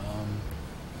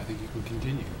 I think you can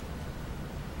continue.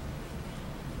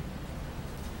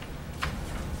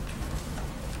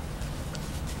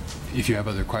 If you have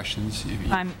other questions.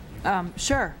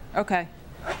 Sure, okay.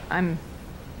 I'm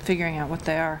figuring out what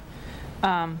they are.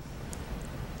 I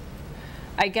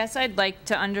guess I'd like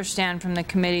to understand from the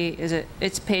committee,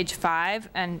 it's page 5,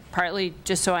 and partly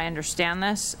just so I understand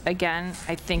this, again,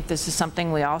 I think this is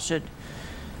something we all should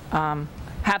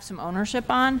have some ownership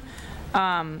on.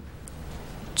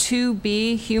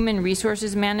 2B, human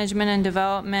resources management and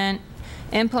development.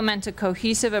 Implement a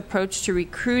cohesive approach to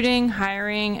recruiting,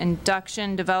 hiring,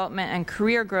 induction, development, and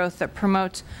career growth that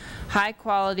promotes high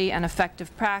quality and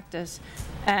effective practice.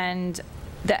 And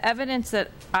the evidence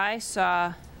that I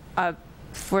saw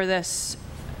for this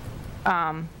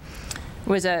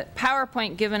was a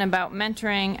PowerPoint given about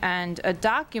mentoring and a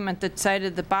document that cited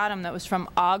at the bottom that was from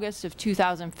August of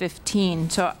 2015.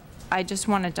 So I just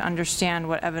wanted to understand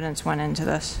what evidence went into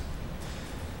this.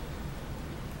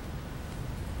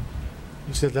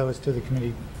 You said that was to the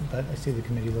committee, but I see the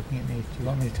committee looking at me. Do you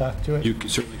want me to talk to it? You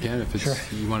certainly can if it's, sure.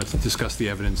 You want to discuss the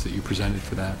evidence that you presented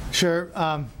for that. Sure.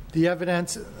 The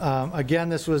evidence, again,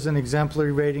 this was an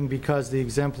exemplary rating because the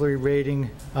exemplary rating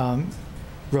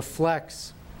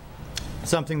reflects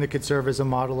something that could serve as a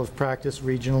model of practice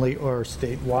regionally or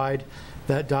statewide.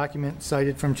 That document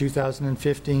cited from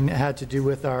 2015 had to do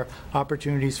with our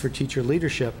opportunities for teacher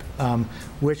leadership,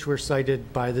 which were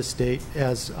cited by the state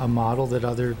as a model that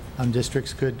other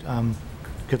districts could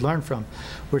learn from.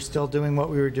 We're still doing what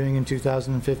we were doing in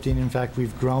 2015. In fact,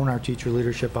 we've grown our teacher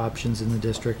leadership options in the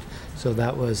district. So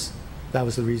that was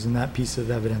the reason that piece of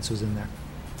evidence was in there.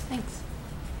 Thanks.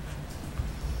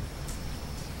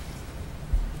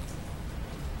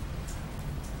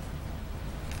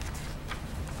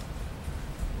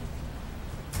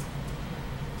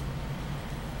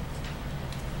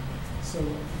 So I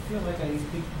feel like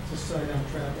just so I don't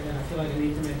track again, I feel like I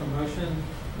need to make a motion.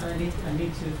 I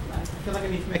feel like I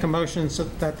need to make a motion so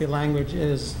that the language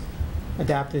is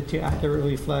adapted to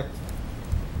accurately reflect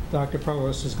Dr.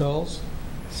 Provost's goals,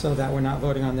 so that we're not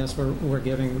voting on this. We're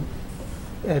giving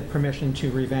Ed permission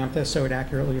to revamp this so it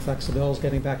accurately reflects the goals,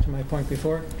 getting back to my point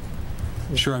before.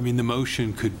 Sure. I mean, the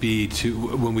motion could be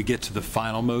to, when we get to the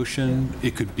final motion,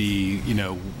 it could be,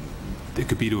 it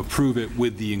could be to approve it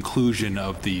with the inclusion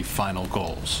of the final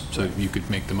goals. So you could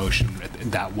make the motion in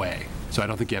that way. So I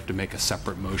don't think you have to make a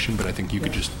separate motion, but I think you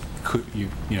could just,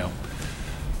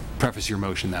 preface your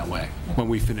motion that way when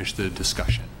we finish the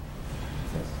discussion.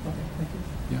 Okay, thank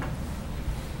you.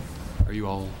 Yeah. Are you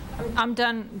all? I'm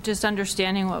done just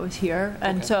understanding what was here.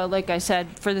 And so, like I said,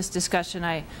 for this discussion,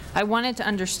 I wanted to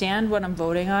understand what I'm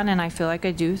voting on, and I feel like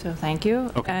I do, so thank you.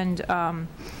 Okay. And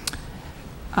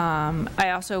I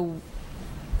also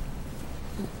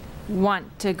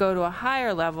want to go to a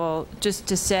higher level just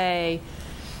to say,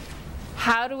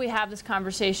 how do we have this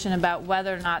conversation about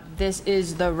whether or not this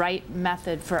is the right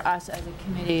method for us as a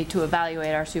committee to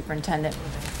evaluate our superintendent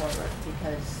moving forward?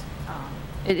 Because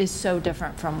it is so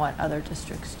different from what other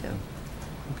districts do.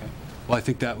 Okay. Well, I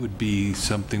think that would be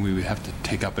something we would have to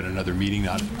take up at another meeting,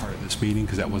 not as part of this meeting,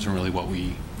 because that wasn't really what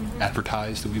we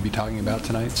advertised that we'd be talking about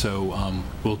tonight. So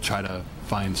we'll try to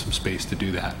find some space to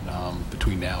do that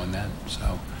between now and then.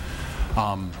 So,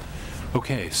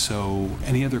 okay. So,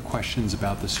 any other questions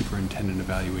about the superintendent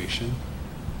evaluation?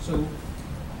 So,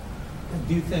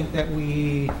 do you think that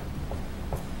we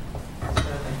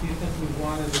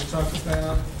wanted to talk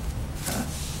about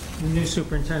the new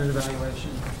superintendent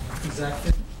evaluation? Is that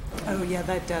fit? Oh, yeah,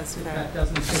 that does. If that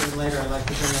doesn't fit in later, I'd like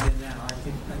to bring that in now. I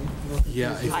think I'm looking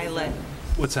Yeah. for Pilot.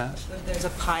 What's that? There's a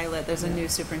pilot. There's a new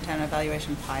superintendent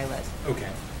evaluation pilot. Okay.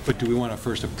 But do we want to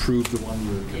first approve the one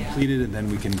we completed, and then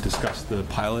we can discuss the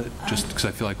pilot? Just because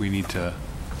I feel like we need to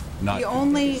not. The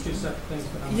only, It's two separate things,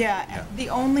 but yeah, the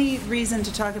only reason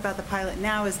to talk about the pilot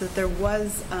now is that there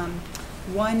was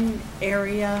one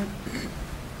area,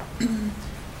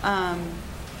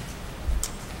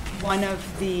 one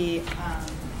of the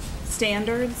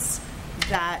standards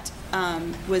that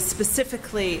was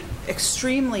specifically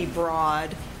extremely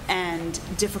broad and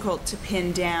difficult to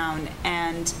pin down,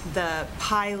 and the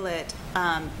pilot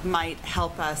might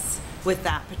help us with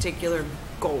that particular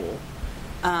goal.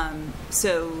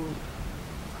 So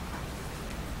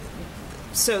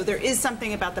there is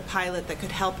something about the pilot that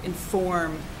could help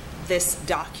inform this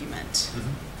document.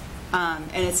 And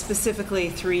it's specifically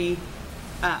 3B,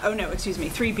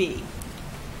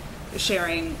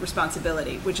 sharing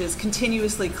responsibility, which is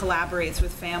continuously collaborates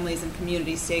with families and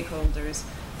community stakeholders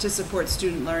to support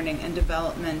student learning and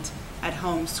development at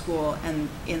home, school, and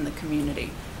in the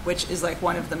community, which is like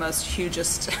one of the most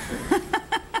hugest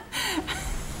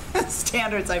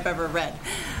standards I've ever read.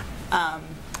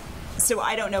 So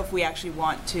I don't know if we actually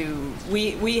want to,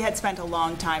 we had spent a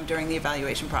long time during the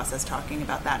evaluation process talking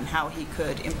about that and how he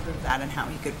could improve that and how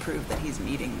he could prove that he's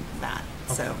meeting that.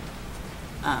 Okay. So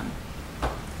I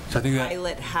think that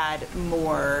pilot had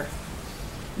more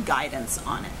guidance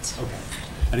on it. Okay.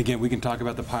 And again, we can talk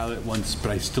about the pilot once, but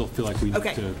I still feel like we need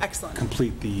to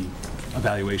complete the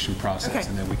evaluation process,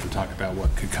 and then we can talk about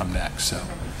what could come next. So,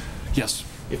 yes.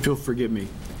 If you'll forgive me.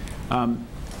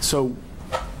 So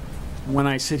when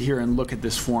I sit here and look at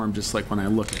this form, just like when I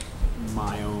look at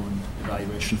my own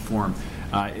evaluation form,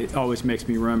 it always makes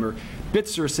me remember,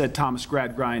 Bitzer said, Thomas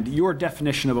Gradgrind, your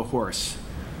definition of a horse.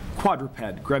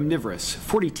 Quadruped, graminivorous,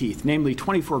 40 teeth, namely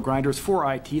 24 grinders, 4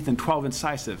 eye teeth, and 12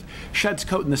 incisive. Sheds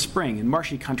coat in the spring. In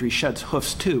marshy country, sheds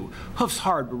hoofs too. Hoofs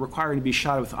hard, but requiring to be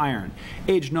shod with iron.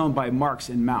 Age known by marks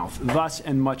in mouth. Thus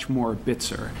and much more,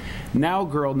 Bitzer. Now,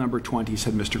 girl number 20,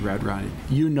 said Mr. Gradgrind,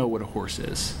 you know what a horse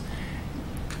is.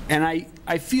 And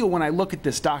I feel when I look at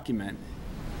this document,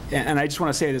 and I just want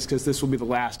to say this because this will be the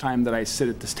last time that I sit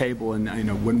at this table, and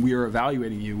when we are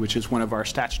evaluating you, which is one of our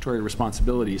statutory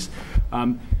responsibilities,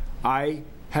 I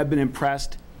have been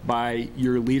impressed by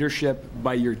your leadership,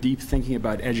 by your deep thinking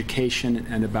about education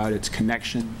and about its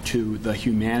connection to the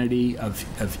humanity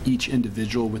of each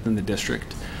individual within the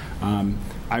district.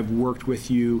 I've worked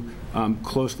with you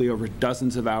closely over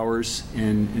dozens of hours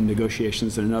in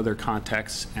negotiations and in other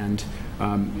contexts, and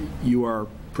you are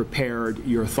prepared,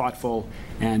 you're thoughtful,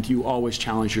 and you always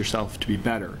challenge yourself to be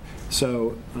better.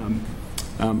 So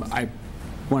I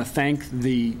want to thank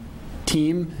the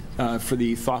team for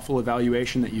the thoughtful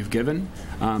evaluation that you've given.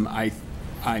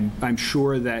 I'm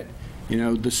sure that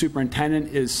the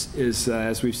superintendent is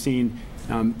as we've seen,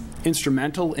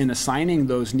 instrumental in assigning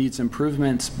those needs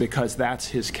improvements, because that's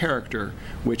his character,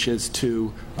 which is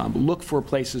to look for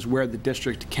places where the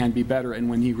district can be better, and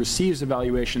when he receives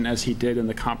evaluation, as he did in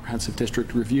the comprehensive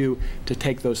district review, to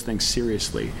take those things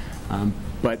seriously.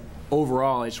 But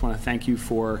overall, I just want to thank you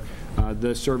for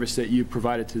the service that you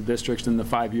provided to the district in the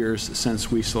 5 years since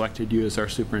we selected you as our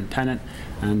superintendent,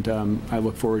 and I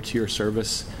look forward to your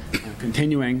service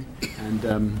continuing,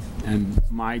 and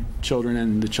my children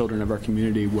and the children of our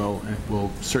community will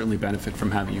certainly benefit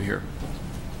from having you here.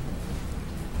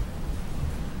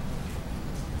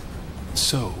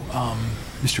 So,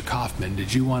 Mr. Kaufman,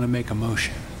 did you want to make a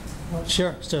motion?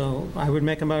 Sure. So I would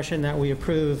make a motion that we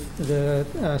approve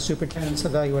the superintendent's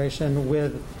evaluation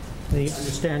with the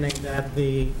understanding that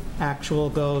the actual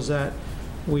goals that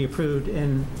we approved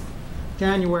in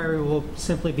January will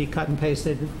simply be cut and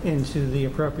pasted into the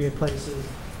appropriate places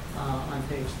on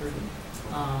page 3.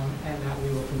 And that we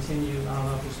will continue, I don't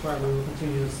know if this part, we will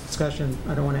continue this discussion.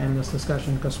 I don't want to end this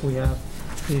discussion because we have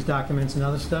these documents and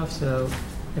other stuff. So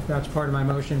if that's part of my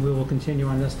motion, we will continue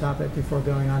on this topic before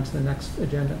going on to the next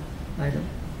agenda item.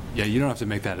 Yeah, you don't have to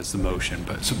make that as the motion,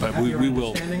 but we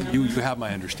will. You have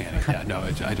my understanding. Yeah, no,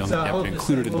 I don't So have to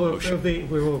include it in the motion.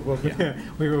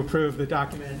 We will approve the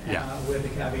document with the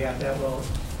caveat that we'll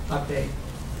update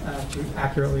to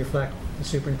accurately reflect the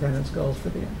superintendent's goals for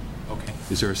the year. Okay.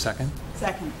 Is there a second?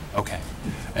 Second. Okay.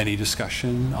 Any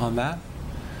discussion on that?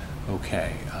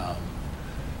 Okay.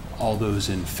 All those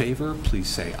in favor, please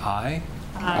say aye.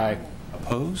 Aye.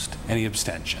 Opposed? Any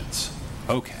abstentions?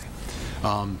 Okay.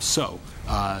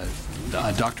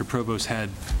 Dr. Provost had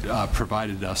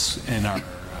provided us in our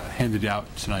handed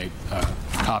out tonight a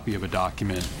copy of a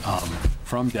document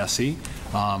from DESE,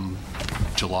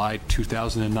 July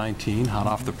 2019, hot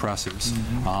off the presses.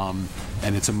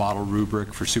 And it's a model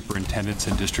rubric for superintendents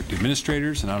and district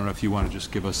administrators. And I don't know if you want to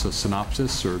just give us a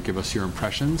synopsis or give us your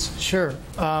impressions. Sure.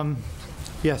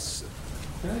 Yes.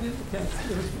 I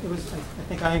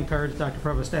think I encouraged Dr.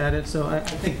 Provost to add it, so I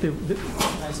think, can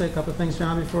I say a couple of things,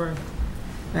 John, before?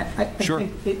 Sure.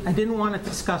 I didn't want to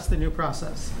discuss the new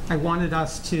process. I wanted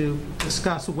us to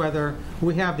discuss whether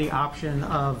we have the option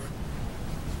of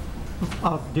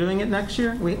doing it next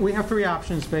year. We have 3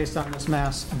 options based on this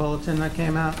mass bulletin that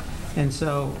came out, and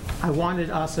so I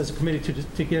wanted us as a committee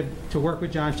to work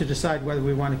with John to decide whether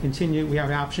we want to continue. We have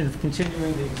the option of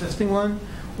continuing the existing one,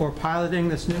 or piloting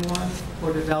this new one,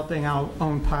 or developing our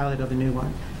own pilot of a new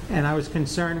one. And I was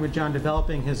concerned with John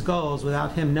developing his goals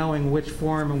without him knowing which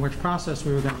form and which process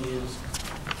we were going to use,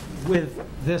 with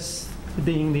this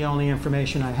being the only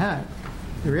information I had.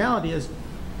 The reality is,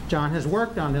 John has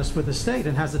worked on this with the state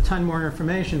and has a ton more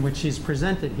information, which he's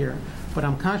presented here. But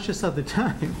I'm conscious of the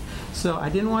time, so I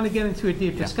didn't want to get into a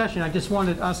deep discussion. I just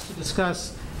wanted us to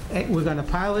discuss, we're going to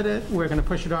pilot it, we're going to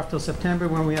push it off till September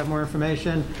when we have more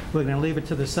information, we're going to leave it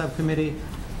to the subcommittee.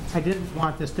 I didn't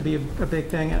want this to be a big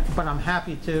thing, but I'm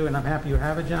happy to, and I'm happy you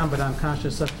have it, John, but I'm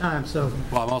conscious of time, so.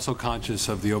 Well, I'm also conscious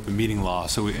of the open meeting law,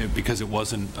 so because it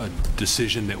wasn't a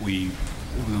decision that we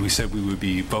said we would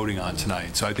be voting on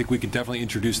tonight. So I think we can definitely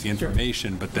introduce the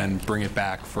information, but then bring it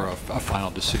back for a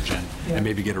final decision, and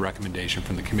maybe get a recommendation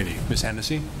from the committee. Ms.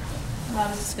 Hennessy? I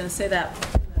was just going to say that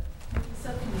the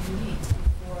subcommittee meets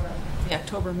before the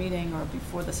October meeting or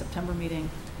before the September meeting.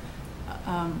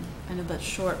 I know that's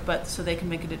short, but so they can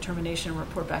make a determination and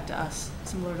report back to us,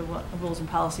 similar to what a rules and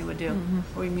policy would do,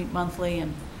 where we meet monthly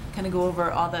and kind of go over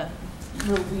all the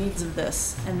real weeds of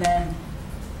this, and then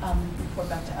report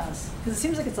back to us. Because it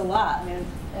seems like it's a lot, I mean,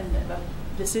 and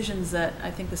decisions that I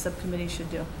think the subcommittee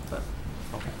should do. But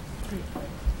okay.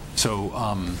 So,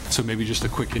 so maybe just a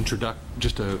quick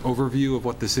just an overview of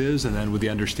what this is, and then with the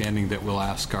understanding that we'll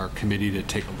ask our committee to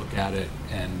take a look at it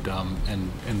and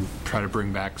try to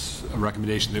bring back a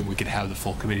recommendation that we could have the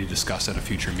full committee discuss at a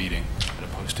future meeting, at a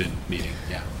posted meeting.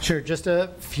 Yeah. Sure. Just a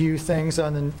few things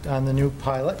on the new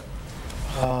pilot.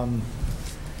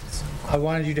 I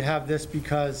wanted you to have this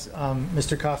because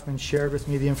Mr. Kaufman shared with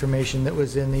me the information that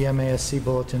was in the MASC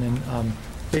bulletin, and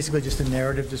basically just a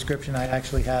narrative description. I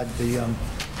actually had the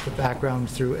background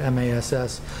through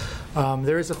MASS.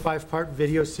 There is a 5-part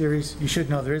video series. You should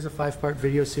know there is a 5-part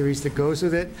video series that goes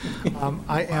with it.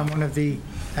 I am one of the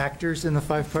actors in the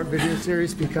 5-part video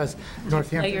series because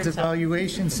Northampton's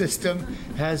evaluation system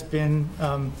has been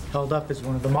held up as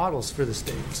one of the models for the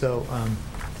state. So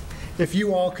if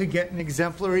you all could get an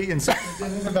exemplary in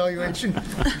superintendent evaluation,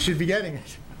 you should be getting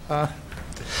it.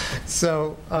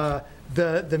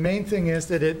 The main thing is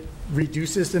that it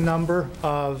reduces the number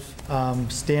of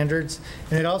standards,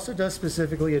 and it also does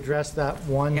specifically address that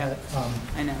one that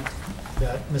I know.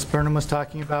 that Ms. Burnham was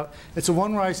talking about. It's the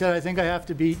one where I said I think I have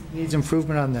to be needs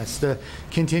improvement on this. The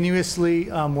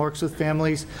continuously works with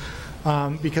families,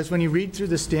 because when you read through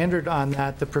the standard on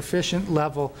that, the proficient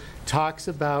level talks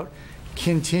about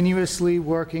continuously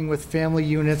working with family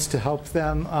units to help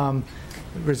them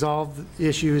resolve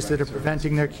issues that are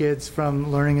preventing their kids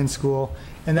from learning in school.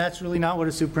 And that's really not what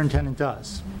a superintendent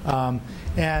does.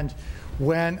 And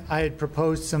when I had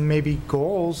proposed some maybe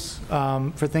goals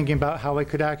for thinking about how I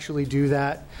could actually do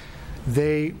that,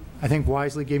 they, I think,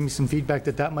 wisely gave me some feedback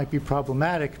that that might be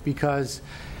problematic, because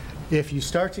if you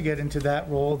start to get into that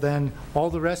role, then all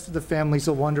the rest of the families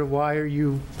will wonder, why are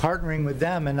you partnering with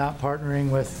them and not partnering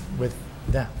with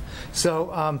them?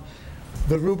 So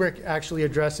the rubric actually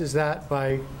addresses that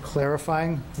by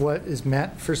clarifying what is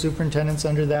meant for superintendents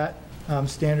under that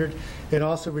standard. It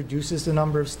also reduces the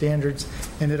number of standards,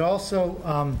 and it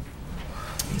also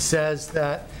says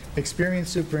that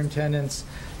experienced superintendents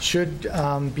should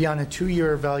be on a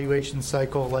 2-year evaluation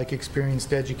cycle like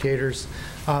experienced educators.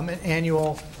 An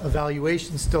annual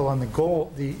evaluation still on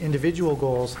the individual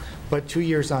goals, but 2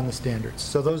 years on the standards.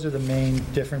 So those are the main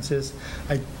differences.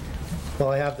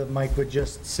 While I have the mic, would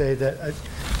just say that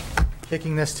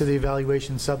kicking this to the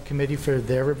evaluation subcommittee for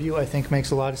their review, I think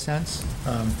makes a lot of sense,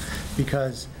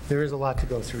 because there is a lot to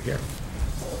go through here.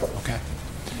 Okay.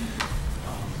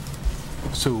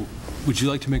 So would you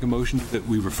like to make a motion that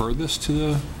we refer this to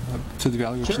the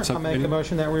evaluation Sure, subcommittee? I'll make a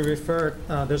motion that we refer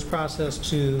this process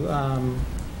to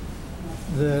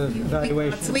the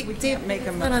evaluation. So we can't make a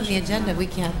motion. Not on the agenda, we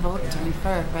can't vote to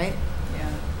refer, right?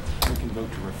 We can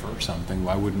vote to refer something.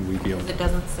 Why wouldn't we be able to? It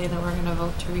doesn't say that we're going to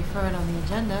vote to refer it on the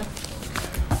agenda.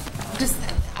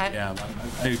 Yeah,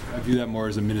 I view that more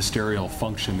as a ministerial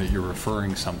function, that you're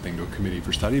referring something to a committee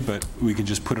for study, but we can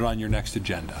just put it on your next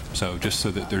agenda. So just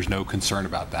so that there's no concern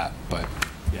about that. But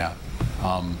yeah,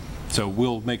 so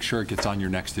we'll make sure it gets on your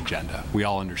next agenda. We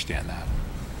all understand that,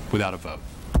 without a vote.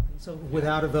 So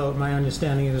without a vote, my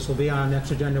understanding is this will be on our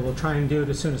next agenda. We'll try and do it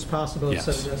as soon as possible, Yes.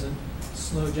 so it doesn't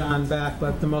slow John back.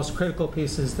 But the most critical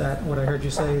piece is that what I heard you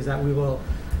say is that we will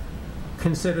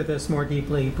consider this more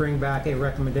deeply, bring back a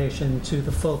recommendation to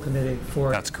the full committee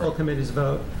for full committee's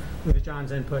vote with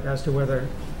John's input as to whether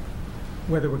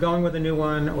we're going with a new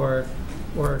one or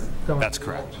going. That's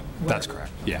correct. That's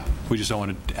correct. Yeah, we just don't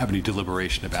want to have any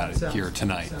deliberation about it here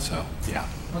tonight. So yeah.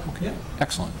 Okay. Yeah.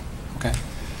 Excellent. Okay.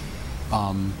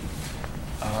 All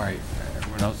right.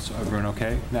 Everyone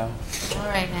okay now? All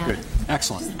right now. Good.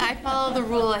 Excellent. I follow the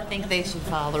rule. I think they should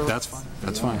follow the rule. That's fine.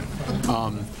 That's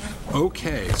fine.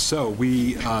 Okay. So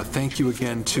we thank you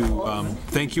again to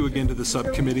the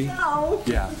subcommittee.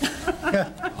 Yeah.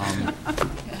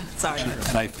 Sorry.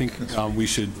 And I think we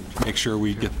should make sure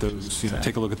we get those.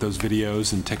 Take a look at those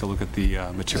videos and take a look at the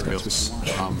materials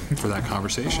for that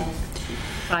conversation.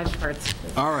 5 parts.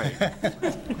 All right.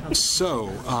 So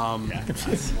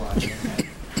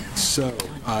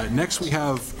next we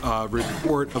have a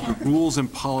report of the Rules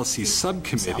and Policy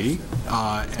Subcommittee,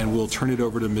 and we'll turn it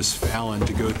over to Ms. Fallon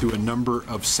to go through a number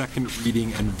of second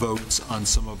reading and votes on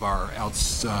some of our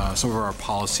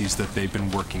policies that they've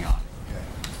been working on.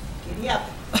 Giddy up.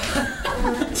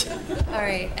 All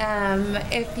right.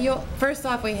 First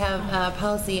off, we have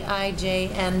policy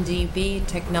IJNDB,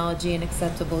 technology and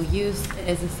acceptable use. It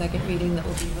is a second reading that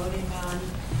we'll be voting on.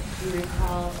 If you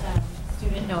recall,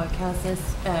 student Noah Cassis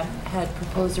had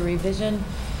proposed a revision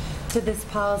to this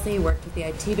policy, worked with the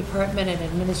IT department and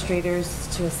administrators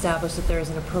to establish that there is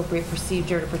an appropriate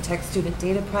procedure to protect student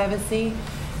data privacy.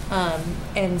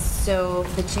 And so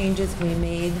the changes we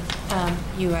made,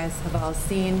 you guys have all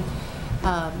seen,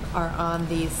 are on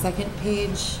the second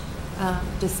page,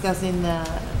 discussing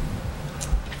that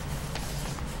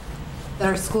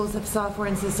our schools have software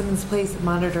and systems in place that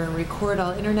monitor and record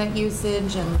all internet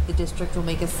usage, and the district will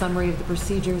make a summary of the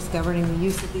procedures governing the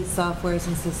use of these softwares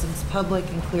and systems public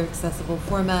in clear, accessible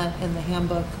format in the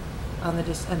handbook on the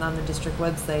district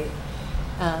website.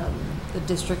 The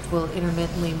district will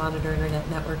intermittently monitor internet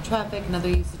network traffic and other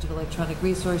usage of electronic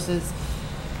resources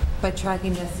by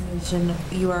tracking destination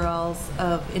URLs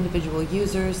of individual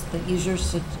users. The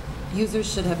users should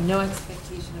Users should have no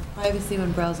expectation of privacy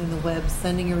when browsing the web,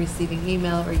 sending or receiving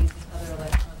email, or using other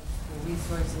electronic school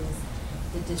resources.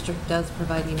 The district does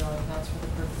provide email accounts for the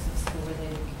purpose of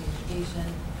school-related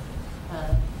communication.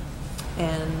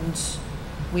 And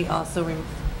we also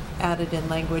added in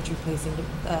language replacing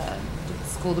the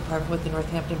school department with the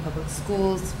Northampton Public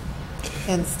Schools,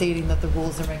 and stating that the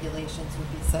rules and regulations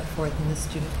would be set forth in the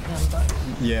student handbook.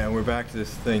 Yeah, we're back to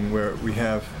this thing where we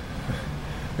have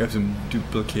some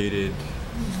duplicated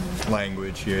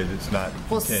language here that's not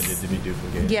intended to be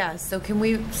duplicated. Yeah, so can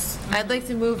we, I'd like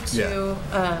to move to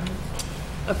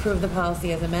approve the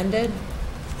policy as amended,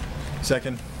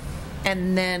 Second,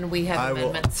 and then we have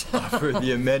amendments. I will offer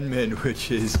the amendment, which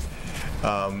is,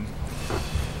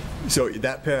 so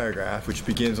that paragraph, which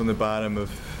begins on the bottom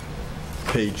of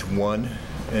page 1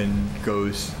 and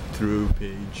goes through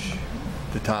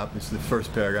the top, it's the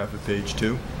first paragraph of page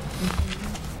 2.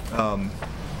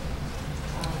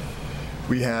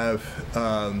 We have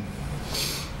the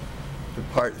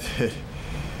part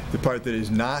that is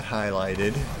not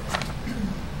highlighted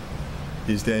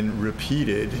is then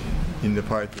repeated in the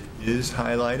part that is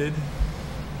highlighted,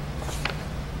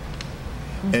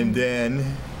 and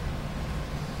then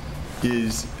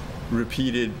is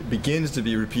repeated, begins to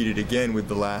be repeated again with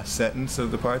the last sentence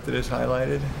of the part that is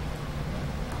highlighted.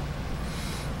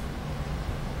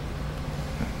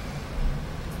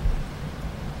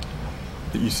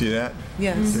 You see that?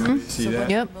 Yes. See that?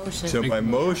 Yep. So my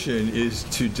motion is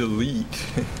to delete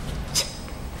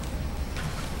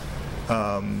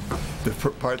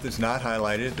the part that's not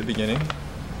highlighted at the beginning.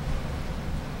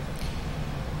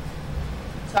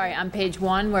 Sorry, on page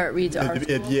 1 where it reads our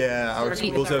schools. Yeah, our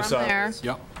Delete schools have from some. there.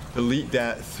 Yep. Delete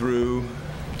that through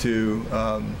to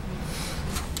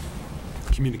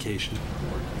Communication.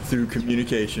 through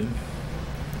communication,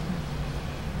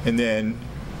 and then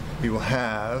we will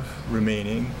have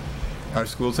remaining. Our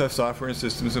schools have software and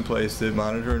systems in place that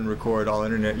monitor and record all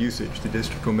internet usage. The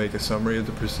district will make a summary of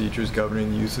the procedures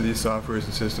governing the use of these softwares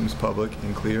and systems public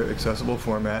in clear, accessible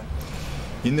format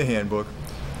in the handbook,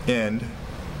 and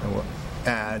I will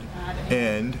add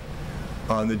and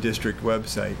on the district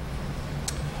website.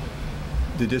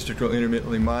 The district will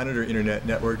intermittently monitor internet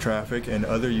network traffic and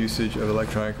other usage of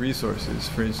electronic resources,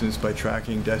 for instance by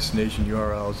tracking destination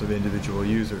URLs of individual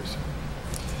users.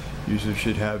 Users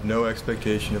should have no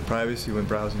expectation of privacy when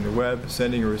browsing the web,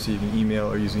 sending or receiving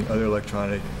email, or using other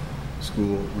electronic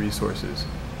school resources.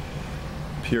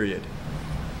 Period.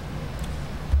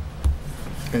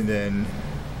 And then,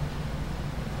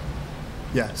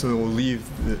 yeah, so we'll leave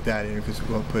that in because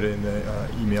we'll put it in the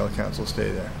email accounts will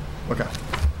stay there. Okay.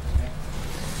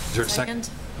 Is there a second?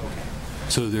 Okay.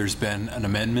 So there's been an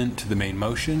amendment to the main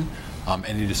motion.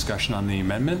 Any discussion on the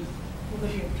amendment? Will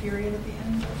there be a period at the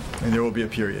end? And there will be a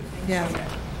period. Yeah.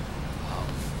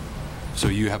 So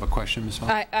you have a question, Ms. Vaughn?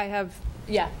 I have,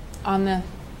 yeah, on the,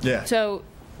 Yeah. so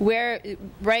where,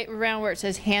 right around where it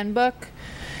says handbook,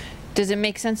 does it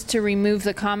make sense to remove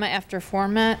the comma after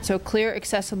format? So clear,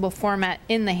 accessible format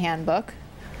in the handbook.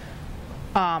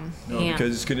 No,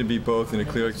 because it's going to be both in a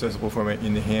clear, accessible format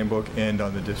in the handbook and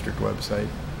on the district website.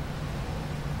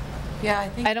 Yeah, I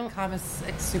think I don't- the comma's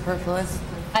superfluous.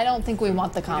 I don't think we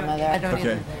want the comma there. I don't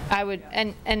Okay. either. I would,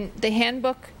 and the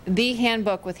handbook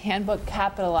with handbook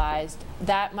capitalized,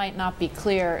 that might not be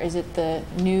clear. Is it the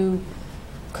new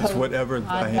code? It's whatever the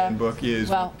conduct? handbook is,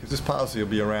 Well, because this policy will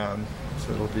be around,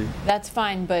 so it'll be. that's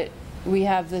fine, but we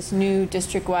have this new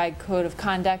district-wide code of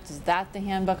conduct. Is that the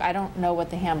handbook? I don't know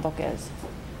what the handbook is.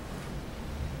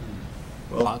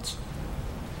 Thoughts?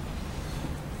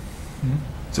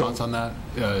 Thoughts on that?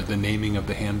 The naming of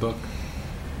the handbook?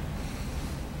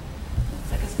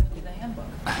 I guess it's going to be the handbook.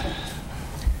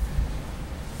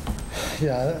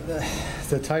 Yeah,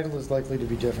 the title is likely to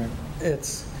be different.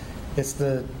 It's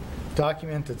the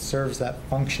document that serves that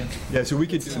function. Yeah, so we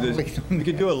could do this, we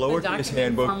could do a lowercase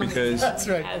handbook because, That's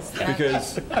right.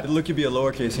 because it could be a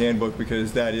lowercase handbook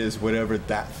because that is whatever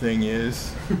that thing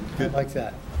is. I like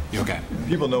that. Okay.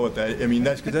 People know what that, I mean,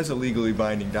 that's a legally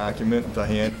binding document, the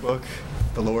handbook,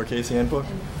 the lowercase handbook.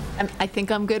 I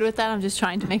think I'm good with that. I'm just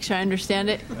trying to make sure I understand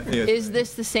it. it's- Is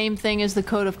this the same thing as the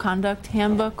code of conduct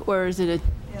handbook, or is it a?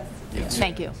 Yes.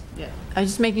 Thank you. I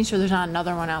was just making sure there's not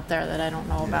another one out there that I don't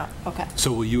know about. Okay.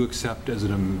 So will you accept as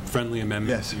a friendly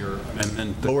amendment Yes. to your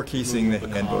amendment? Lowercasing the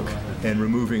handbook and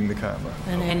removing the comma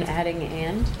And adding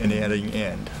and? and adding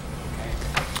and.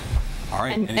 All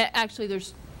right. And Any- actually,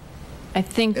 there's, I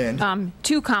think, And?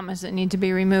 2 commas that need to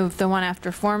be removed, the one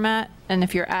after format, and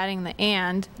if you're adding the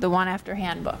and, the one after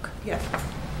handbook. Yes.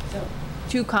 So,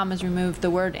 2 commas removed, the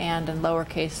word and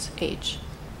lowercase h.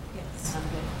 yes.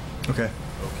 Okay.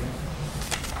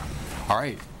 All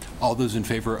right. All those in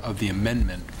favor of the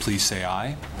amendment, please say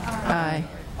aye. Aye.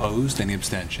 Opposed? Any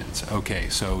abstentions? Okay,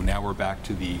 so now we're back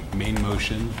to the main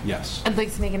motion. Yes. I'd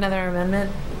like to make another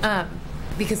amendment,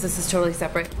 because this is totally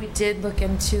separate. We did look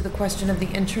into the question of the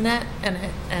intranet,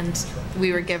 and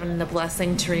we were given the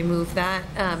blessing to remove that.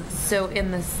 So in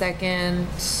the second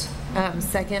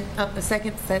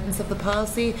sentence of the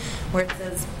policy, where it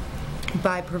says,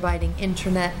 by providing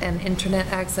intranet and internet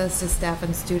access to staff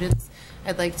and students,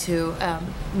 I'd like to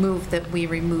move that we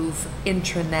remove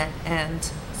intranet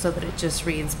and, so that it just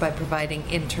reads, by providing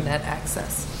internet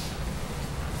access.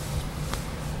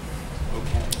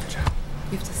 Okay.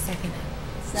 You have to second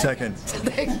it. Second.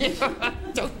 Thank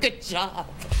you. Good job.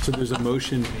 So there's a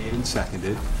motion made and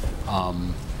seconded.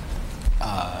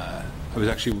 I was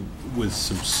actually with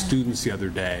some students the other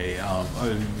day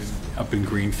up in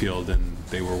Greenfield, and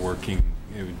they were working,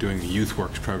 doing the Youth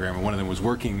Works program, and one of them was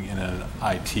working in an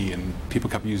IT, and people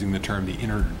kept using the term the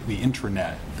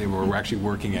intranet. They were actually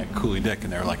working at Cooley Dick,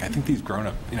 and they were like, I think these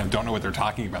grown-up, don't know what they're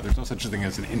talking about. There's no such a thing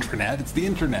as an intranet. It's the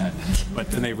internet.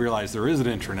 But then they realized there is an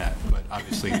intranet, but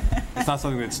obviously it's not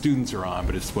something that students are on,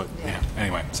 but it's what,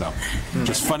 anyway, so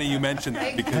just funny you mentioned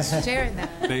that, because sharing that.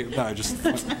 But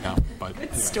anyway,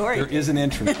 story. there is an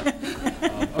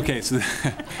intranet. Okay, so Is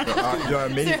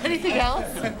there anything else?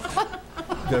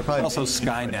 also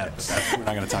Skynet, but we're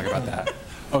not going to talk about that.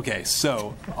 Okay,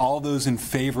 so all those in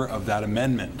favor of that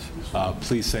amendment,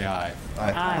 please say aye.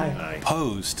 Aye.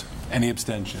 Opposed? Any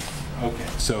abstention? Okay,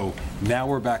 so now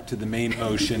we're back to the main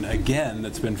motion again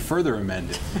that's been further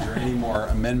amended. Are there any more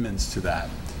amendments to that?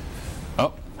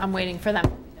 Oh. I'm waiting for them to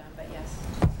be done, but yes.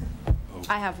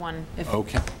 I have one. If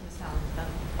Okay. Ms. Allen's done.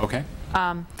 Okay.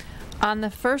 On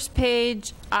the first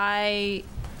page,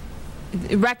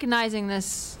 recognizing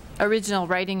this original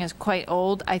writing is quite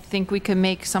old, I think we could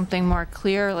make something more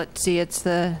clear. Let's see, it's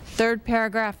the third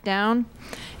paragraph down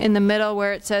in the middle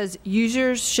where it says,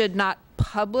 users should not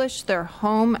publish their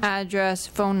home address,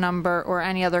 phone number, or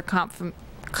any other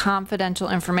confidential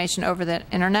information over the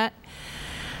internet.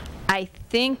 I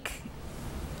think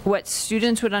what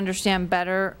students would understand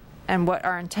better and what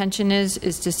our intention is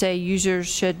to say users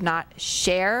should not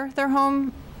share their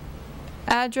home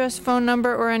address, phone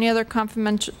number, or any other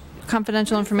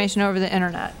confidential information over the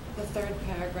internet. The third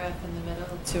paragraph in the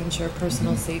middle, to ensure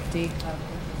personal safety.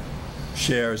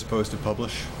 Share as opposed to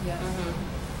publish. Yeah.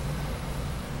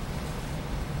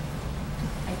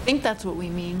 I think that's what we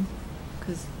mean,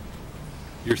 because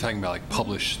You're talking about like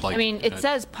publish, like. I mean, it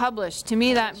says publish. To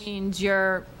me, that means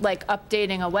you're like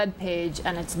updating a web page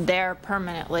and it's there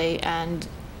permanently. And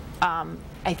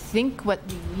I think what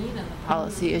we mean in the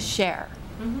policy is share.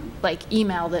 Like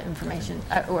email the information,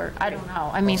 or I don't know.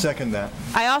 I mean, Second that.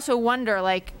 I also wonder,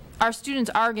 like, our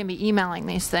students are going to be emailing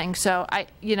these things. So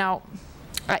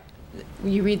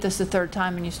you read this the third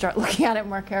time and you start looking at it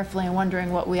more carefully and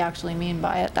wondering what we actually mean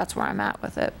by it. That's where I'm at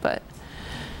with it, But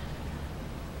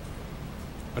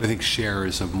I think share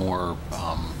is a more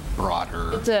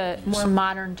broader. it's a more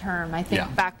modern term. I think Yeah.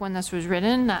 back when this was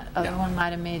written, that other Yeah. one might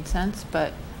have made sense,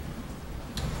 but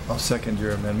I'll second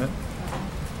your amendment.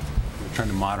 We're trying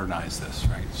to modernize this,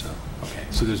 right? So, okay.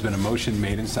 So there's been a motion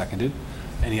made and seconded.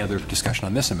 Any other discussion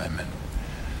on this amendment?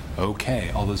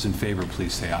 Okay. All those in favor,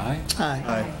 please say aye.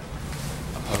 Aye.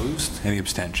 Opposed? Any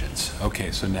abstentions?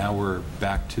 Okay. So now we're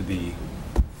back to the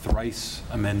thrice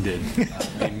amended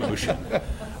main motion.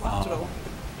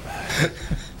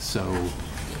 So,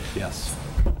 yes.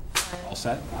 All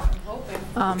set?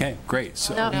 Okay. Great.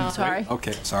 So, no, sorry.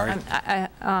 Okay. Sorry.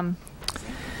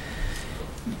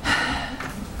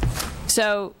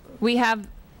 So we have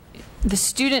the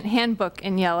student handbook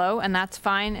in yellow, and that's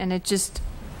fine, and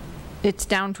it's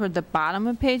down toward the bottom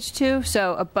of page 2.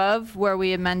 So above where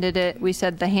we amended it, we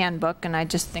said the handbook, and I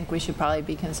just think we should probably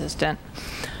be consistent.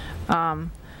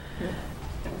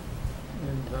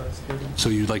 So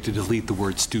you'd like to delete the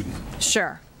word student?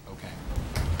 Sure.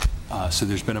 Okay. So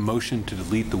there's been a motion to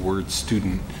delete the word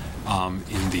student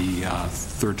in the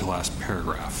third to last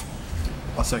paragraph.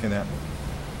 I'll second that.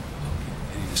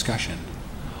 Any discussion?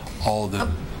 All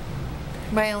the.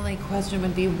 My only question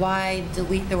would be, why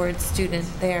delete the word student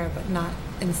there, but not,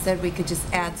 instead we could just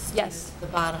add students at the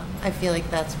bottom? I feel like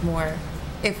that's more,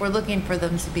 if we're looking for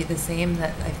them to be the same,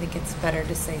 that I think it's better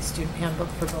to say student handbook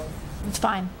for both. It's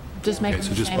fine. Just make Okay,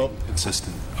 them so the just same.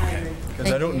 consistent. Okay.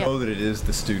 Because I don't know that it is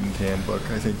the student handbook.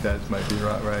 I think that might be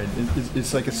right.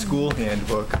 It's like a school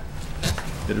handbook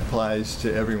that applies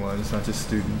to everyone. It's not just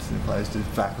students. It applies to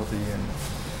faculty and.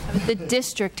 The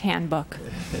district handbook.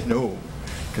 No,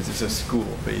 because it's a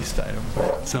school-based item.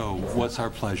 So what's our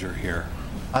pleasure here?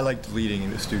 I like deleting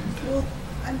the student. Well,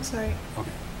 I'm sorry.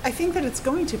 Okay. I think that it's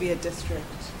going to be a district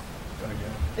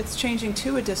It's changing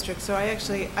to a district, so I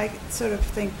sort of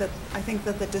think that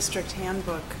the district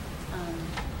handbook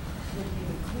would be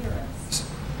the clearest.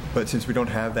 But since we don't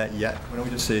have that yet, why don't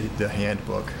we just say the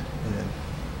handbook? And then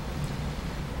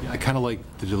Yeah, I kind of like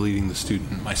the deleting the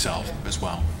student myself as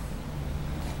well.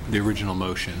 The original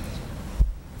motion,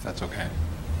 if that's okay.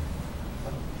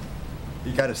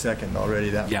 you got a second already,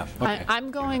 that Yeah, okay.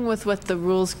 I'm going with what the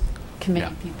Rules Committee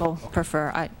Yeah. people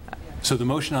prefer. So the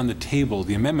motion on the table,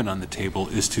 the amendment on the table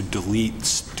is to delete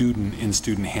student in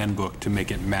student handbook to make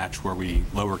it match where we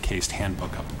lowercase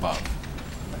handbook up above.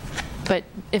 But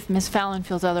if Ms. Fallon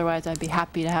feels otherwise, I'd be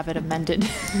happy to have it amended.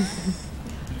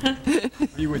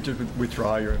 You would just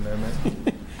withdraw your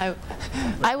amendment.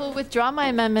 I will withdraw my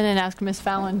amendment and ask Ms.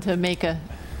 Fallon to make a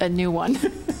new one.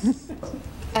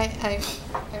 I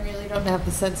really don't have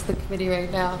the sense of the committee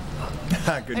right now.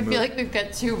 Good I move. feel like we've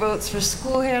got 2 votes for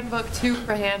school handbook, 2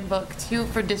 for handbook, 2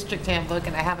 for district handbook,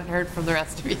 and I haven't heard from the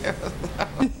rest of you.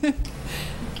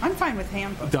 I'm fine with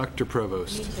handbook. Dr.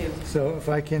 Provost. Me too. So if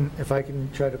I can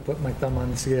try to put my thumb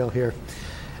on the scale here,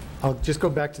 I'll just go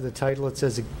back to the title. It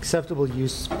says acceptable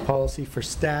use policy for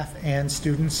staff and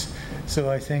students. So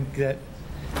I think that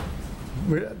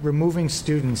removing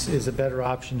students is a better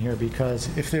option here, because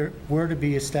if there were to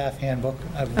be a staff handbook,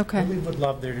 I Okay. really would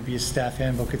love there to be a staff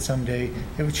handbook at some day.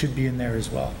 It should be in there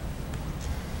as well.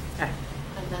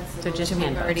 So just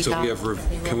handbook. So we have,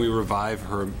 can we revive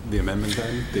the amendment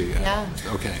then? Yeah.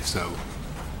 Okay, so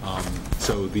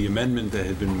the amendment that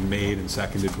had been made and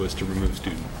seconded was to remove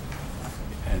student.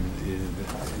 And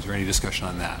is there any discussion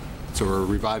on that? So we're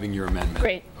reviving your amendment.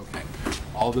 Great. Okay.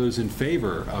 All those in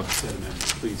favor of said amendment,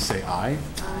 please say aye.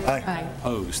 Aye.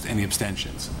 Opposed? Any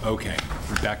abstentions? Okay.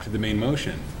 We're back to the main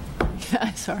motion.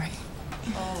 Sorry.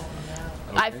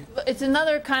 Okay. It's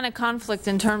another kind of conflict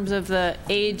in terms of the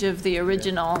age of the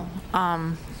original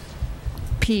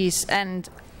piece, and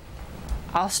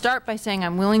I'll start by saying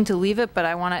I'm willing to leave it, but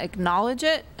I want to acknowledge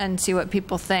it and see what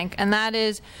people think. And that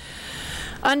is,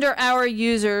 under our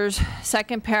users,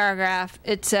 second paragraph,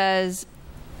 it says,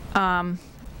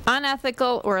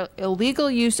 unethical or illegal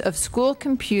use of school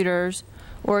computers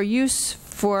or use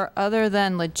for other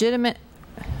than legitimate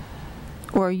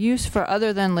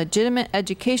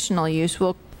educational use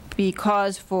will be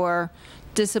cause for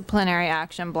disciplinary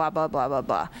action, blah, blah, blah, blah,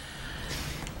 blah.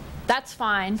 That's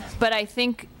fine, but I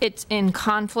think it's in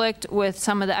conflict with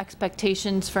some of the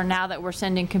expectations for now that we're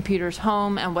sending computers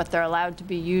home and what they're allowed to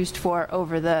be used for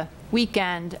over the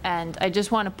weekend. And I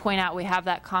just want to point out we have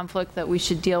that conflict that we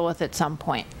should deal with at some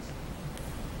point.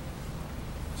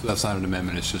 So that's not an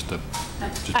amendment, it's just a...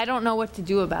 I don't know what to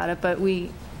do about it, but we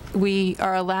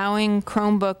are allowing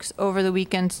Chromebooks over the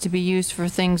weekends to be used for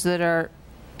things that are,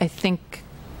 I think,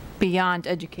 beyond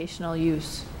educational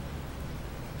use.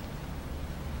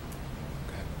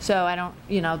 So I don't,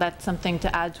 that's something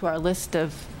to add to our list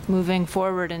of moving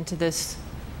forward into this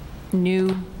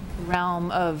new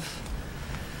realm of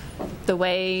the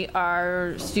way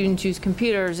our students use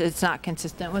computers. It's not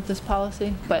consistent with this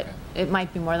policy, but it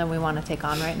might be more than we want to take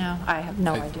on right now. I have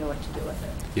no idea what to do with it.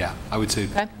 Yeah, I would say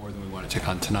Okay. more than we want to take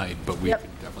on tonight, but we Yep. can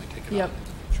definitely take it Yep. on in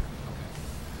the future.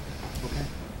 Okay.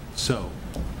 So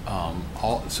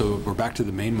we're back to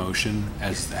the main motion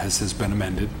as has been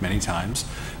amended many times.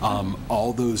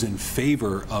 All those in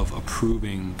favor of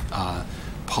approving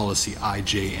policy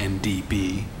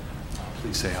IJNDB,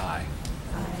 please say aye.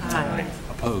 Aye.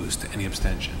 Opposed? Any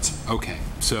abstentions? Okay.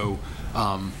 So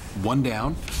one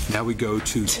down. Now we go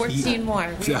to 14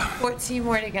 more. We have 14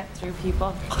 more to get through,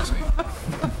 people.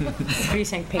 What are you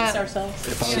saying, pace ourselves?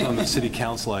 If I was on the city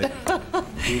council, I'd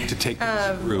move to take them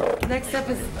as a group. Next up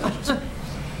is,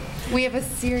 we have a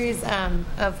series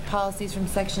of policies from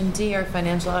Section D. Our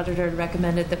financial auditor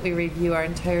recommended that we review our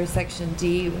entire Section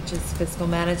D, which is fiscal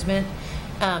management.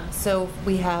 So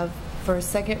we have, for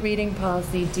second reading,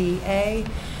 policy DA,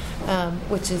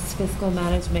 which is fiscal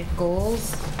management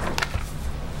goals.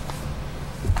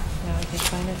 Now I can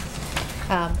find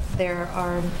it. There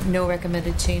are no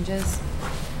recommended changes.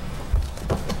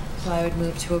 So I would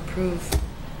move to approve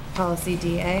policy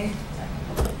DA.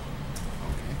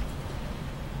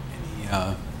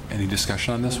 Any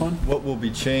discussion on this one? What will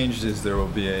be changed is there will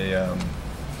be An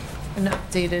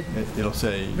updated, it'll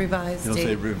say... revised It'll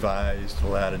say date. revised.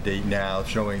 We'll add a date now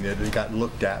showing that it got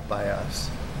looked at by us.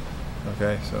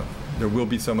 Okay, so there will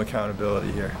be some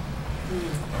accountability here.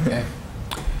 Okay.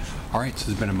 All right, so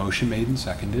there's been a motion made and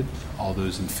seconded. All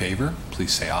those in favor,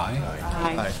 please say aye.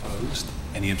 Aye. Opposed?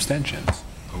 Any abstentions?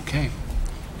 Okay.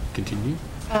 Continue.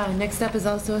 Next up is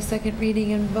also a second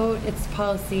reading and vote. It's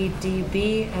policy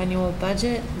DB, annual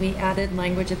budget. We added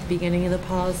language at the beginning of the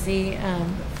policy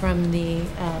from the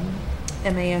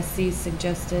MASC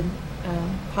suggested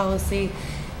policy,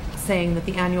 saying that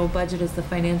the annual budget is the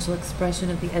financial expression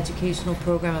of the educational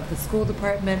program of the school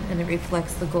department, and it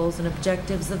reflects the goals and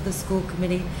objectives of the school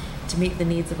committee to meet the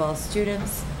needs of all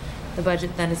students. The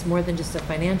budget then is more than just a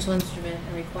financial instrument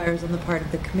and requires on the part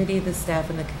of the committee, the staff,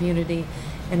 and the community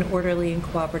an orderly and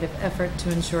cooperative effort to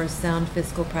ensure sound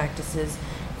fiscal practices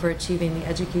for achieving the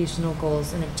educational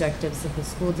goals and objectives of the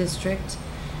school district.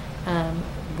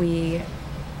 We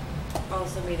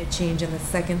also made a change in the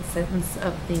second sentence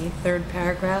of the third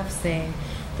paragraph, saying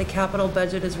the capital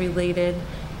budget is related.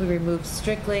 We removed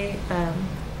strictly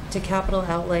to capital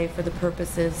outlay for the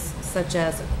purposes such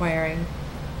as acquiring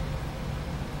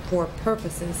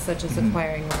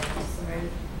land. Sorry,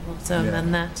 so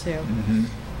amend that too.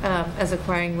 As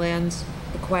acquiring land,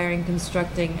 acquiring,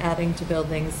 constructing, adding to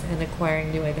buildings, and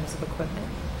acquiring new items of equipment.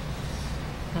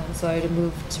 So I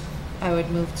would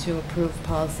move to approve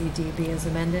policy DB as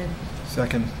amended.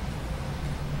 Second.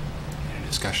 Any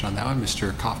discussion on that one?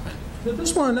 Mr. Kaufman.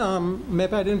 This one,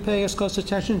 maybe I didn't pay as close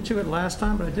attention to it last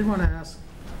time, but I did want to ask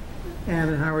Ann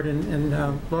and Howard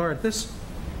and Laura, this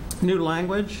new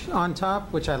language on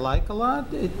top, which I like a lot,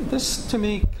 this to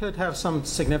me could have some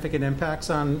significant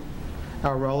impacts on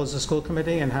our role as a school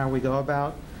committee and how we go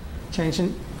about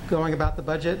going about the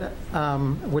budget,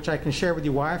 which I can share with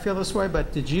you why I feel this way,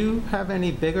 but did you have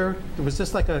any bigger, was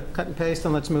this like a cut and paste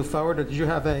and let's move forward, or did you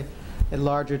have a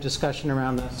larger discussion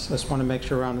around this? I just want to make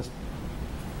sure we're on this.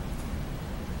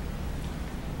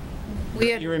 Do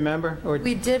you remember? Or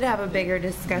We did have a bigger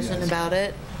discussion about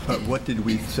it. But what did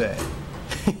we say?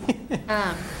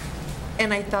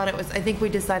 And I think we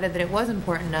decided that it was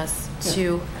important to us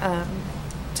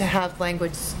to have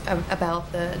language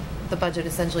about the budget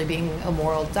essentially being a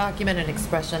moral document, an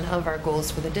expression of our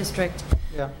goals for the district,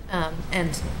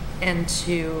 and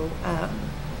to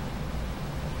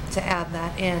add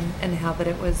that in and have that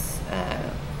it was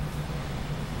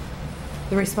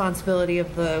the responsibility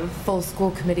of the full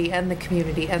school committee and the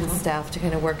community and the staff to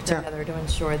kind of work together to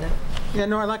ensure that. Yeah,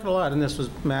 no, I like it a lot, and this was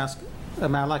masked. I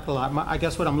like it a lot. I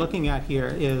guess what I'm looking at here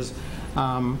is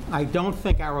I don't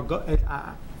think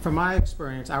from my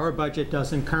experience, our budget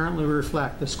doesn't currently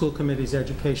reflect the school committee's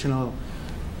educational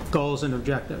goals and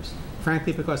objectives.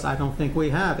 Frankly, because I don't think we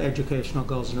have educational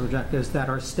goals and objectives that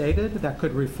are stated, that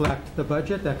could reflect the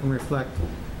budget, that can reflect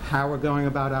how we're going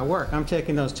about our work. I'm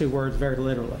taking those two words very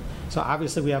literally. So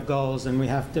obviously we have goals and we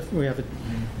have a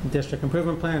district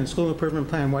improvement plan, school improvement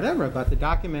plan, whatever, but the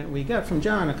document we get from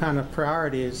John are kind of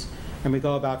priorities, and we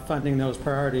go about funding those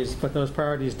priorities, but those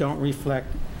priorities don't reflect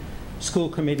school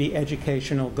committee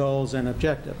educational goals and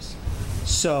objectives.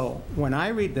 So when I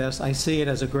read this, I see it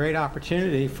as a great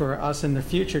opportunity for us in the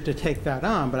future to take that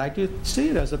on, but I do see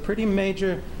it as a pretty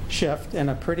major shift and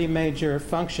a pretty major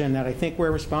function that I think we're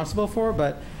responsible for,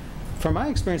 but from my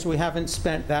experience, we haven't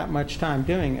spent that much time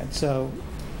doing it. So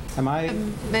am I,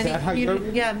 is that how you're?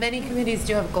 Yeah, many committees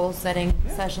do have goal-setting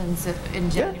sessions in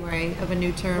January of a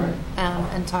new term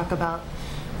and talk about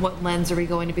what lens are we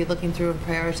going to be looking through and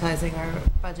prioritizing our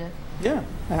budget. Yeah,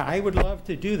 I would love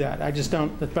to do that. I just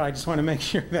don't, but I just want to make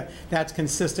sure that that's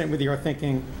consistent with your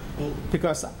thinking,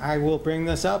 because I will bring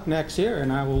this up next year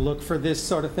and I will look for this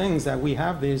sort of things, that we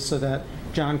have these, so that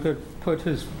John could put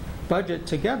his budget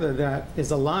together that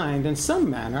is aligned in some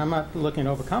manner. I'm not looking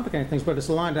to overcomplicate things, but it's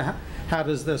aligned to how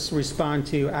does this respond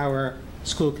to our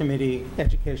school committee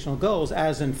educational goals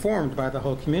as informed by the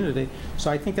whole community. So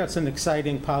I think that's an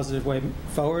exciting, positive way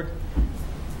forward.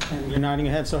 And you're nodding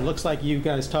your head, so it looks like you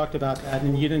guys talked about that,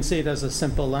 and you didn't see it as a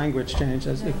simple language change.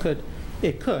 As it could,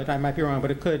 I might be wrong, but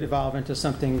it could evolve into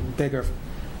something bigger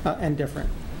and different.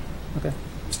 Okay.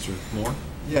 Mr. Moore?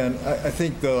 Yeah, and I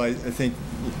think, though, I think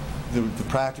the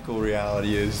practical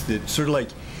reality is that sort of like,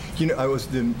 you know,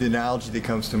 the analogy that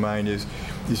comes to mind is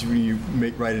when you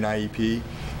write an IEP,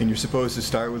 and you're supposed to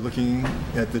start with looking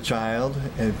at the child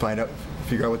and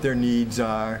figure out what their needs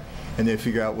are, and then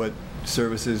figure out what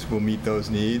services will meet those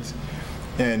needs.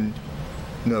 And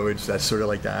in other words, that's sort of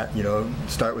like that, you know,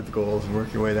 start with the goals and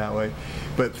work your way that way.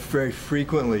 But very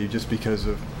frequently, just because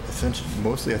of essentially,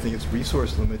 mostly I think it's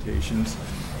resource limitations,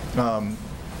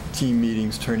 team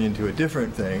meetings turn into a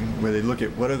different thing where they look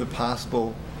at what are the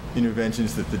possible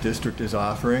interventions that the district is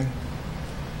offering,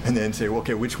 and then say, well,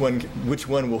 okay, which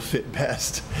one will fit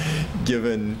best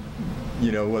given,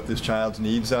 you know, what this child's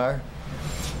needs are.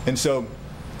 And so,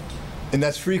 and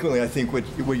that's frequently, I think,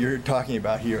 what you're talking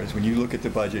about here is when you look at the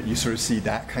budget, you sort of see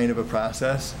that kind of a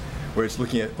process where it's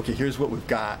looking at, okay, here's what we've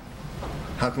got,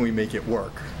 how can we make it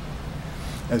work?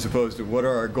 As opposed to what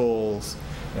are our goals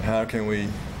and how can we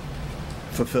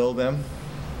fulfill them?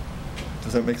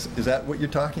 Does that make, is that what you're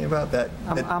talking about? That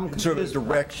I'm sort of a confused.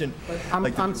 direction? I'm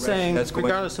like the direction saying, that's going-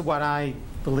 regardless of what I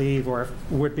believe or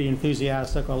would be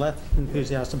enthusiastic or less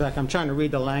enthusiastic about, I'm trying to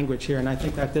read the language here, and I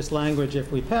think that this language,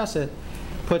 if we pass it,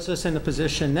 puts us in a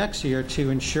position next year to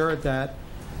ensure that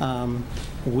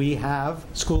we have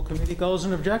school committee goals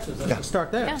and objectives. Let's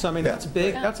start there. Yeah. So, I mean, that's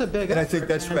big. That's a big And I think effort,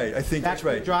 that's and right. I think that's that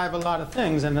could right. drive a lot of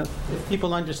things, and if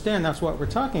people understand that's what we're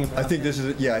talking about. I think this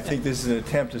is, I think this is an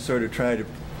attempt to sort of try to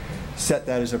set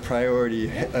that as a priority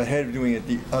ahead of doing it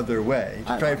the other way.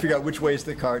 To try and figure out which way is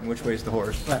the cart and which way is the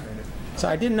horse. Right. So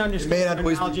I didn't may understand not the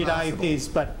always be analogy to possible.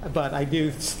 IEPs, but I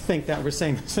do think that we're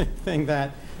saying the same thing,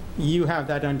 that you have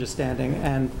that understanding,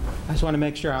 and I just want to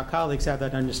make sure our colleagues have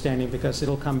that understanding, because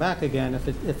it'll come back again if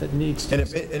it needs to.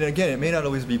 And again, it may not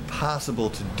always be possible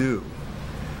to do,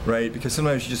 right? Because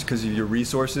sometimes just because of your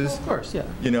resources, Of course, yeah.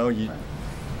 you know,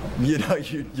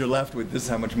 you're left with this is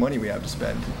how much money we have to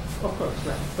spend. Of course,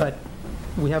 right. But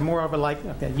we have more of a like,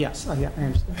 okay, yes, I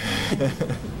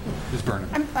understand. Ms.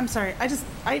 Burnham. I'm sorry,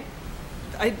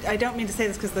 I don't mean to say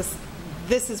this because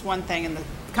this is one thing and the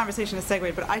conversation is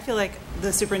segued, but I feel like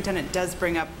the superintendent does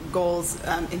bring up goals,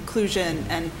 inclusion,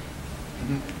 and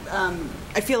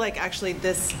I feel like actually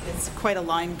this is quite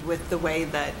aligned with the way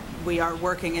that we are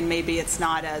working, and maybe it's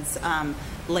not as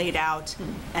laid out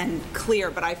and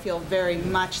clear, but I feel very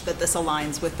much that this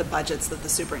aligns with the budgets that the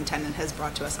superintendent has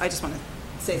brought to us. I just want to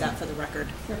say that for the record.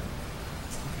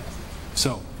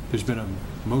 So there's been a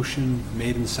motion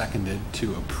made and seconded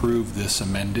to approve this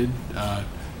amended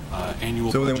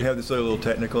annual So then we budget. have this other little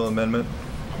technical amendment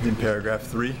in paragraph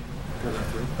 3.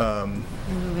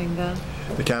 Moving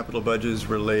The capital budget is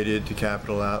related to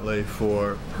capital outlay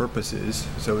for purposes,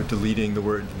 so deleting the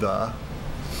word "the."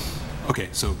 Okay,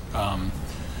 so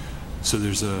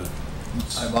there's a,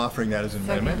 I'm offering that as an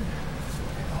amendment.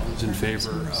 all those in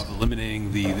favor of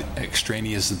eliminating the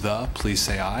extraneous "the," please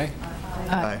say aye.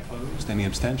 Aye. Opposed? Any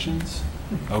abstentions?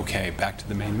 Okay, back to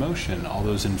the main motion. All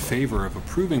those in favor of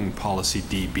approving policy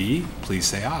DB, please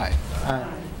say aye.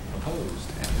 Aye. Opposed?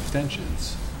 Any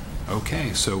abstentions?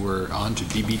 Okay, so we're on to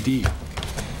DBD.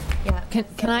 Yeah.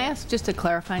 Can I ask just a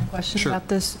clarifying question Sure. about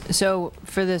this? So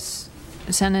for this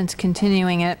sentence,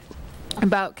 continuing it,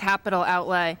 about capital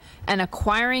outlay and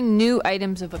acquiring new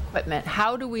items of equipment,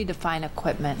 how do we define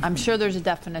equipment? I'm sure there's a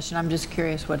definition. I'm just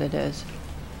curious what it is.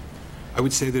 I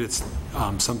would say that it's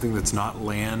something that's not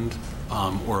land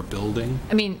or a building.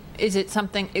 I mean, is it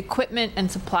something, equipment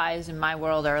and supplies in my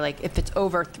world are like, if it's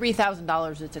over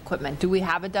 $3,000, it's equipment. Do we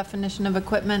have a definition of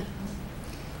equipment?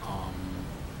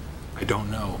 I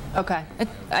don't know. Okay.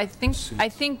 I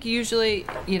think usually,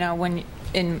 you know, when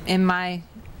in my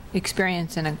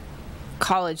experience in a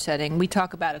college setting, we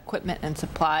talk about equipment and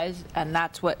supplies, and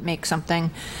that's what makes something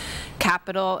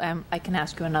capital. And I can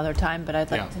ask you another time, but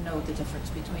I'd like Yeah. to know the difference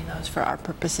between those for our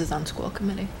purposes on school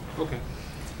committee. Okay.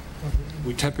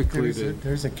 We typically,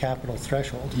 There's a capital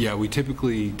threshold. yeah, we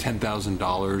typically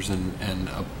 $10,000 and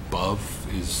above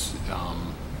is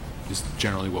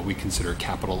generally what we consider a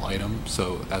capital item.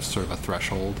 So that's sort of a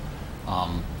threshold.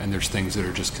 And there's things that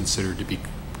are just considered to be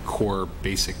core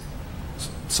basic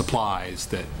supplies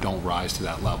that don't rise to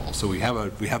that level. So we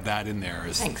have that in there.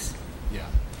 Thanks. Yeah.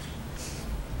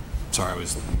 Sorry, I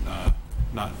was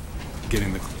not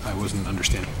getting I wasn't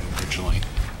understanding it originally.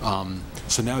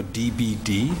 So now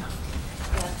DBD.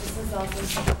 Yeah, this is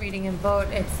also reading and vote.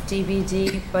 It's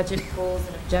DBD, budget goals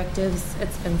and objectives.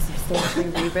 It's been substantially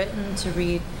rewritten to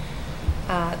read,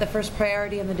 the first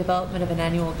priority in the development of an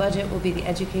annual budget will be the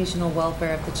educational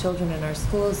welfare of the children in our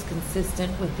schools,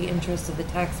 consistent with the interests of the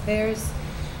taxpayers.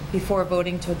 Before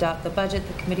voting to adopt the budget,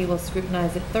 the committee will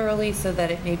scrutinize it thoroughly so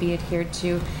that it may be adhered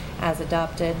to as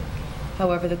adopted.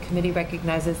 However, the committee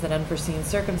recognizes that unforeseen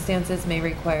circumstances may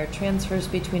require transfers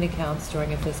between accounts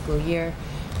during a fiscal year.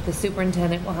 The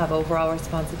superintendent will have overall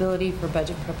responsibility for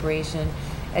budget preparation,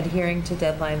 adhering to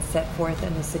deadlines set forth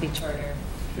in the city charter.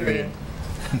 Period.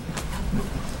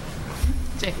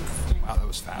 Wow, that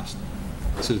was fast.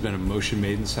 So there's been a motion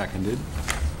made and seconded.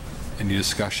 Any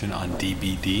discussion on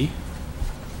DBD?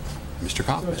 Mr.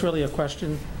 Cobb? So it's really a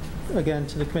question, again,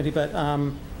 to the committee, but,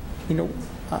 you know,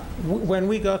 when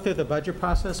we go through the budget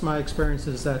process, my experience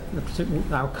is that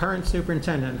our current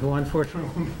superintendent, who unfortunately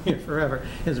will be here forever,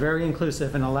 is very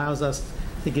inclusive and allows us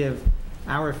to give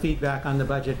our feedback on the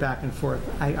budget back and forth.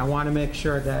 I want to make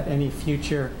sure that any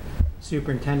future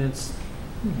superintendents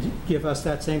give us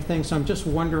that same thing. So I'm just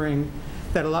wondering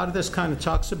that a lot of this kind of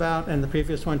talks about, and the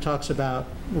previous one talks about,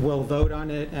 we'll vote on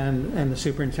it and the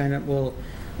superintendent will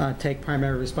take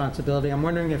primary responsibility. I'm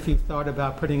wondering if you've thought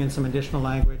about putting in some additional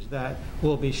language that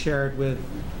will be shared with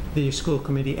the school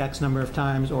committee X number of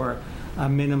times, or a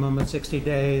minimum of 60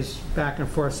 days, back and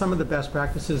forth. Some of the best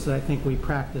practices that I think we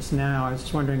practice now, I was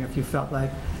just wondering if you felt like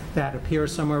that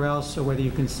appears somewhere else, or whether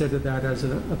you consider that as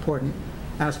an important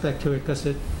aspect to it, because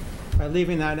by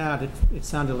leaving that out, it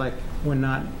sounded like we're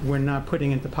not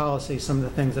putting into policy some of the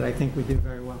things that I think we do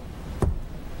very well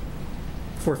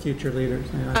for future leaders.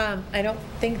 I don't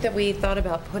think that we thought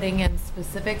about putting in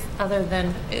specifics, other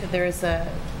than there's a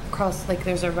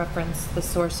reference, the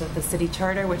source of the city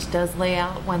charter, which does lay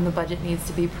out when the budget needs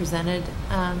to be presented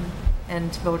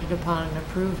and voted upon and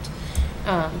approved.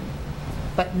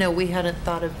 But no, we hadn't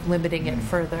thought of limiting it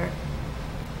further.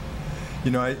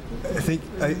 You know, I think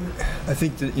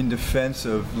that in defense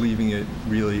of leaving it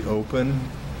really open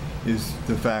is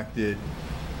the fact that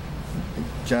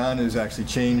John has actually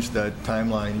changed that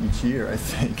timeline each year, I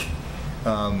think,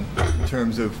 in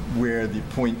terms of where the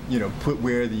point,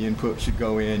 where the input should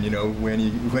go in, when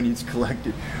he's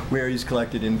collected, where he's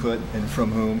collected input and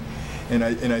from whom. And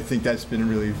I think that's been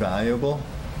really valuable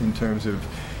in terms of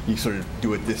you sort of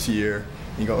do it this year.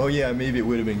 You go, oh yeah, maybe it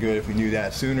would have been good if we knew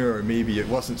that sooner, or maybe it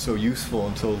wasn't so useful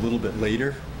until a little bit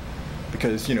later.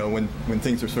 Because, when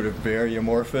things are sort of very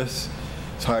amorphous,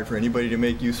 it's hard for anybody to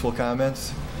make useful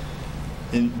comments.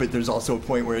 But there's also a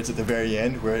point where it's at the very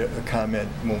end where a comment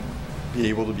won't be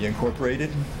able to be incorporated,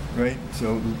 right?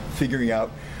 So figuring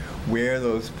out where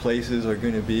those places are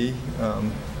going to be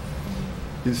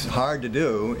is hard to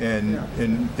do, and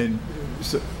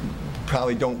so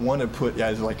probably don't want to put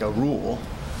as like a rule.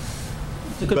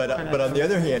 But on the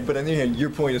other hand,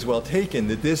 your point is well taken,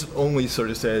 that this only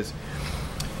sort of says,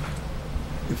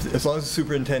 as long as the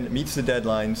superintendent meets the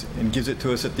deadlines and gives it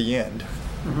to us at the end,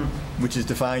 which is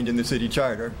defined in the city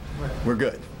charter, we're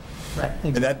good. Right.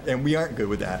 And we aren't good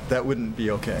with that. That wouldn't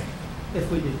be okay. If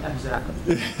we did,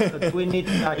 exactly. So we need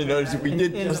to document if we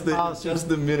did just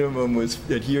the minimum was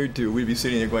adhered to, we'd be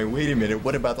sitting there going, wait a minute,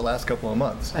 what about the last couple of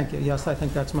months? Thank you. Yes, I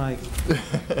think that's my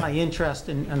interest,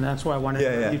 and that's why I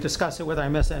wanted you discuss it, whether I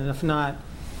miss it, and if not,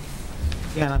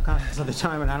 again, I'm conscious of the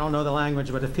time, and I don't know the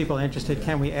language, but if people are interested,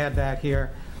 can we add that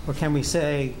here, or can we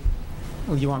say,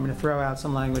 oh, you want me to throw out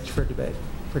some language for debate,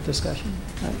 for discussion?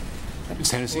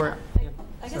 Ms. Hennessy?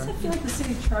 I guess I feel like the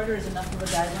city charter is enough of a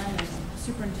guideline. The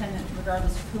superintendent,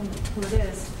 regardless of who it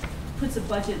is, puts a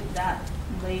budget that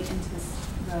late into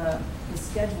the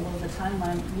schedule of the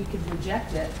timeline, we could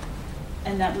reject it,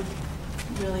 and that would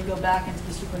really go back into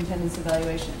the superintendent's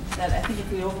evaluation. That I think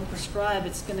if we overprescribe,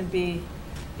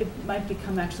 it might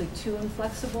become actually too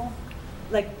inflexible.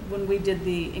 Like when we did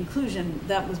the inclusion,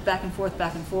 that was back and forth,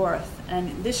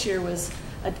 and this year was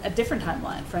a different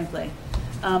timeline, frankly.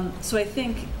 So I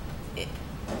think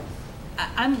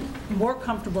I'm more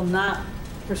comfortable not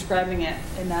prescribing it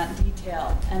in that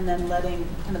detail and then letting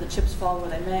kind of the chips fall where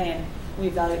they may, and we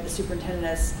evaluate the superintendent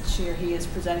as she or he is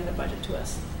presenting the budget to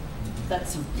us.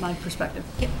 That's my perspective.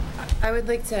 Yeah. I would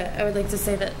like to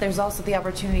say that there's also the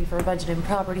opportunity for a budget and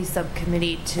property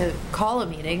subcommittee to call a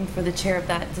meeting for the chair of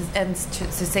that and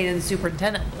to say to the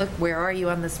superintendent, look, where are you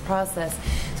on this process?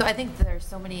 So I think there are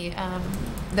so many,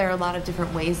 there are a lot of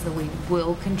different ways that we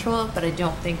will control it, but I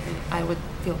don't think that I would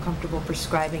feel comfortable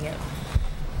prescribing it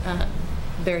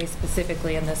very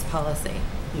specifically in this policy.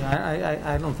 Yeah,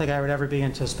 I don't think I would ever be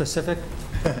into specific,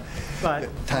 but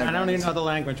I don't even know the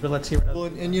language, but let's hear it. Well,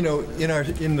 and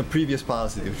in the previous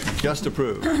policy, which we just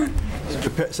approved,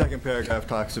 the second paragraph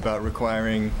talks about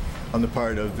requiring on the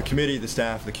part of the committee, the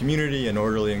staff, the community, an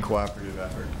orderly and cooperative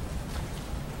effort.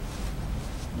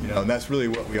 And that's really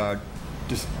what we are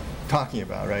just talking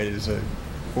about, right? Is a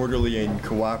orderly and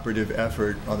cooperative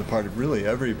effort on the part of really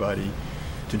everybody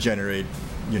to generate,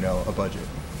 a budget.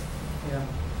 Yeah.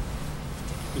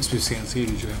 Ms. Busanski,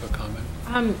 did you have a comment?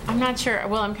 I'm not sure.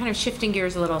 Well, I'm kind of shifting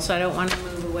gears a little, so I don't want to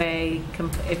move away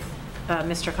if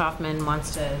Mr. Kaufman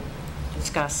wants to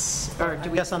discuss, or do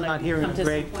we? I guess I'm not hearing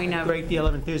a great deal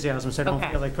of enthusiasm, so I don't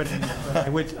feel like putting it in.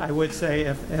 But I would say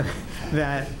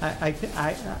that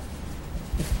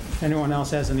if anyone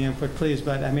else has any input, please.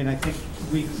 But I mean, I think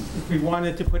if we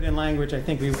wanted to put in language, I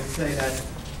think we would say that.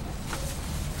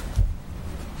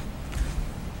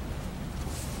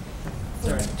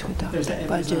 To adopt the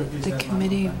budget, the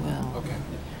committee will. Okay.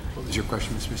 What was your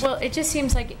question, Ms. Busanski? Well, it just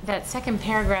seems like that second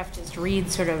paragraph just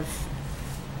reads sort of,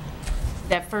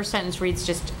 that first sentence reads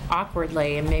just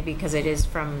awkwardly, and maybe because it is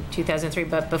from 2003,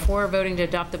 but before voting to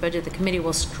adopt the budget, the committee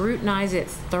will scrutinize it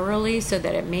thoroughly so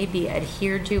that it may be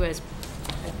adhered to as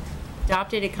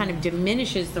adopted. It kind of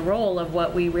diminishes the role of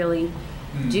what we really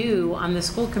do on the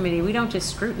school committee. We don't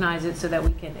just scrutinize it so that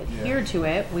we can adhere to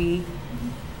it. We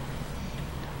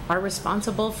are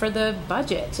responsible for the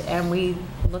budget, and we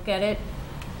look at it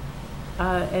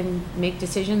and make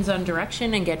decisions on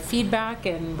direction and get feedback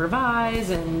and revise,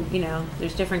 and, you know,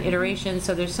 there's different iterations.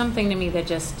 So there's something to me that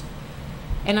just,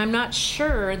 and I'm not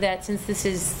sure that since this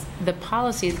is the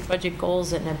policy, the budget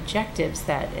goals and objectives,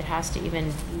 that it has to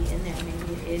even be in there.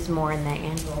 Maybe it is more in the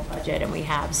annual budget, and we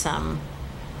have some,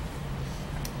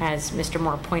 as Mr.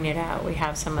 Moore pointed out, we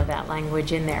have some of that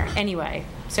language in there. Anyway,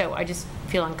 so I just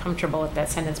feel uncomfortable with that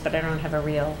sentence, but I don't have a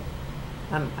real,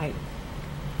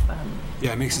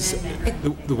 Yeah, it makes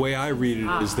it, the way I read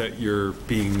it is that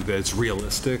that it's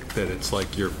realistic, that it's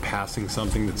like you're passing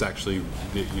something that's actually,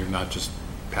 that you're not just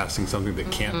passing something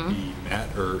that can't be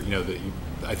met, or, you know,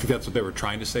 I think that's what they were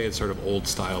trying to say. It's sort of old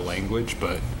style language,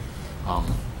 but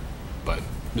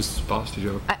Mrs. Boss, did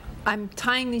you have I'm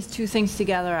tying these two things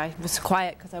together. I was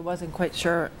quiet because I wasn't quite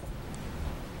sure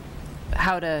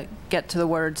how to get to the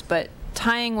words, but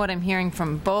tying what I'm hearing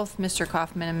from both Mr.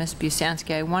 Kaufman and Ms.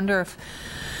 Busansky, I wonder if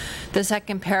the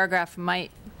second paragraph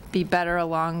might be better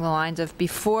along the lines of,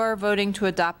 before voting to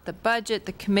adopt the budget,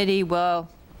 the committee will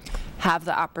have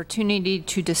the opportunity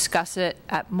to discuss it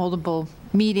at multiple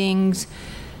meetings,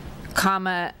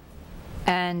 comma,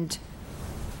 and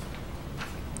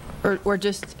or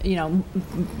just, you know,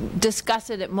 discuss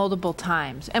it at multiple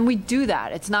times. And we do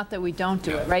that. It's not that we don't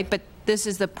do it, right? But this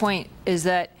is the point, is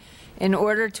that in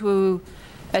order to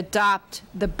adopt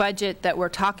the budget that we're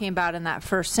talking about in that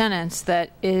first sentence,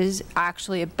 that is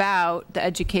actually about the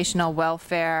educational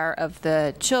welfare of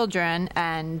the children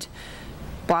and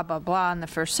blah, blah, blah in the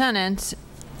first sentence,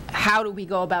 how do we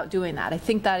go about doing that? I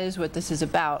think that is what this is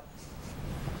about.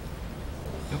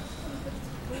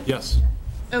 Yes.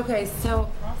 Okay,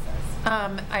 so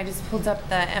I just pulled up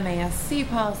the MASC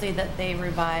policy that they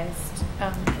revised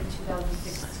in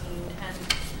 2016, and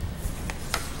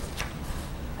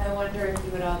I wonder if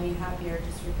you would all be happier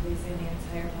just replacing the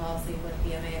entire policy with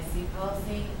the MASC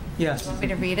policy? Yes. Do you want me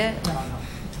to read it?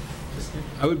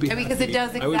 I would be happy. Because it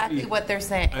does exactly what they're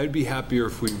saying. I would be happier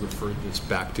if we referred this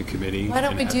back to committee. Why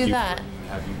don't we do that?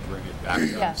 Have you bring it back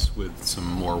to us with some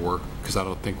more work, because I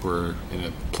don't think we're in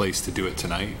a place to do it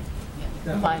tonight.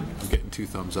 Fine. I'm getting 2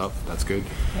 thumbs up. That's good.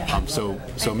 So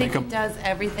I make think it does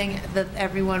everything that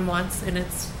everyone wants, and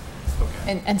it's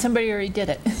And somebody already did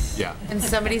it. Yeah. and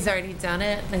somebody's already done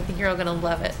it, and I think you're all going to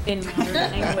love it. in modern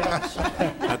language.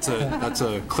 That's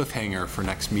a cliffhanger for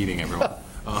next meeting, everyone.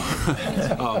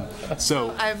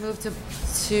 So I move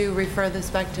to refer this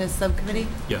back to subcommittee.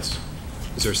 yes.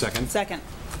 Is there a second? Second.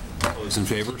 All those in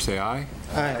favor, say aye.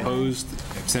 Aye. Opposed,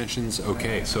 abstentions,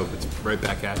 okay. So it's right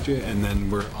back at you, and then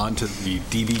we're on to the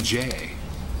DBJ.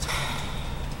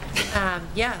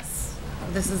 Yes,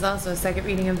 this is also a second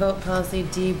reading and vote policy,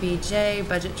 DBJ,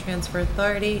 Budget Transfer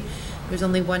Authority. There's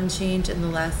only one change in the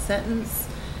last sentence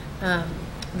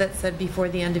that said, before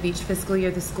the end of each fiscal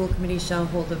year, the school committee shall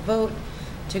hold a vote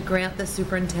to grant the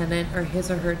superintendent or his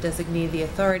or her designee the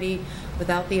authority,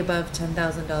 without the above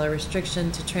 $10,000 restriction,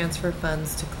 to transfer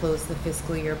funds to close the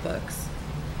fiscal year books.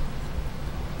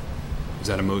 Is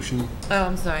that a motion? Oh,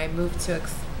 I'm sorry, I move to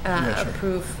Yeah, sure.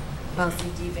 approve policy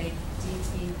DBJ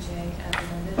as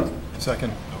amended.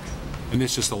 Second. And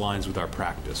this just aligns with our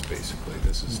practice, basically.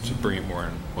 This is to bring it more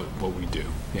in what we do.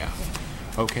 Yeah.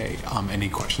 Okay. Any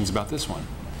questions about this one?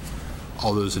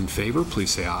 All those in favor,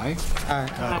 please say aye.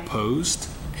 Aye. Opposed?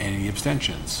 Any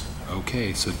abstentions?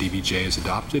 Okay, so DBJ is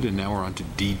adopted, and now we're on to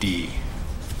DD.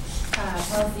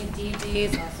 Policy DD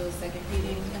is also a second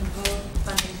reading and vote,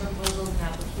 funding proposals and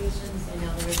applications. I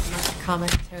know there was much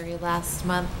commentary last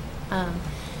month.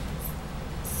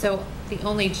 So the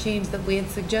only change that we had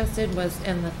suggested was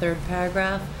in the third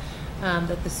paragraph,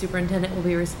 that the superintendent will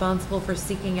be responsible for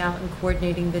seeking out and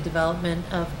coordinating the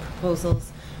development of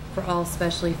proposals for all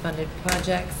specially funded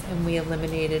projects, and we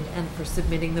eliminated "and for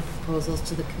submitting the proposals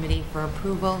to the committee for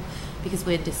approval," because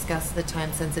we had discussed the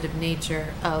time-sensitive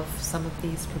nature of some of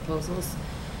these proposals.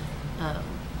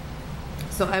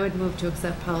 So I would move to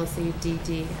accept policy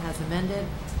DD as amended.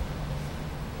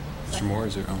 Mr. Moore,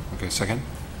 is there? Oh, okay, second.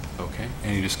 Okay.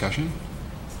 Any discussion?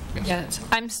 Yes.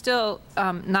 I'm still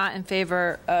not in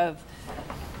favor of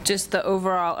just the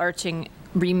overall arching,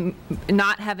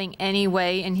 not having any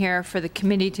way in here for the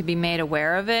committee to be made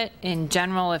aware of it. In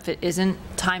general, if it isn't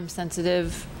time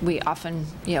sensitive, we often,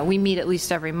 we meet at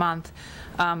least every month.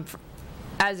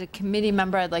 As a committee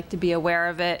member, I'd like to be aware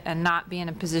of it and not be in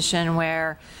a position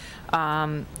where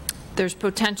there's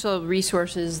potential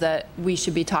resources that we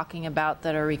should be talking about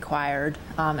that are required.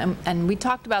 And we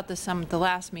talked about this some at the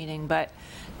last meeting, but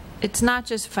it's not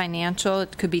just financial.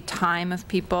 It could be time of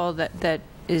people that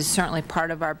is certainly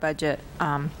part of our budget.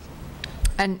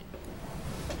 And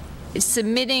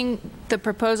submitting the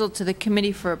proposal to the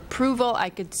committee for approval, I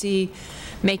could see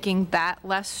making that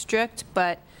less strict,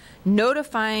 but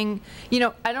notifying,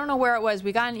 I don't know where it was.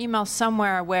 We got an email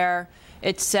somewhere where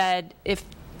it said if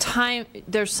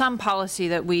there's some policy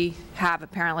that we have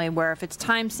apparently where if it's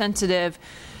time sensitive,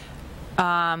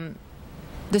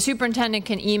 the superintendent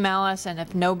can email us, and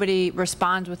if nobody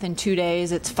responds within 2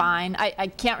 days, it's fine. I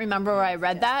can't remember where I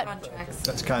read that.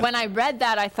 When I read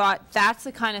that, I thought that's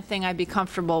the kind of thing I'd be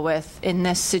comfortable with in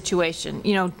this situation.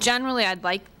 Generally I'd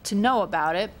like to know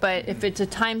about it, but if it's a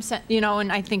time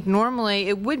and I think normally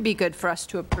it would be good for us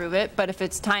to approve it, but if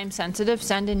it's time sensitive,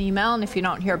 send an email, and if you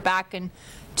don't hear back in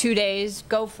 2 days,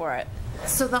 go for it.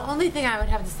 So the only thing I would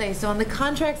have to say, so on the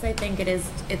contracts, I think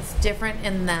it's different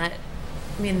in that,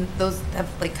 those have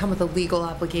come with a legal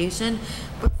obligation,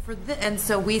 but and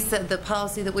so we said the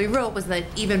policy that we wrote was that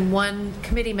even one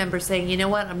committee member saying, you know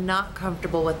what, I'm not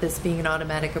comfortable with this being an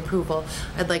automatic approval.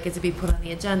 I'd like it to be put on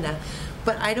the agenda.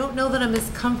 But I don't know that I'm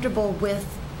as comfortable with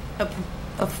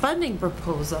a funding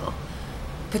proposal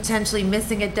potentially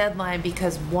missing a deadline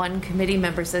because one committee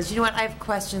member says, you know what, I have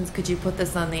questions, could you put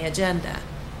this on the agenda?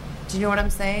 Do you know what I'm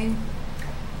saying?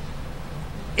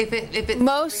 If it's a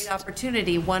great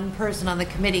opportunity, one person on the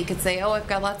committee could say, oh, I've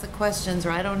got lots of questions,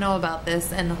 or I don't know about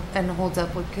this, and holds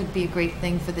up what could be a great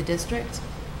thing for the district.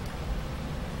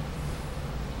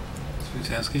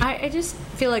 I just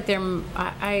feel like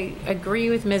I agree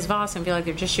with Ms. Voss and feel like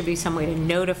there just should be some way to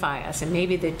notify us, and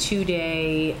maybe the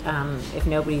 2-day, if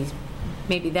nobody's,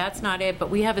 maybe that's not it, but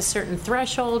we have a certain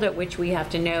threshold at which we have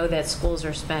to know that schools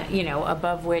are spent,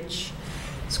 above which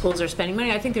schools are spending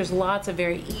money. I think there's lots of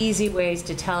very easy ways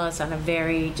to tell us on a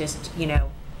very just,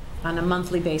 on a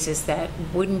monthly basis that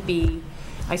wouldn't be,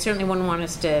 I certainly wouldn't want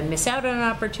us to miss out on an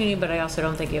opportunity, but I also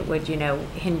don't think it would,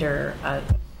 hinder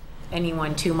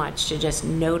anyone too much to just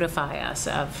notify us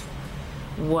of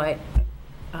what,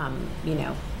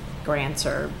 grants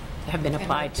have been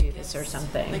applied to this or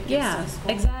something. Yeah,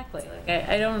 exactly.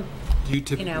 I don't. Do you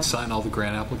typically sign all the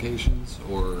grant applications,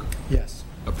 or yes,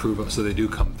 approve them so they do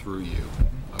come through you?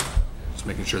 Okay. Just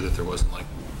making sure that there wasn't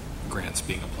grants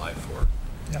being applied for.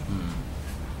 Yeah.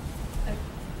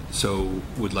 So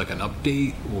would an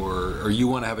update, or you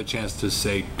want to have a chance to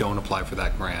say don't apply for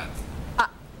that grant?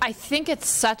 I think it's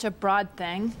such a broad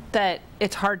thing that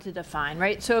it's hard to define,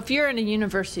 right? So if you're in a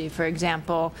university, for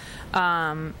example,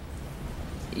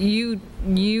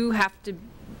 you have to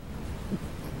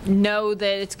know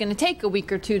that it's going to take a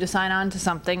week or two to sign on to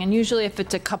something, and usually if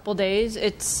it's a couple days,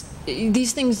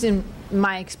 these things in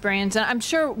my experience, and I'm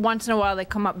sure once in a while they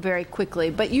come up very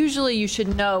quickly, but usually you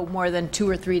should know more than 2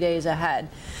 or 3 days ahead,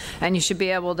 and you should be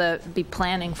able to be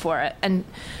planning for it.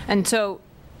 And so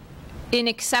in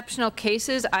exceptional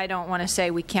cases, I don't want to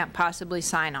say we can't possibly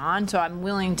sign on, so I'm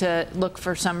willing to look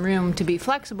for some room to be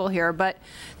flexible here, but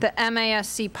the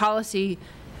MASC policy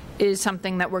is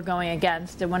something that we're going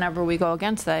against, and whenever we go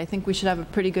against that, I think we should have a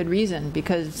pretty good reason,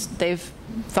 because they've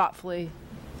thoughtfully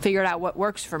figured out what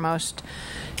works for most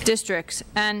districts.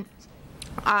 And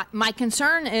my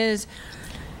concern is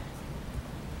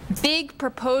big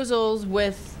proposals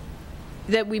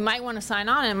that we might want to sign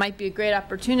on, and it might be a great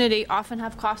opportunity, often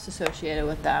have costs associated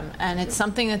with them, and it's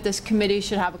something that this committee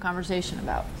should have a conversation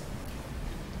about.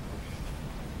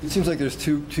 It seems like there's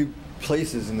two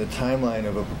places in the timeline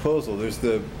of a proposal. There's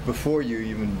the before you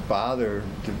even bother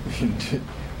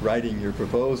writing your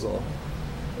proposal.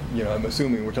 I'm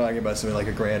assuming we're talking about something like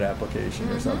a grant application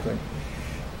or something.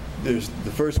 There's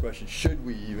the first question, should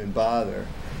we even bother?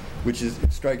 Which it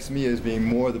strikes me as being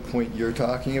more the point you're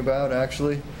talking about,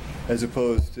 actually, as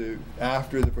opposed to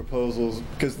after the proposals,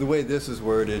 because the way this is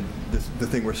worded, the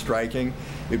thing we're striking,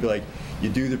 it'd be like, you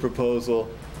do the proposal,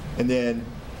 and then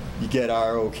you get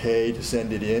our okay to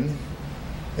send it in,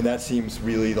 and that seems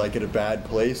really like at a bad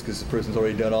place, because the person's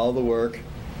already done all the work,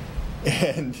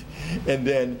 and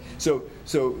then, so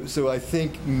I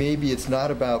think maybe it's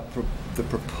not about the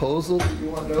proposal that you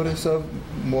want notice of,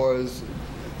 more as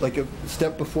like a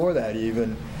step before that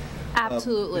even.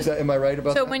 Absolutely. Am I right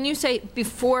about that? So when you say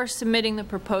before submitting the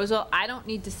proposal, I don't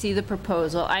need to see the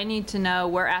proposal. I need to know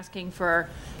we're asking for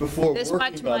this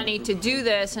much money to do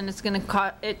this, and it's going to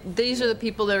cost. These are the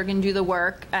people that are going to do the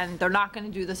work, and they're not going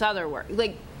to do this other work.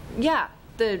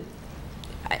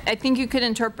 I think you could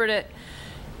interpret it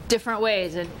different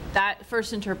ways, and that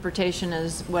first interpretation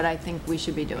is what I think we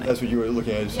should be doing. That's what you were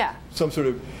looking at. Yeah. Some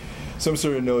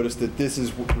sort of notice that this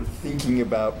is what we're thinking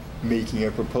about making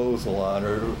a proposal on,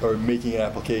 or making an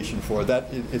application for. That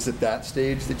it's at that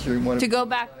stage that you want to go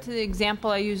back to the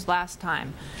example I used last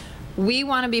time. we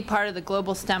want to be part of the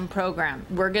global STEM program.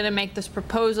 We're going to make this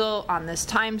proposal on this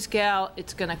time scale.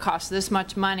 It's going to cost this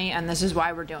much money, and this is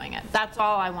why we're doing it. That's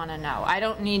all I want to know. I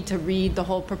don't need to read the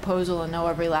whole proposal and know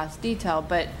every last detail,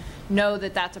 but know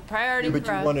that that's a priority for us.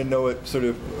 But you want to know it sort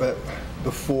of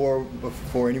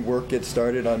before any work gets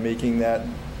started on making that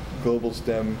global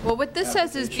STEM. Well, what this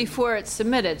says is before it's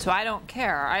submitted, so I don't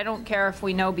care. I don't care if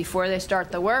we know before they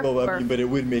start the work. Well, I mean, but it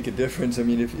would make a difference. I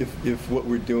mean, if what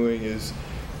we're doing is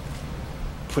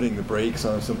putting the brakes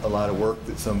on a lot of work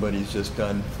that somebody's just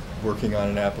done working on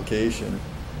an application,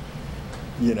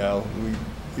 you know,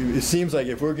 it seems like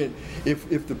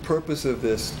if the purpose of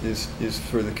this is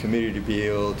for the committee to be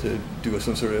able to do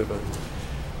some sort of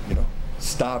a, you know,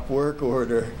 stop work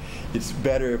order, it's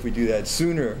better if we do that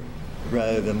sooner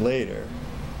rather than later.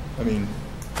 I mean,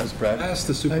 as Brad asked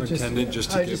the superintendent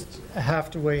I just have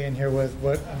to weigh in here with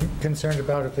what I'm concerned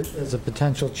about as a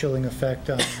potential chilling effect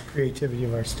on the creativity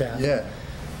of our staff. Yeah.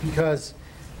 Because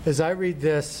as I read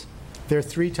this, there are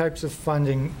 3 types of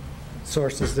funding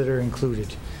sources that are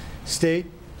included: state,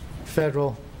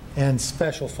 federal, and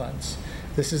special funds.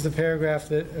 This is the paragraph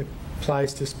that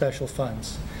applies to special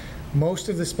funds. Most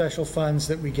of the special funds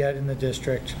that we get in the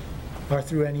district are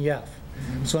through NEF.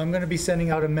 So I'm going to be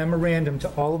sending out a memorandum to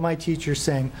all of my teachers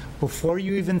saying, before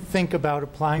you even think about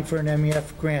applying for an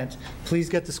MEF grant, please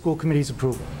get the school committee's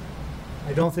approval.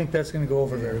 I don't think that's going to go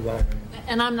over very well.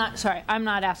 And I'm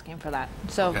not asking for that.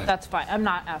 So Okay. that's fine. I'm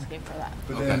not asking for that.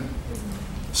 Okay.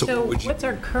 So what would you, what's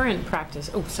our current practice?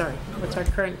 Oh, sorry. What's our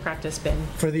current practice been?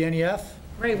 For the NEF,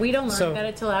 Right, we don't learn So- about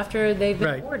it till after they've been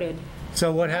Right. awarded.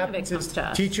 so what None of it happens comes is to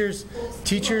us.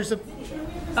 teachers,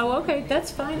 Oh, okay,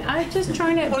 that's fine. I'm just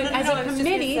trying to, no, as no, a I was just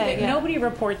committee, gonna say, that yeah. nobody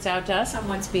reports out to us on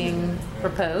what's being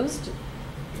proposed.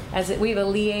 We have a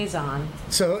liaison.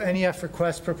 so NEF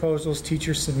request proposals,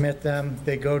 teachers submit them,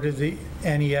 they go to the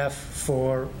NEF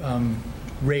for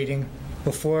rating.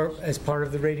 Before, as part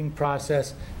of the rating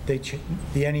process, the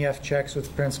NEF checks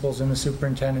with principals and the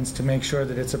superintendents to make sure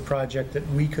that it's a project that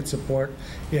we could support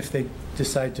if they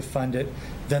decide to fund it.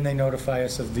 Then they notify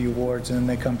us of the awards, and then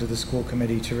they come to the school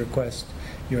committee to request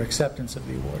your acceptance of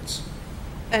the awards.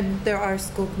 And there are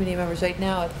school committee members right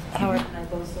now. Howard and I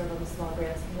both serve on the small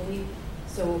grants committee,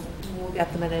 so we'll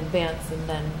get them in advance, and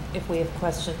then if we have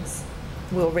questions,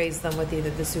 we'll raise them with either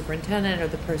the superintendent or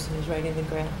the person who's writing the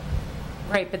grant.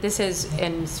 Right, but this is,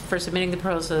 and for submitting the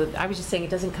proposal, I was just saying it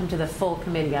doesn't come to the full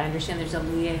committee. I understand there's a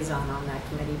liaison on that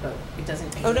committee, but it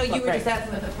doesn't. Oh, no, you were Right. just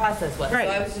asking what the process was. Right.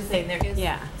 So I was just saying there is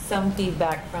Yeah. some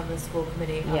feedback from the school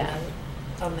committee on, Yeah.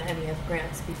 on the NEF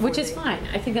grants before Which is they- fine.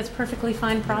 I think that's perfectly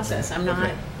fine process. I'm not,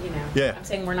 Okay. you know, Yeah. I'm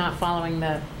saying we're not following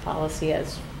the policy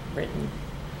as written.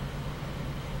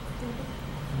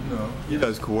 No, he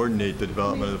does coordinate the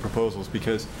development of the proposals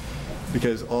because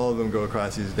all of them go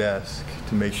across his desk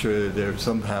to make sure that they're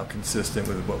somehow consistent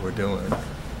with what we're doing.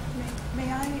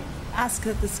 May I ask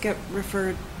that this get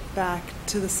referred back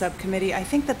to the subcommittee? I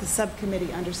think that the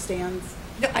subcommittee understands.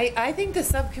 No, I think the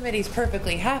subcommittee's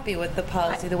perfectly happy with the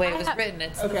policy, the way it was written.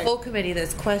 It's the Okay. full committee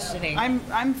that's questioning.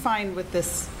 I'm fine with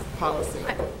this policy.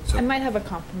 I might have a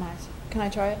compromise. Can I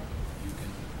try it?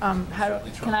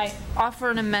 Can I offer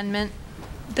an amendment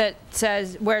that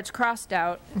says, where it's crossed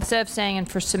out, instead of saying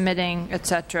and for submitting, et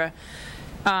cetera,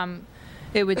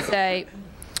 it would say,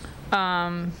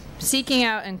 seeking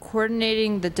out and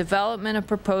coordinating the development of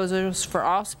proposals for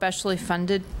all specially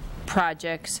funded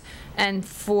projects, and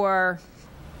for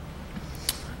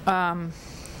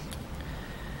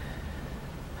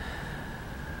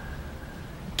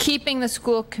keeping the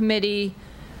school committee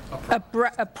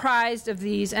apprised of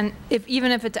these, and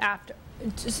even if it's after,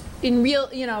 just in real,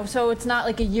 so it's not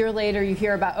like a year later you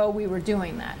hear about, oh, we were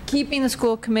doing that. Keeping the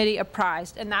school committee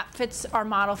apprised, and that fits our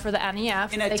model for the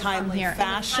NEF. In a They come timely here.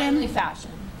 fashion? In a timely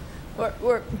fashion.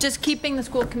 Or just keeping the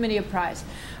school committee apprised.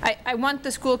 I want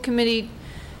the school committee,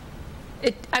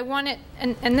 I want it,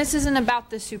 and this isn't about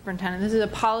the superintendent, this is a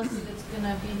policy that's going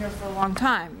to be here for a long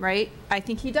time, right? I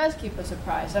think he does keep us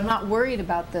apprised. I'm not worried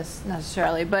about this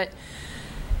necessarily, but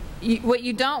what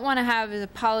you don't want to have is a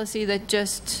policy that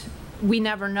just, we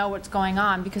never know what's going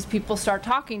on because people start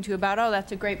talking to you about, oh,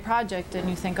 that's a great project, and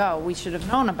you think, oh, we should have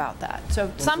known about that.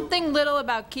 So something little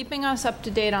about keeping us up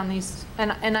to date on these,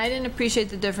 and I didn't appreciate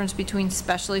the difference between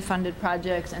specially funded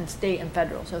projects and state and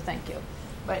federal, so thank you.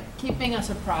 But keeping us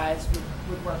apprised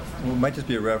would work for me. Well, it might just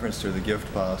be a reference to the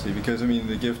gift policy, because, I mean,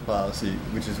 the gift policy,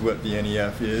 which is what the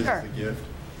NEF is, Sure. the gift,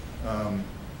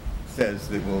 says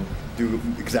that we'll do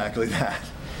exactly that.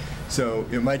 So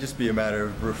it might just be a matter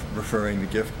of referring the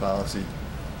gift policy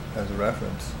as a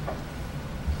reference.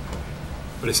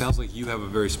 but it sounds like you have a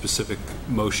very specific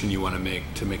motion you want to make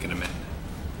an amendment.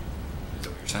 Is that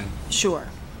what you're saying? Sure.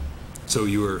 So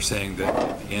you were saying that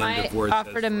at the end My of where it says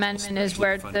offered amendment is especially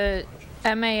where funded the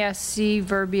MASC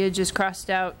verbiage is crossed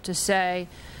out to say,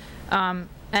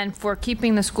 and for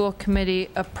keeping the school committee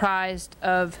apprised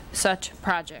of such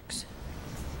projects.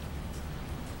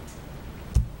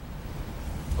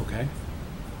 Okay.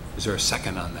 Is there a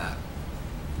second on that?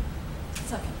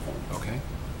 Second. Okay.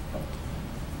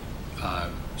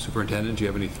 Superintendent, do you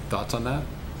have any thoughts on that?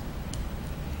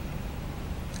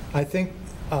 I think,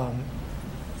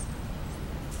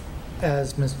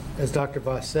 as Dr.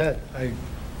 Voss said,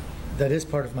 that is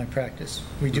part of my practice.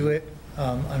 We do it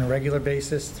on a regular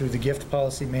basis through the gift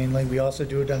policy mainly. We also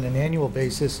do it on an annual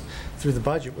basis through the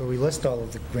budget where we list all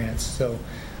of the grants. So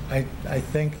I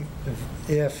think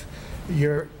if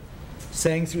you're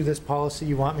saying through this policy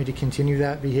you want me to continue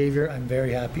that behavior, I'm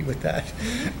very happy with that.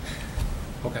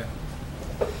 Okay.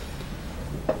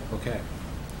 Okay.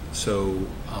 So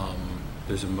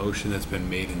there's a motion that's been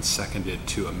made and seconded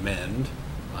to amend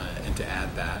and to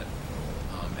add that.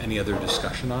 Any other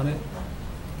discussion on it?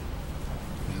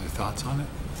 Any other thoughts on it?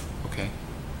 Okay.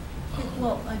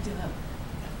 Well, I do have.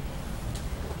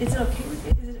 Is it okay with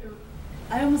it? Is it?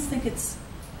 I almost think it's.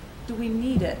 Do we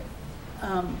need it?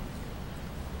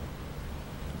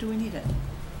 Do we need it?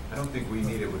 I don't think we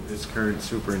need it with this current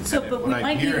superintendent. So, but we What I'm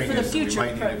might need it hearing for the is that we future,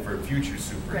 might need right. it for a future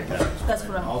superintendent. Right. That's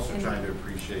what I'm- also trying to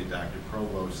appreciate Dr.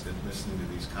 Provost and listening to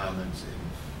these comments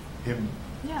and him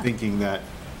thinking that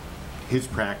his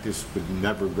practice would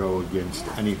never go against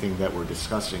anything that we're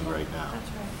discussing right now. That's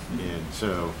right. And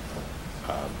so,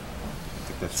 I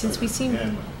think that's Since we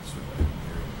seem-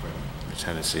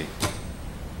 Tennessee.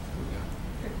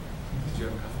 Did you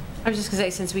have a comment? I was just going to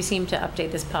say, since we seem to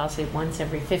update this policy once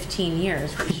every 15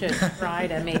 years, we should try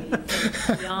to maybe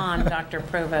think beyond Dr.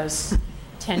 Provost's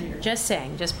tenure. Just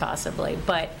saying, just possibly.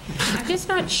 But I'm just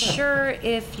not sure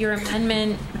if your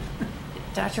amendment,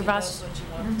 Dr. Voss,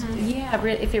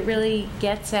 if it really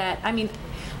gets at, I mean,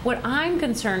 what I'm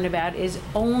concerned about is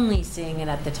only seeing it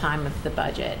at the time of the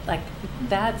budget. Like,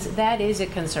 that is a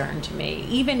concern to me,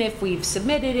 even if we've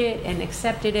submitted it and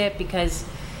accepted it, because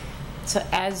so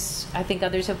as I think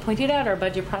others have pointed out, our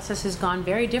budget process has gone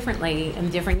very differently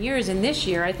in different years. And this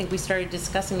year, I think we started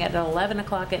discussing it at 11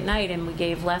 o'clock at night, and we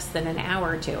gave less than an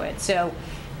hour to it. So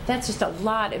that's just a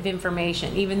lot of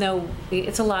information, even though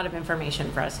it's a lot of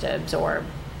information for us to absorb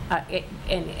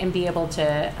and be able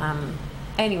to.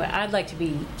 Anyway, I'd like to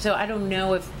be, so I don't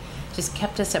know if just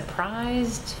kept us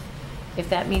apprised, if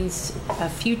that means a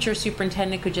future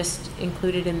superintendent could just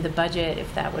include it in the budget,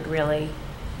 if that would really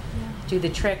do the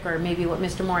trick, or maybe what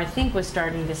Mr. Moore, I think, was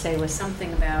starting to say was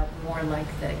something about more like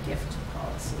the gift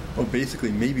policy. Well,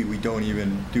 basically, maybe we don't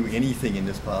even do anything in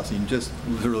this policy, and just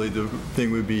literally the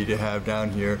thing would be to have down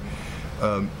here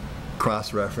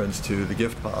cross-reference to the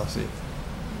gift policy.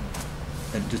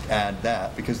 And just add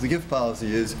that, because the gift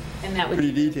policy is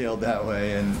pretty detailed that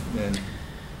way and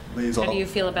lays all. How do you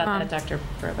feel about that, Dr.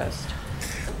 Provost?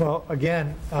 Well,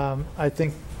 again, I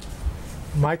think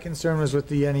my concern was with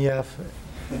the NEF.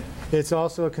 It's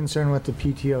also a concern with the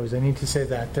PTOs. I need to say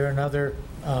that. They're another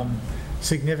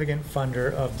significant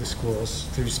funder of the schools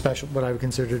through special, what I would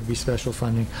consider to be special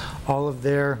funding. All of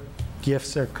their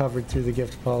gifts are covered through the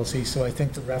gift policy, so I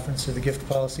think the reference to the gift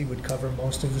policy would cover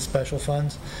most of the special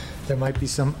funds. There might be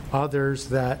some others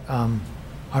that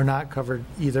are not covered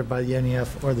either by the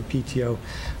NEF or the PTO,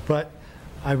 but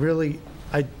I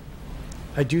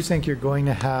do think you're going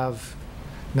to have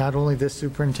not only this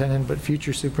superintendent, but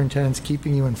future superintendents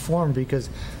keeping you informed, because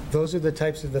those are the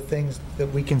types of the things that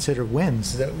we consider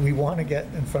wins that we want to get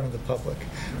in front of the public.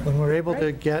 When we're able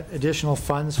to get additional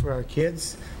funds for our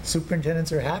kids,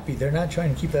 superintendents are happy. They're not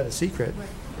trying to keep that a secret.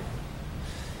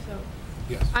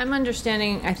 Yes. I'm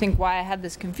understanding, I think, why I had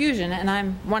this confusion, and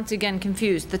I'm once again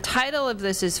confused. The title of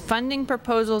this is Funding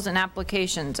Proposals and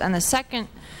Applications, and the second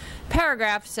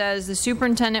paragraph says the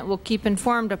superintendent will keep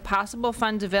informed of possible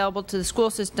funds available to the school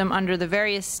system under the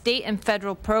various state and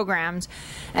federal programs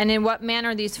and in what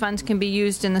manner these funds can be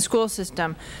used in the school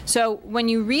system. So when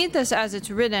you read this as it's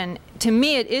written, to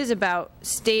me it is about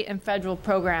state and federal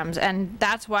programs, and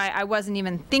that's why I wasn't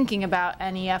even thinking about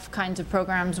NEF kinds of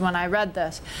programs when I read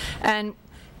this. And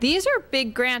these are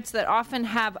big grants that often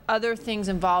have other things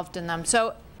involved in them.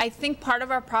 So I think part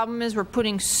of our problem is we're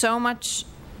putting such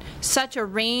a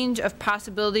range of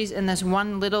possibilities in this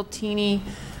one little teeny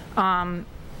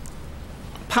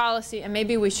policy, and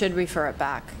maybe we should refer it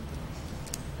back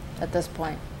at this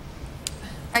point.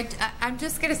 I'm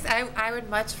just going to say, I would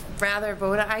much rather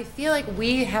vote. I feel like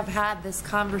we have had this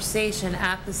conversation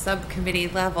at the subcommittee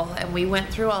level, and we went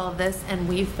through all of this, and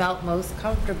we felt most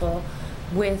comfortable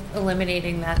with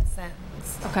eliminating that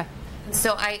sentence. Okay.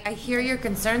 So I hear your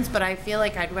concerns, but I feel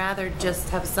like I'd rather just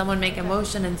have someone make a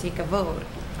motion and take a vote.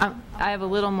 I have a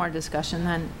little more discussion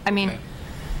then. I mean, Okay.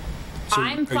 So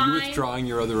I'm fine. Are you withdrawing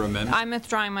your other amendment? I'm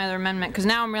withdrawing my other amendment because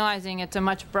now I'm realizing it's a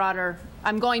much broader,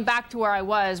 I'm going back to where I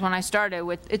was when I started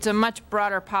with, it's a much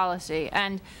broader policy.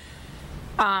 And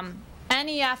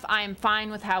NEF, I'm fine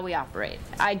with how we operate.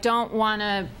 I don't want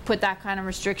to put that kind of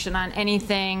restriction on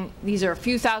anything. These are a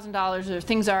few $1,000s or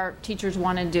things our teachers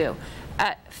want to do.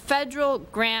 A federal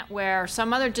grant where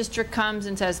some other district comes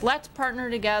and says, let's partner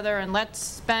together and let's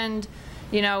spend,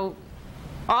 you know,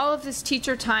 all of this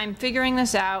teacher time figuring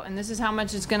this out, and this is how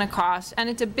much it's going to cost, and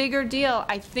it's a bigger deal.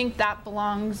 I think that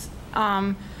belongs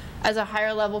as a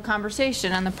higher level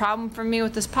conversation. And the problem for me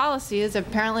with this policy is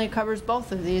apparently it covers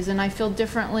both of these, and I feel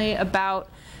differently about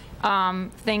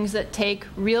things that take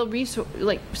real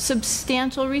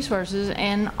substantial resources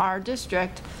in our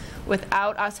district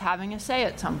without us having a say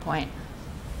at some point.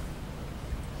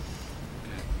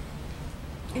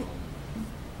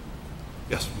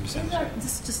 Yes, Ms.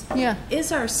 Anderson. Yeah.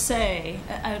 Is our say,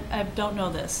 I don't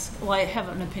know this, well, I have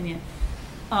an opinion,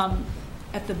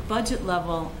 at the budget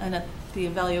level and at the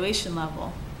evaluation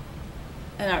level,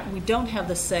 and we don't have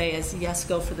the say as, yes,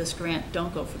 go for this grant,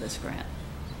 don't go for this grant.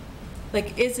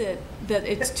 Like, is it that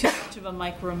it's too much of a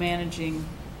micromanaging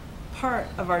part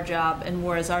of our job, and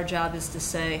whereas our job is to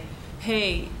say,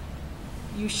 hey,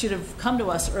 you should have come to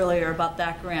us earlier about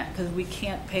that grant because we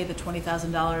can't pay the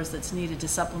 $20,000 that's needed to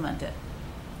supplement it.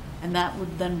 And that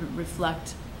would then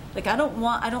reflect, like, I don't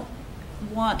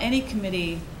want any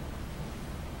committee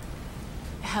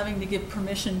having to give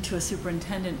permission to a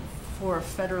superintendent for a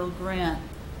federal grant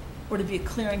or to be a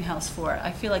clearinghouse for it.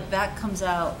 I feel like that comes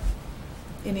out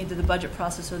in either the budget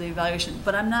process or the evaluation,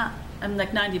 but I'm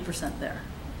like 90% there.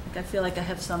 Like, I feel like I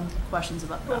have some questions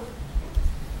about that.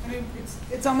 I mean,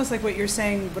 it's almost like what you're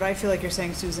saying, what I feel like you're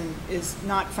saying, Susan, is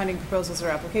not funding proposals or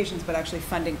applications, but actually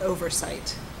funding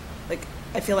oversight. Like,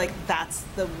 I feel like that's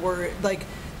the word, like,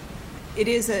 it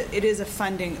is a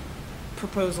funding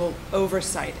proposal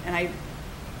oversight, and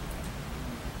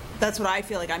that's what I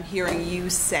feel like I'm hearing you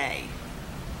say.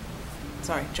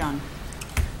 Sorry, John.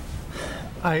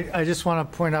 I just want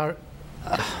to point out,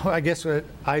 I guess what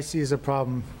I see as a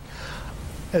problem,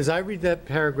 as I read that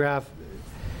paragraph,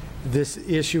 this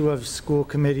issue of school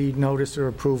committee notice or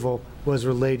approval was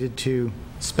related to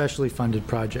specially funded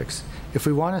projects. If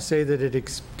we want to say that it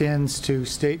extends to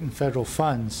state and federal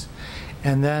funds,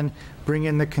 and then bring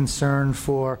in the concern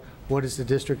for what is the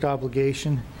district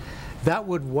obligation, that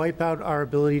would wipe out our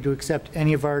ability to accept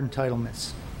any of our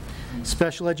entitlements.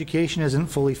 Special education isn't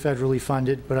fully federally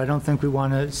funded, but I don't think we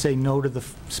want to say no to the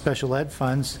special ed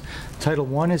funds.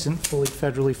 Title I isn't fully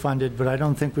federally funded, but I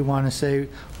don't think we want to say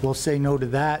we'll say no to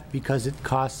that because it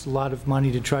costs a lot of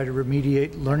money to try to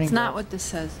remediate learning. It's not what this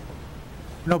says.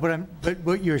 No, but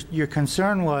what your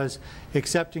concern was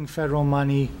accepting federal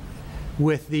money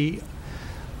with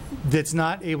that's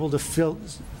not able to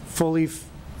fully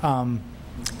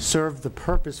serve the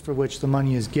purpose for which the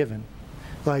money is given.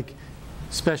 Like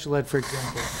special ed, for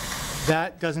example,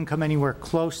 that doesn't come anywhere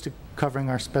close to covering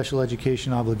our special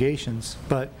education obligations.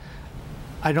 But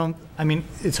I mean,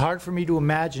 it's hard for me to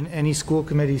imagine any school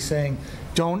committee saying,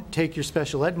 don't take your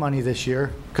special ed money this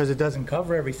year because it doesn't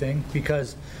cover everything,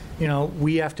 because, you know,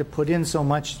 we have to put in so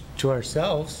much to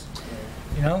ourselves,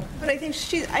 you know? But I think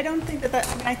I don't think that,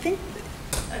 I mean, I think,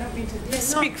 I don't mean to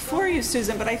speak for you,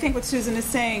 Susan, but I think what Susan is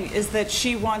saying is that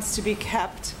she wants to be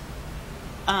kept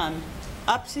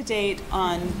up to date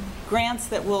on grants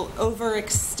that will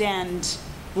overextend,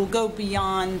 will go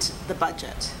beyond the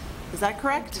budget. Is that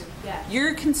correct? Yes.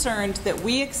 You're concerned that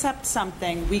we accept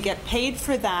something, we get paid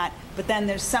for that, but then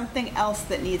there's something else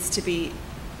that needs to be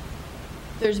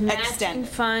There's matching extended.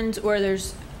 funds, or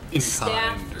there's In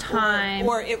staff kind. time.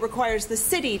 Or it requires the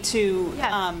city to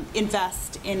Yes.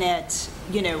 invest in it,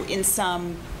 you know, in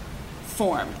some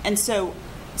form. And so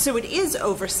it is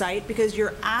oversight because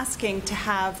you're asking to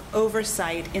have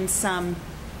oversight in some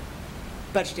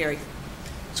budgetary.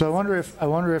 So I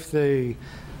wonder if the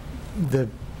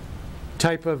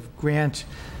type of grant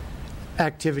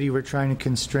activity we're trying to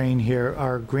constrain here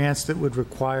are grants that would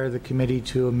require the committee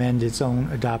to amend its own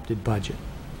adopted budget.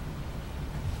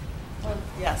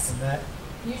 Yes.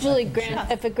 Usually,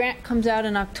 if a grant comes out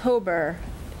in October,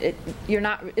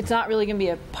 it's not really going to be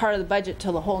a part of the budget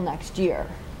till the whole next year,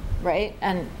 right?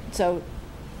 And so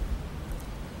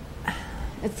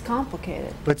it's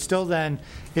complicated. But still then,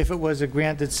 if it was a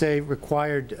grant that, say,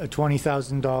 required a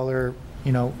 $20,000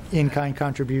 in-kind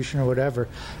contribution or whatever,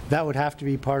 that would have to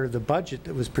be part of the budget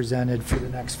that was presented for the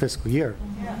next fiscal year,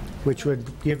 which would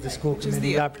give the school committee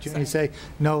the opportunity to say,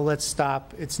 no, let's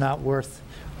stop, it's not worth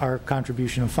our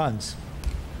contribution of funds.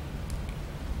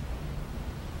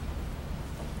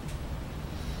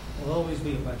 There'll always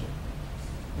be a budget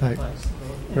in Right. place.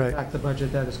 In Right. fact, the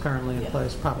budget that is currently in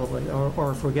place, probably,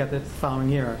 or if we get it the following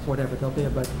year, whatever, there'll be a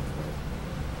budget.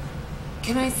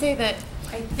 Can I say that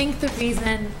I think the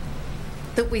reason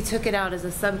that we took it out as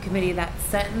a subcommittee, that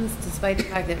sentence, despite the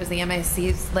fact that it was the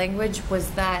MAC's language,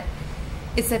 was that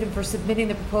it said for submitting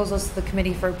the proposals to the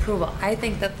committee for approval. I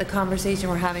think that the conversation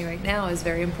we're having right now is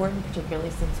very important, particularly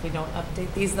since we don't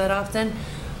update these that often.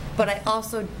 But I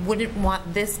also wouldn't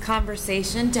want this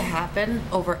conversation to happen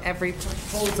over every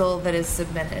proposal that is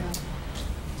submitted.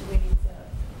 Do we need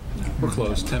to? We're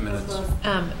closed, 10 minutes.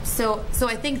 So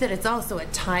I think that it's also a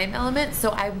time element.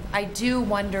 So I do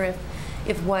wonder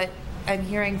if what I'm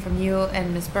hearing from you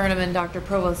and Ms. Burnham and Dr.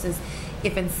 Provost is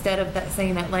if instead of that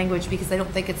saying that language, because I don't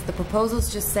think it's the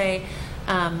proposals, just say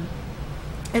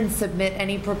and submit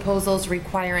any proposals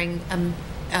requiring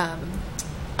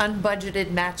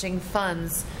unbudgeted matching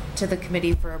funds to the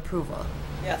committee for approval.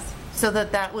 Yes. So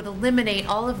that would eliminate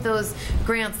all of those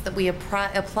grants that we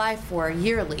apply for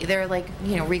yearly. They're like,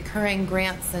 recurring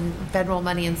grants and federal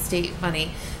money and state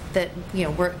money that,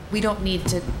 we don't need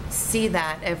to see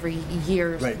that every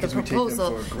year, Right, the 'cause we take them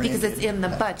proposal, for because it's granted. in the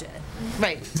budget.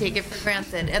 Right, take it for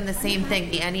granted. And the same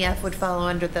thing, the NEF would follow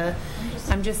under the,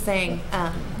 I'm just saying.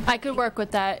 I could work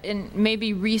with that, and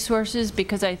maybe resources,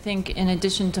 because I think in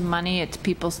addition to money, it's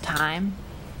people's time.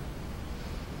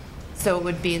 So it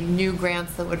would be new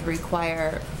grants that would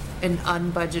require an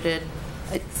unbudgeted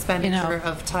expenditure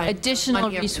of time. Additional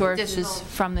money of- resources additional-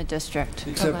 from the district.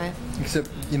 Except,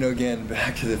 again,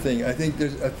 back to the thing. I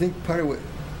think part of what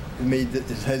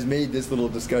has made this little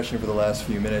discussion for the last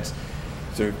few minutes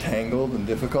sort of tangled and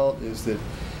difficult is that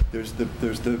there's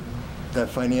that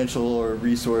financial or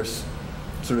resource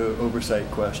sort of oversight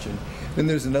question. Then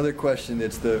there's another question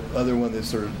that's the other one that's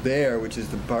sort of there, which is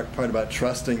the part about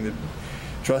trusting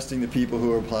the people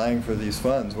who are applying for these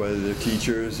funds, whether they're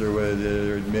teachers or whether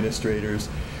they're administrators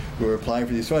who are applying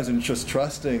for these funds, and just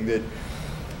trusting that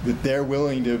they're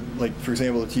willing to, like, for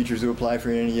example, the teachers who apply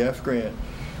for an NEF grant,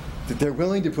 that they're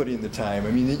willing to put in the time.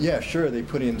 I mean, yeah, sure, they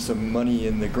put in some money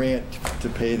in the grant to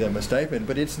pay them a stipend,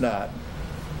 but it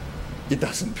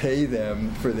doesn't pay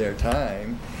them for their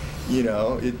time. By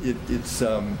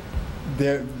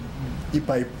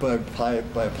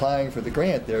applying for the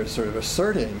grant, they're sort of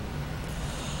asserting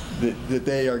that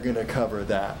they are going to cover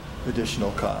that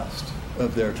additional cost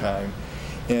of their time.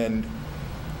 And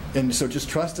so just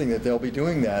trusting that they'll be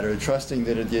doing that, or trusting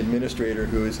that the administrator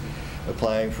who is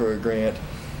applying for a grant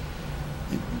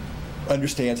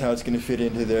understands how it's going to fit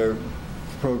into their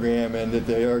program and that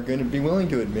they are going to be willing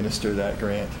to administer that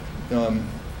grant.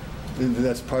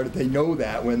 That's part of, they know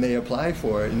that when they apply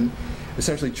for it, and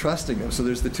essentially trusting them. So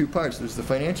there's the two parts. There's the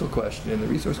financial question and the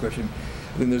resource question.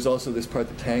 Then there's also this part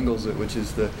that tangles it, which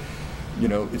is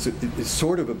it's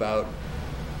sort of about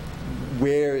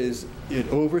where is it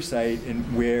oversight and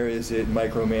where is it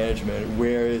micromanagement,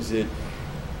 where is it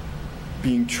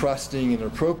being trusting in an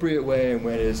appropriate way, and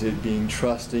when is it being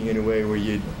trusting in a way where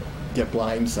you get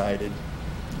blindsided,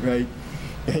 right?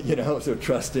 So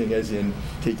trusting as in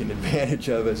taken advantage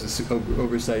of as an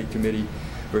oversight committee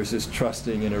versus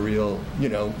trusting in a real,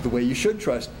 the way you should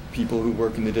trust people who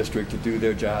work in the district to do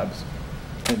their jobs.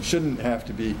 And shouldn't have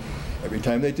to be every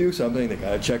time they do something, they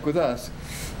got to check with us,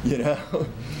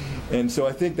 And so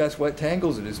I think that's what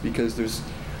tangles it, is because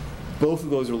both of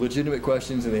those are legitimate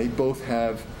questions, and they both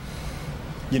have,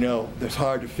 it's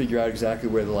hard to figure out exactly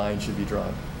where the line should be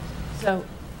drawn. So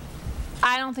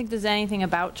I don't think there's anything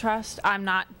about trust. I'm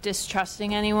not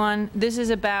distrusting anyone. This is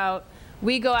about,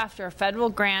 we go after a federal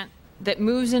grant that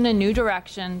moves in a new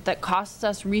direction, that costs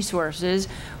us resources.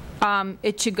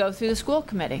 It should go through the school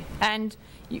committee. And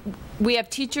we have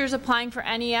teachers applying for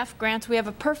NEF grants. We have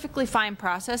a perfectly fine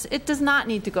process. It does not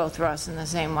need to go through us in the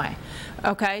same way.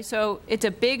 Okay, so it's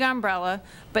a big umbrella,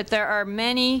 but there are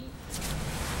many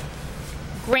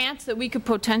grants that we could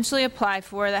potentially apply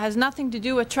for that has nothing to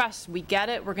do with trust. We get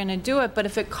it, we're going to do it, but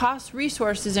if it costs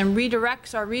resources and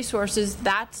redirects our resources,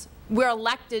 we're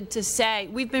elected to say,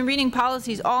 we've been reading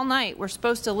policies all night. We're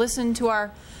supposed to listen to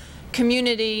our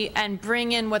community and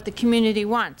bring in what the community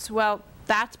wants. Well,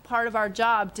 that's part of our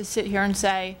job, to sit here and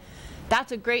say,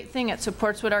 that's a great thing, it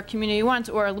supports what our community wants,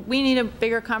 or we need a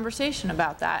bigger conversation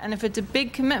about that. And if it's a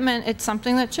big commitment, it's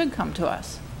something that should come to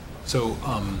us. So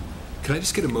can I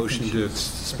just get a motion to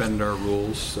suspend our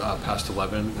rules past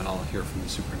 11, and I'll hear from the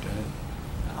superintendent?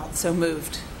 So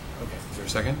moved. Okay. Is there a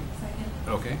second? Second.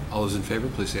 Okay. All those in favor,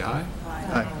 please say aye.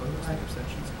 Aye. Opposed? Any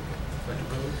abstentions? Okay.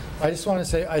 Dr. Provos? I just want to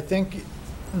say, I think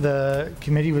the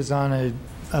committee was on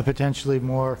a potentially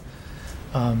more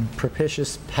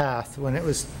propitious path when it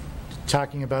was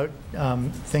talking about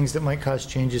things that might cause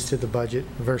changes to the budget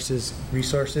versus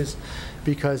resources,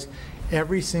 because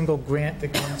every single grant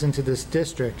that comes into this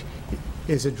district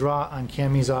is a draw on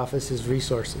Cammie's office's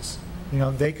resources. You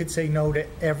know, they could say no to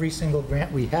every single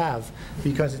grant we have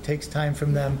because it takes time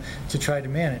from them to try to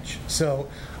manage. So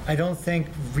I don't think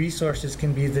resources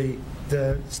can be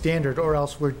the standard, or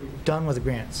else we're done with the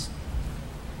grants.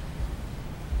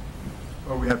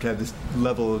 Or we have to have this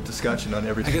level of discussion on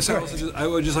everything. I guess I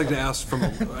would just like to ask from,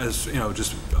 as you know,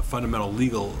 just a fundamental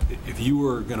legal, if you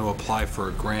were going to apply for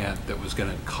a grant that was going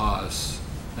to cause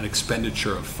an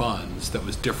expenditure of funds that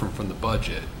was different from the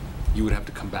budget, you would have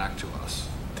to come back to us.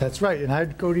 That's right, and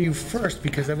I'd go to you first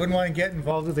because I wouldn't want to get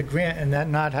involved with a grant and that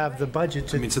not have the budget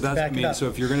to back it up. So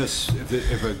if you're going to,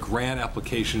 if a grant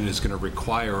application is going to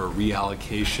require a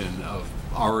reallocation of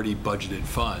already budgeted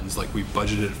funds, like we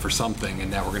budgeted for something and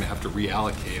now we're going to have to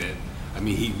reallocate it, I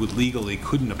mean, he would legally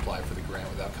couldn't apply for the grant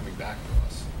without coming back to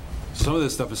us. Some of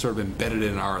this stuff is sort of embedded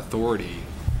in our authority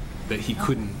that he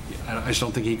couldn't, I just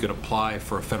don't think he could apply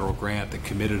for a federal grant that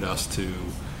committed us to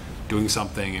doing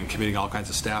something and committing all kinds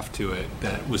of staff to it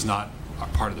that was not a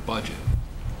part of the budget.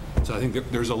 So I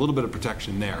think there's a little bit of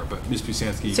protection there, but Ms.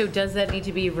 Busanski. So does that need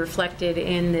to be reflected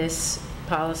in this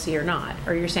policy or not?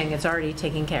 Or you're saying it's already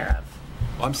taken care of?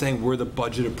 Well, I'm saying we're the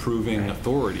budget approving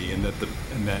authority, and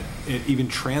that it even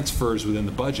transfers within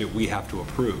the budget we have to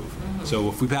approve. Mm-hmm. So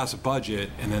if we pass a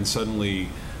budget and then suddenly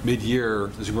mid-year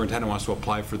the superintendent wants to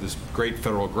apply for this great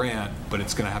federal grant, but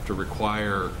it's going to have to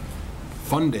require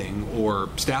funding or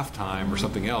staff time or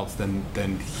something else,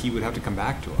 then he would have to come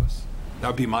back to us. That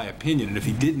would be my opinion, and if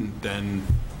he didn't, then,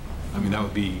 I mean, that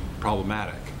would be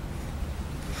problematic.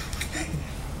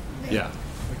 Yeah.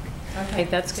 Okay,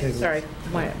 that's good. Sorry,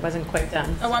 wasn't quite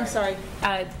done. Oh, I'm sorry.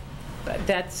 But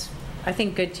that's, I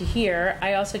think, good to hear.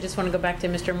 I also just want to go back to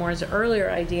Mr. Moore's earlier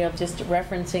idea of just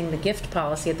referencing the gift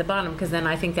policy at the bottom, because then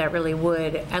I think that really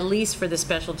would, at least for the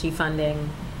specialty funding,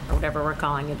 or whatever we're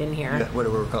calling it in here. Yeah,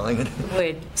 whatever we're calling it.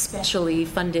 Would specially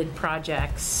funded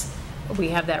projects, we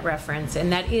have that reference,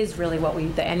 and that is really what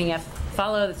the NEF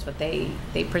follow. That's what they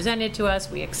presented to us.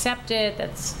 We accept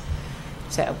it.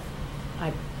 So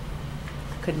I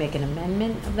could make an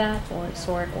amendment of that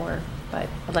but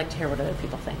I'd like to hear what other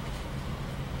people think.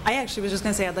 I actually was just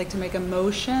going to say I'd like to make a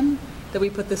motion that we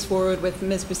put this forward with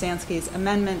Ms. Busanski's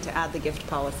amendment to add the gift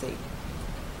policy.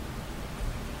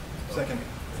 Second.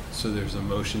 So there's a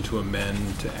motion to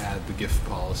amend to add the gift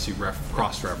policy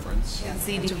cross-reference.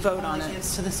 And to vote on it.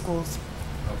 To the schools.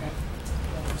 Okay.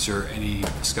 Is there any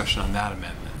discussion on that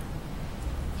amendment?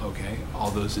 Okay.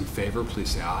 All those in favor, please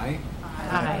say aye.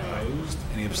 Aye. Opposed?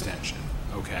 Any abstention?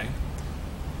 Okay.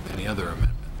 Any other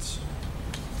amendments?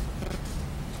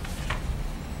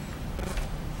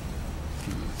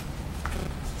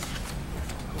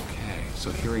 Okay.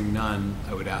 So hearing none,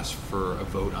 I would ask for a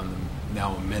vote on the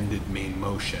now amended main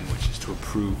motion, which is to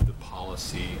approve the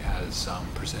policy as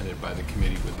presented by the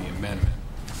committee with the amendment.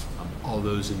 All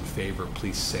those in favor,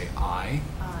 please say aye.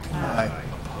 Aye.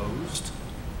 Opposed?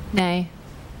 Nay.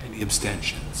 Any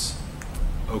abstentions?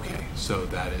 Okay, so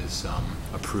that is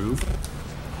approved.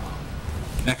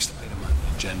 Next item on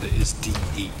the agenda is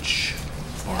DH,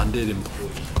 bonded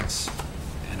employees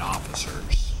and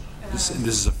officers. This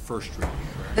is a first reading,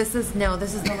 correct? This is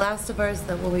the last of ours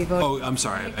that will be voted. Oh, I'm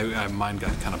sorry, mine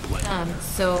got kind of blended.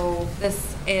 So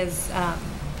this is,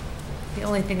 the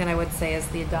only thing that I would say is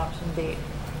the adoption date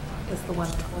is the one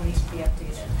that will need to be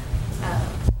updated.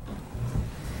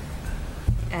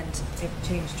 And it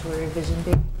changed to a revision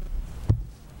date.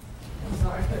 I'm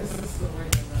sorry, this is the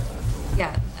word.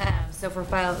 Yeah, so for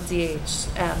file DH,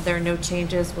 there are no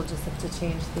changes. We'll just have to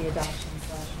change the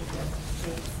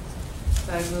adoption/revision dates.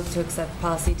 So I move to accept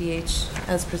policy DH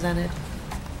as presented.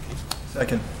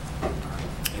 Second.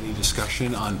 Any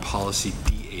discussion on policy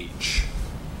DH?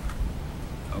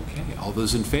 Okay, all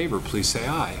those in favor, please say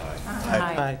aye.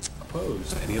 Aye.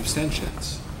 Opposed? Any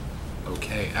abstentions?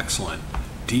 Okay, excellent.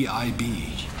 DIB.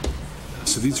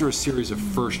 So these are a series of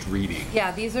first readings.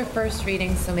 Yeah, these are first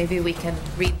readings, so maybe we can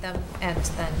read them and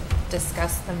then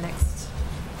discuss them next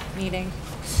meeting.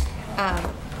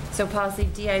 So policy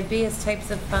DIB is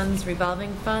types of funds,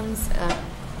 revolving funds.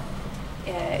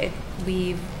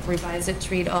 We've revised it to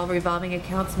read all revolving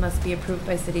accounts must be approved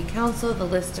by City Council. The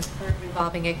list of current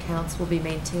revolving accounts will be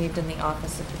maintained in the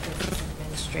Office of the Business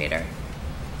Administrator.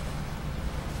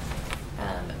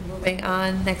 Moving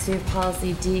on, next we have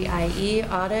policy DIE,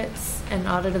 audits. An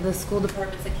audit of the school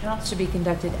department's accounts should be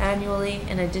conducted annually.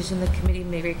 In addition, the committee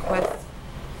may request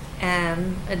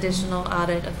an additional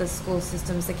audit of the school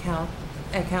system's accounts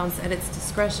at its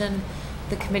discretion.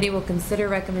 The committee will consider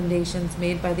recommendations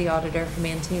made by the auditor for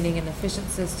maintaining an efficient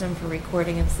system for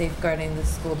recording and safeguarding the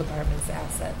school department's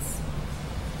assets.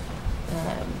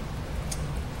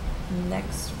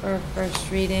 Next, for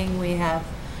first reading, we have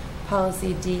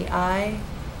policy DI,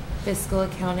 fiscal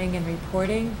accounting and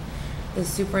reporting.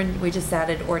 We just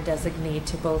added or designee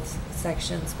to both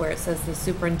sections where it says the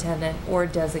superintendent or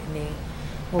designee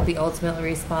will be ultimately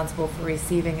responsible for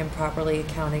receiving and properly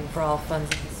accounting for all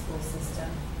funds in the school system.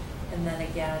 And then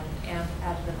again,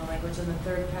 added in the language in the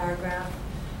third paragraph,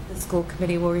 the school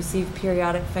committee will receive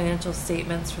periodic financial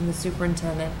statements from the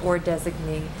superintendent or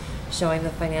designee showing the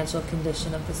financial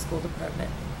condition of the school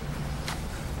department.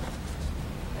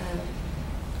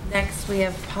 Next, we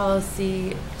have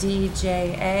policy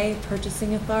DJA,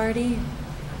 purchasing authority.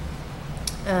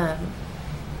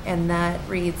 And that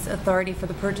reads, authority for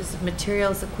the purchase of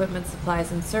materials, equipment,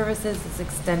 supplies, and services is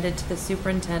extended to the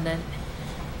superintendent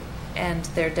and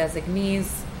their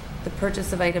designees. The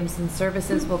purchase of items and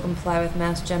services will comply with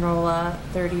Mass General Law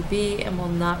 30B and will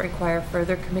not require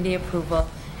further committee approval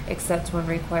except when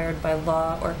required by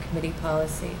law or committee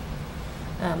policy.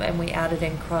 And we added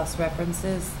in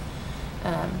cross-references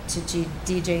to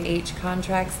DJH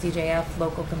contracts, DJF,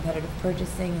 local competitive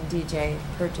purchasing, and DJ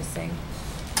purchasing.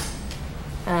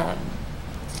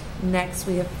 Next,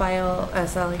 we have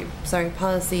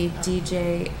policy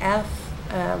DJF,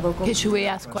 local. Okay, should we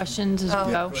ask questions as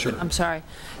we go? Sure. I'm sorry.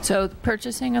 So, the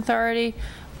purchasing authority,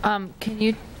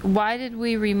 why did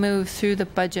we remove through the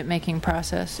budget making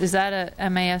process? Is that a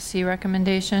MASC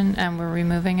recommendation and we're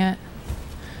removing it?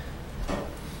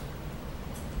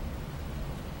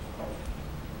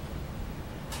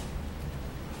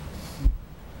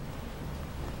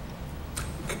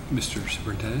 Mr.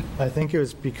 Superintendent? I think it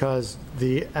was because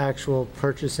the actual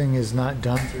purchasing is not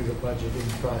done through the budgeting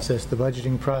process. The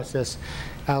budgeting process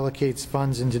allocates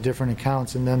funds into different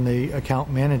accounts, and then the account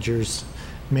managers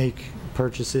make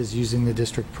purchases using the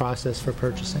district process for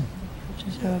purchasing.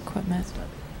 Purchase of equipment.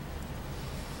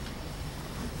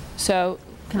 So,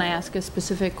 can I ask a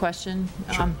specific question?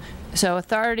 Sure. So,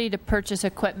 authority to purchase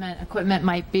equipment. Equipment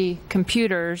might be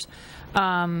computers.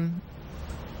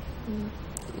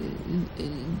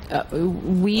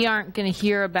 We aren't going to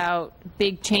hear about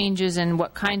big changes in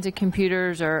what kinds of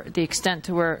computers or the extent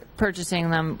to we're purchasing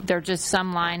them. They're just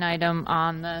some line item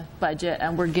on the budget,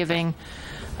 and we're giving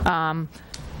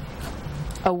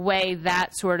away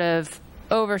that sort of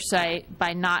oversight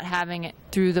by not having it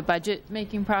through the budget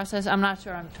making process. I'm not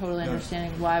sure I'm totally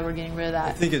understanding why we're getting rid of that.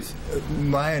 I think it's,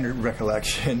 my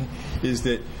recollection is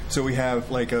that, so we have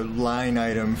like a line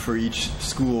item for each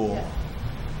school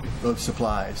of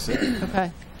supplies.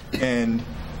 Okay. And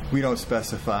we don't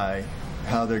specify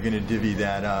how they're going to divvy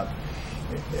that up.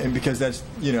 And because that's,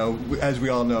 you know, as we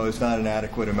all know, it's not an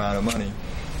adequate amount of money.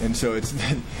 And so it's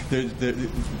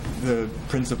the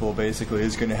principal basically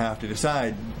is going to have to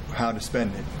decide how to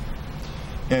spend it.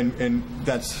 And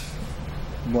that's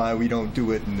why we don't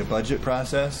do it in the budget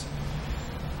process.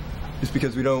 It's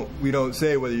because we don't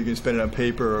say whether you can spend it on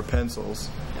paper or pencils.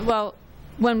 Well,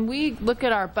 when we look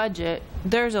at our budget,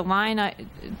 there's a line,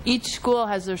 each school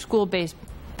has their school-based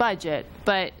budget,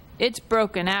 but it's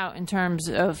broken out in terms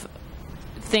of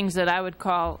things that I would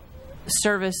call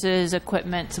services,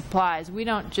 equipment, supplies. We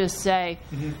don't just say,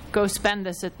 go spend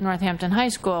this at Northampton High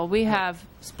School. We have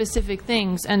specific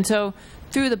things. And so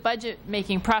through the budget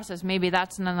making process, maybe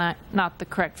that's not the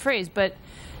correct phrase, but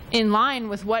in line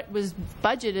with what was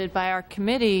budgeted by our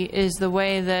committee is the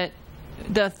way that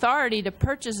the authority to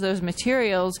purchase those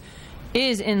materials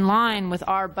is in line with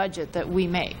our budget that we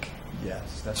make.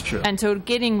 Yes, that's true. And so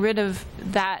getting rid of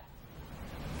that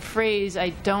phrase, I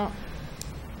don't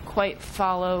quite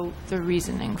follow the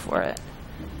reasoning for it.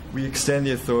 We extend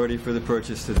the authority for the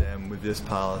purchase to them with this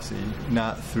policy,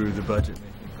 not through the budget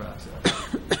making process.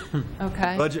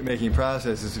 Okay. Budget making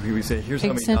process is we say, here's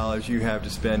how many dollars you have to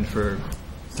spend for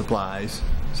supplies,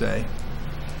 say,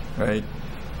 right?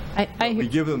 We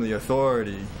give them the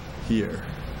authority here.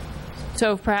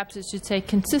 So perhaps it should say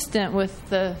consistent with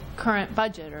the current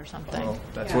budget or something. Well,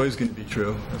 that's always going to be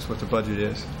true. That's what the budget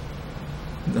is.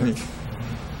 I mean,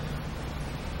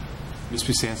 Ms.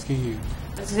 Pisanski, you...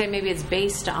 I was going to say maybe it's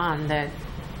based on the,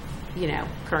 you know,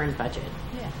 current budget.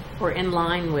 Yeah. Or in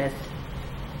line with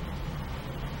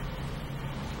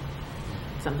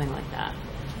something like that.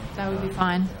 That would be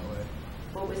fine.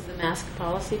 What was the mask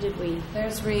policy? Did we?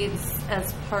 Theirs reads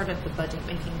as part of the budget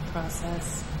making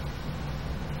process.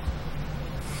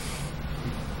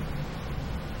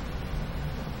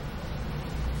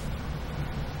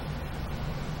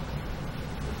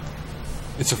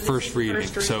 It's a first reading,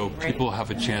 so right? people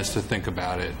have a chance to think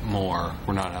about it more.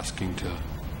 We're not asking to...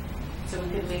 So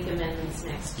we could make amendments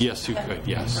next. Yes, you could,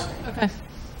 yes. Okay,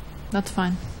 that's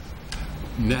fine.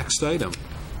 Next item.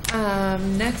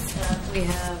 Next up, we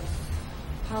have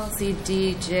policy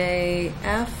DJF.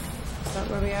 Is that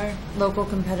where we are? Local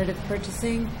competitive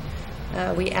purchasing.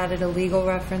 We added a legal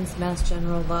reference, Mass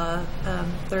General Law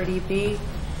 30B,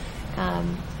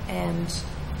 and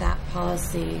that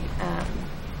policy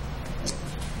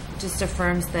just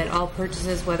affirms that all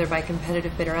purchases, whether by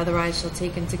competitive bid or otherwise, shall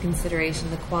take into consideration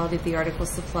the quality of the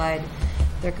articles supplied,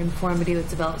 their conformity with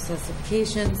developed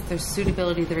specifications, their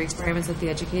suitability to the requirements of the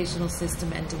educational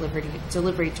system, and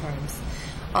delivery terms.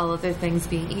 All other things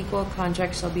being equal,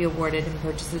 contracts shall be awarded in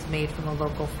purchases made from a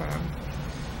local firm.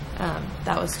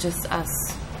 That was just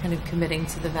us kind of committing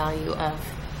to the value of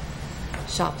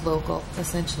shop local,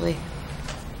 essentially.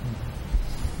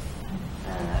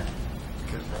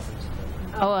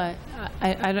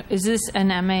 Is this an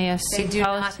MASC policy? They do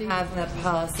not have that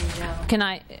policy now. Can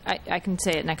I can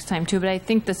say it next time too, but I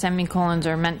think the semicolons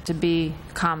are meant to be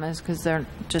commas because they're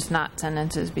just not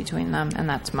sentences between them, and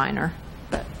that's minor.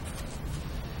 But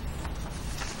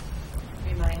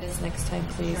Remind us next time,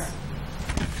 please. Sure.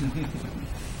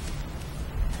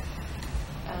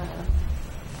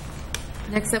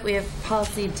 Next up, we have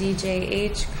policy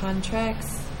DJH,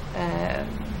 contracts. I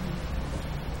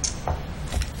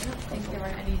don't think there were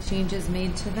any changes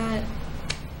made to that,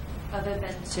 other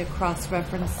than to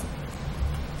cross-reference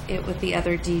it with the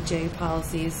other DJ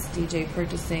policies, DJ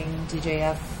purchasing,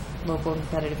 DJF, local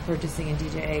competitive purchasing, and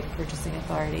DJA, purchasing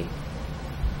authority.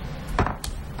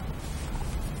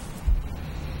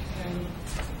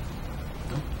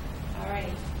 All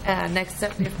right. Next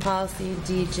up, we have policy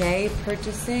DJ,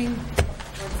 purchasing.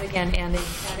 Once again,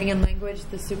 adding in language,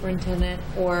 the superintendent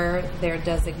or their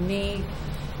designee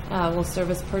will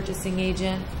serve as purchasing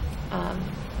agent.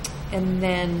 And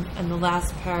then in the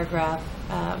last paragraph,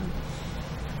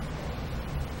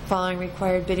 following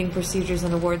required bidding procedures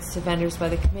and awards to vendors by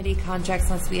the committee, contracts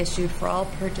must be issued for all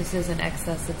purchases in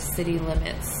excess of city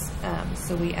limits.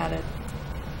 So we added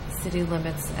city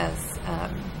limits as...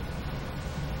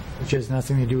 Which has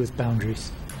nothing to do with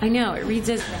boundaries. I know, it reads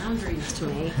as boundaries to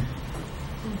me.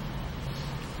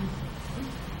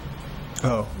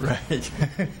 Oh, right.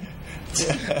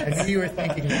 I knew you were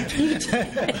thinking that.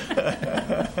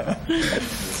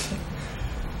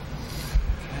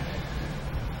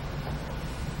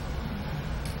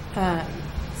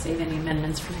 Save any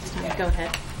amendments for next time. Go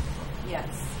ahead.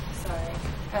 Yes, sorry.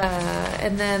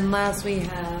 And then last we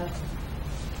have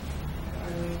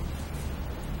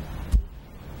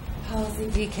policy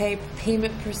DK,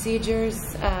 payment procedures,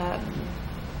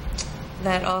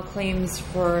 that all claims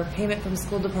for payment from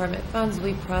school department funds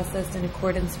will be processed in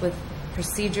accordance with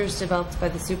procedures developed by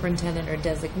the superintendent or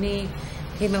designee.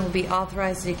 Payment will be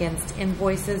authorized against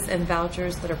invoices and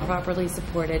vouchers that are properly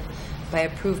supported by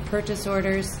approved purchase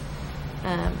orders.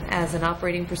 As an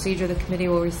operating procedure, the committee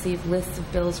will receive lists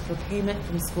of bills for payment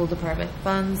from school department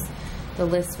funds. The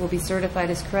lists will be certified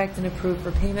as correct and approved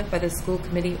for payment by the school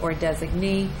committee or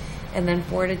designee, and then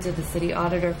forwarded to the city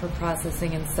auditor for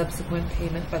processing and subsequent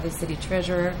payment by the city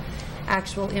treasurer.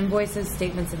 Actual invoices,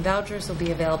 statements, and vouchers will be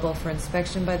available for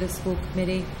inspection by the school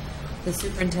committee. The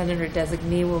superintendent or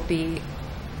designee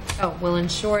will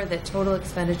ensure that total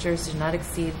expenditures do not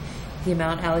exceed the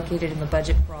amount allocated in the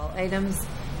budget for all items.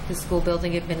 The school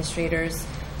building administrators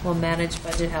will manage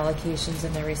budget allocations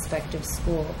in their respective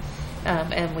school.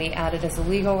 And we added as a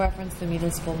legal reference the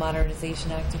Municipal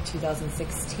Modernization Act of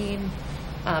 2016.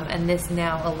 And this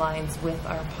now aligns with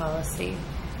our policy.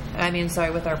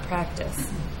 With our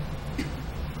practice.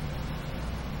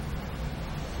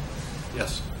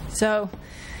 Yes. So,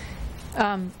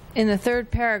 in the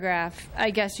third paragraph, I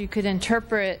guess you could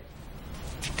interpret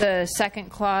the second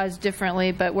clause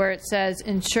differently, but where it says,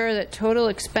 ensure that total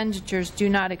expenditures do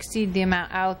not exceed the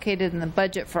amount allocated in the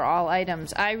budget for all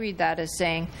items, I read that as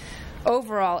saying,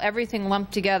 overall, everything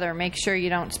lumped together, make sure you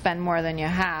don't spend more than you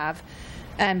have.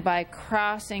 And by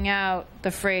crossing out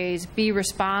the phrase, be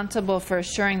responsible for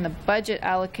assuring the budget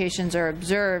allocations are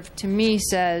observed, to me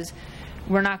says,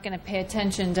 we're not going to pay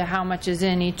attention to how much is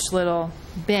in each little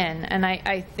bin. And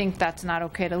I think that's not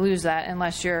okay to lose that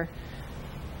unless you're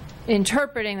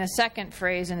interpreting the second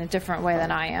phrase in a different way than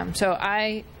I am. So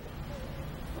I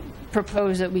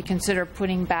propose that we consider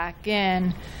putting back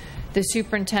in the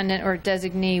superintendent or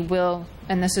designee will,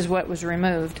 and this is what was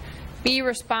removed, be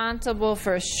responsible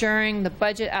for assuring the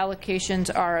budget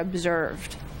allocations are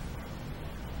observed.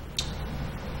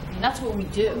 I mean, that's what we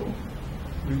do.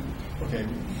 Okay,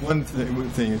 one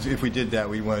thing is if we did that,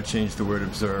 we want to change the word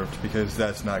observed because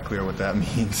that's not clear what that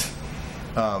means.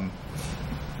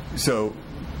 So,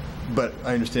 but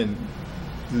I understand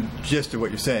the gist of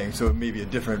what you're saying, so it may be a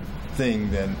different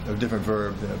thing than, a different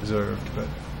verb than observed, but.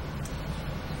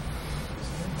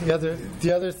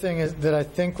 The other thing is, that I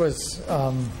think was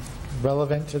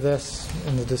relevant to this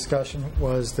in the discussion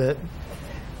was that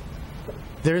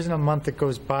there isn't a month that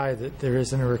goes by that there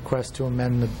isn't a request to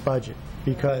amend the budget,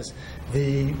 because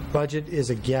the budget is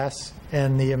a guess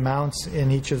and the amounts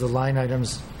in each of the line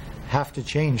items have to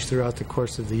change throughout the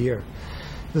course of the year.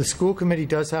 The school committee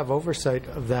does have oversight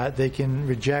of that. They can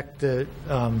reject the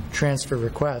transfer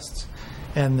requests,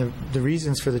 and the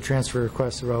reasons for the transfer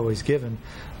requests are always given.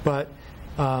 But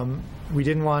we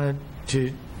didn't want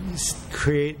to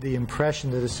create the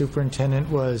impression that a superintendent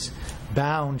was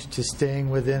bound to staying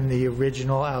within the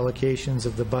original allocations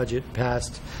of the budget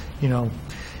past,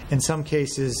 in some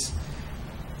cases,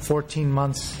 14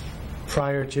 months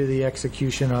prior to the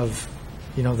execution of,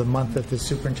 the month that the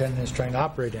superintendent is trying to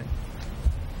operate in.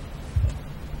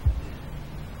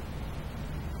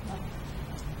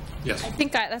 Yes. I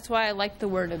think that's why I like the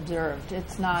word observed.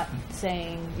 It's not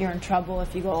saying you're in trouble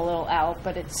if you go a little out,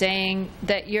 but it's saying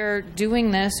that you're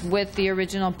doing this with the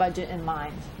original budget in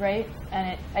mind, right?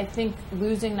 And I think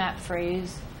losing that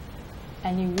phrase,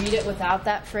 and you read it without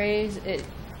that phrase,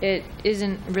 it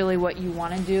isn't really what you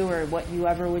want to do or what you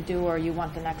ever would do or you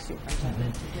want the next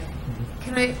superintendent to do.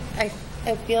 Can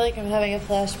I feel like I'm having a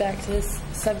flashback to this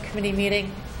subcommittee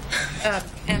meeting.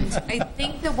 And I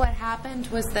think that what happened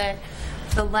was that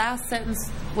the last sentence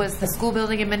was the school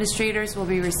building administrators will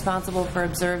be responsible for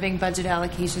observing budget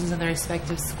allocations in their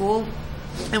respective school.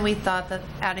 And we thought that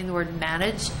adding the word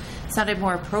manage sounded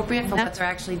more appropriate for what they're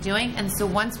actually doing. And so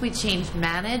once we changed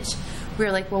manage, we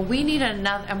were like, well, we need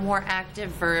a more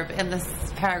active verb in this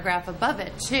paragraph above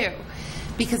it too.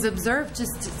 Because observe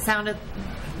just sounded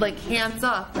like hands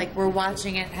off, like we're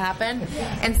watching it happen.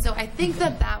 And so I think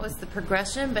that was the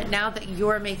progression, but now that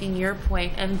you're making your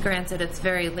point, and granted it's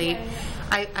very late,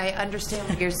 I understand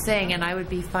what you're saying, and I would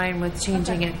be fine with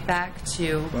changing it back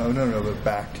to... Well, no, but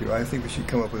back to. I think we should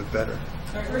come up with better.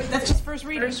 That's just first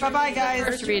reading. Bye-bye, guys.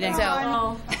 First reading.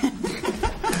 So,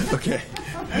 Okay.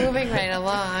 moving right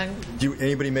along.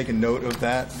 Anybody make a note of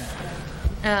that?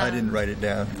 I didn't write it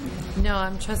down. No,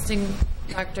 I'm trusting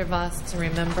Dr. Voss to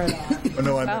remember that. Oh,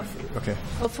 no, okay.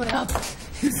 Hopefully I'll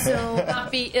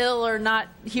not be ill or not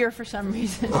here for some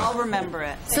reason. I'll remember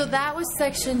it. So that was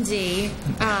section D.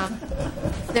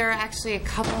 There are actually a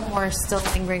couple more still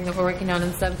lingering that we're working on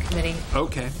in subcommittee.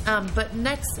 Okay. But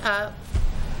next up,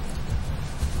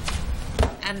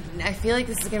 and I feel like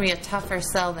this is going to be a tougher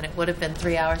sell than it would have been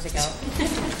 3 hours ago.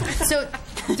 So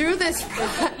through this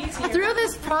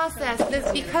process,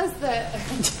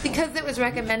 because it was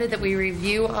recommended that we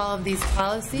review all of these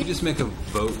policies. Could we just make a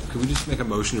vote? Could we just make a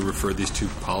motion to refer these two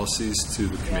policies to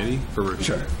the committee for review?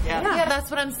 Sure. Yeah, that's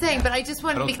what I'm saying. But I just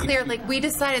want to be clear. Like, we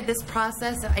decided this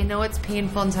process, I know it's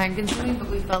painful and time consuming, but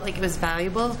we felt like it was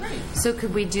valuable. So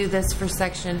could we do this for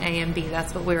section A and B?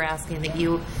 That's what we were asking, that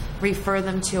you refer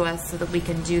them to us so that we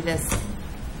can do this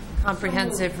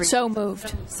comprehensive review. So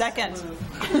moved. Second.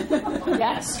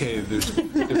 Yes. Okay, there's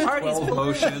 12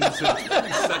 motions, and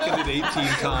seconded 18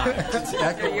 times.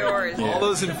 Yours. All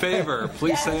those in favor,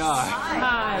 please say aye.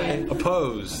 Aye.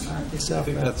 Opposed? I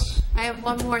think that's... I have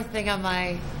one more thing on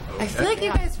my... I feel like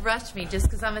you guys rushed me just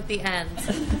because I'm at the end.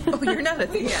 Oh, you're not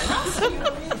at the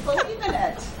end. Believe in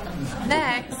it.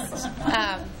 Next,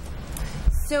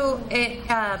 so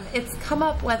it's come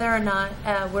up whether or not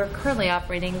we're currently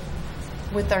operating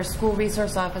with our school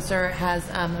resource officer has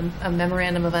a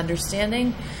memorandum of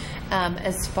understanding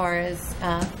as far as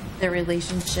their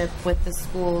relationship with the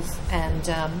schools and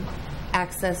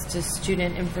access to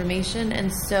student information.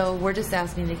 And so we're just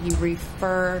asking that you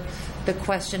refer the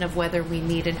question of whether we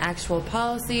need an actual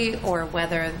policy or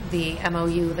whether the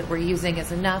MOU that we're using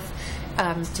is enough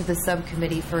to the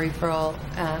subcommittee for referral,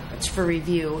 for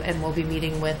review. And we'll be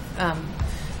meeting with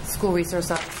School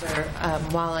Resource Officer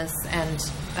Wallace and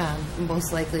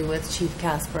most likely with Chief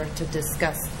Casper to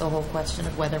discuss the whole question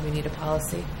of whether we need a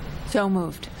policy. So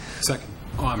moved. Second.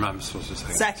 Oh, I'm not supposed to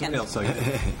say. Second.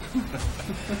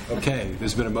 Okay,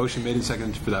 there's been a motion made and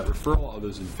seconded for that referral. All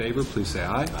those in favor, please say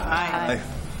aye. Aye.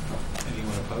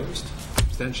 Anyone opposed?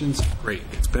 Abstentions? Great.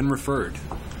 It's been referred.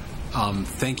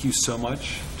 Thank you so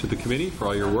much to the committee for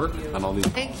all your work on all these.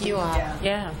 Thank you all.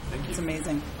 Yeah. It's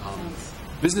amazing.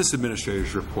 Business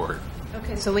Administrator's Report.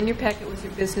 Okay, so in your packet was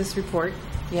your business report.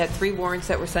 You had 3 warrants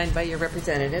that were signed by your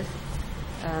representative.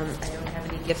 I don't have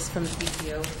any gifts from the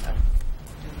PTO up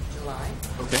to July.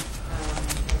 Okay.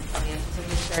 Financials are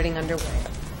just starting underway.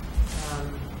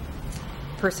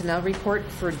 personnel report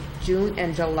for June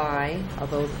and July,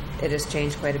 although it has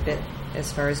changed quite a bit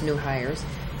as far as new hires.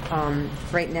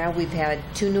 Right now, we've had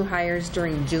 2 new hires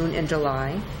during June and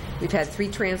July. We've had 3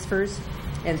 transfers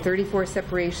and 34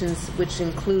 separations, which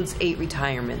includes 8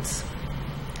 retirements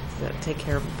that take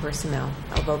care of the personnel,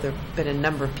 although there have been a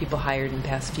number of people hired in the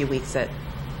past few weeks that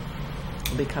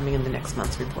will be coming in the next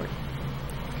month's report.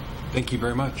 Thank you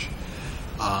very much.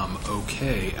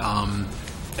 Okay.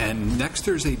 And next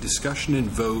there's a discussion and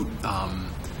vote,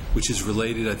 which is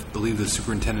related. I believe the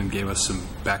superintendent gave us some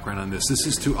background on this. This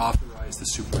is to authorize the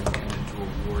superintendent to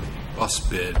award a bus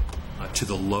bid to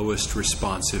the lowest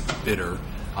responsive bidder.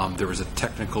 There was a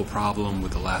technical problem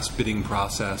with the last bidding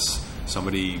process.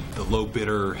 The low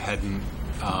bidder hadn't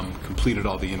completed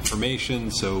all the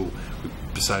information, so we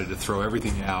decided to throw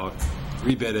everything out,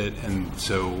 rebid it, and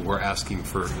so we're asking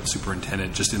for the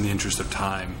superintendent, just in the interest of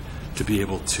time, to be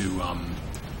able to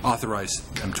authorize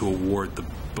them to award the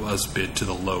bus bid to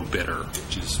the low bidder,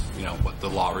 which is, what the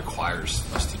law requires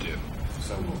us to do.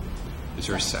 So, is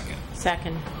there a second?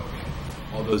 Second.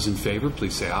 All those in favor,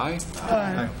 please say aye.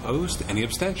 Aye. Opposed? Any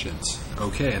abstentions?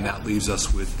 Okay, and that leaves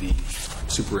us with the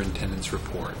superintendent's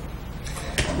report.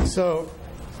 So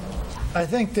I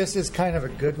think this is kind of a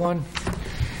good one.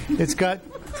 It's got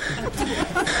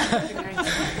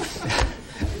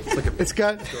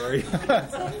Sorry.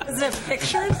 Is it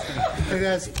pictures? It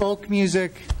has folk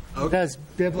music. Okay. It has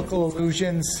biblical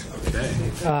allusions. Okay.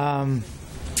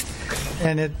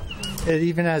 And it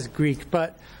even has Greek.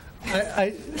 But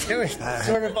it was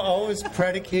sort of always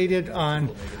predicated on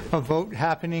a vote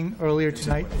happening earlier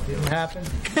tonight. It didn't happen.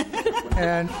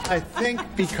 And I think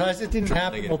because it didn't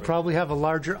happen, we'll probably have a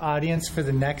larger audience for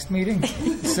the next meeting.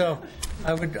 So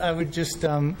I would just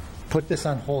put this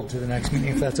on hold to the next meeting,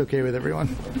 if that's okay with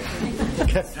everyone.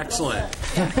 Okay. Excellent.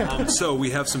 So we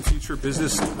have some future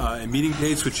business and meeting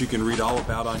dates, which you can read all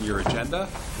about on your agenda.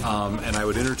 And I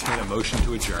would entertain a motion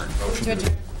to adjourn.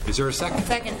 Is there a second?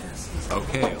 Second.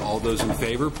 Okay. All those in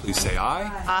favor, please say aye.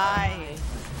 Aye.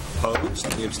 Opposed?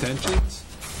 Any abstentions?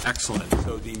 Excellent.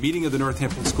 So the meeting of the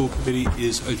Northampton School Committee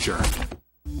is adjourned.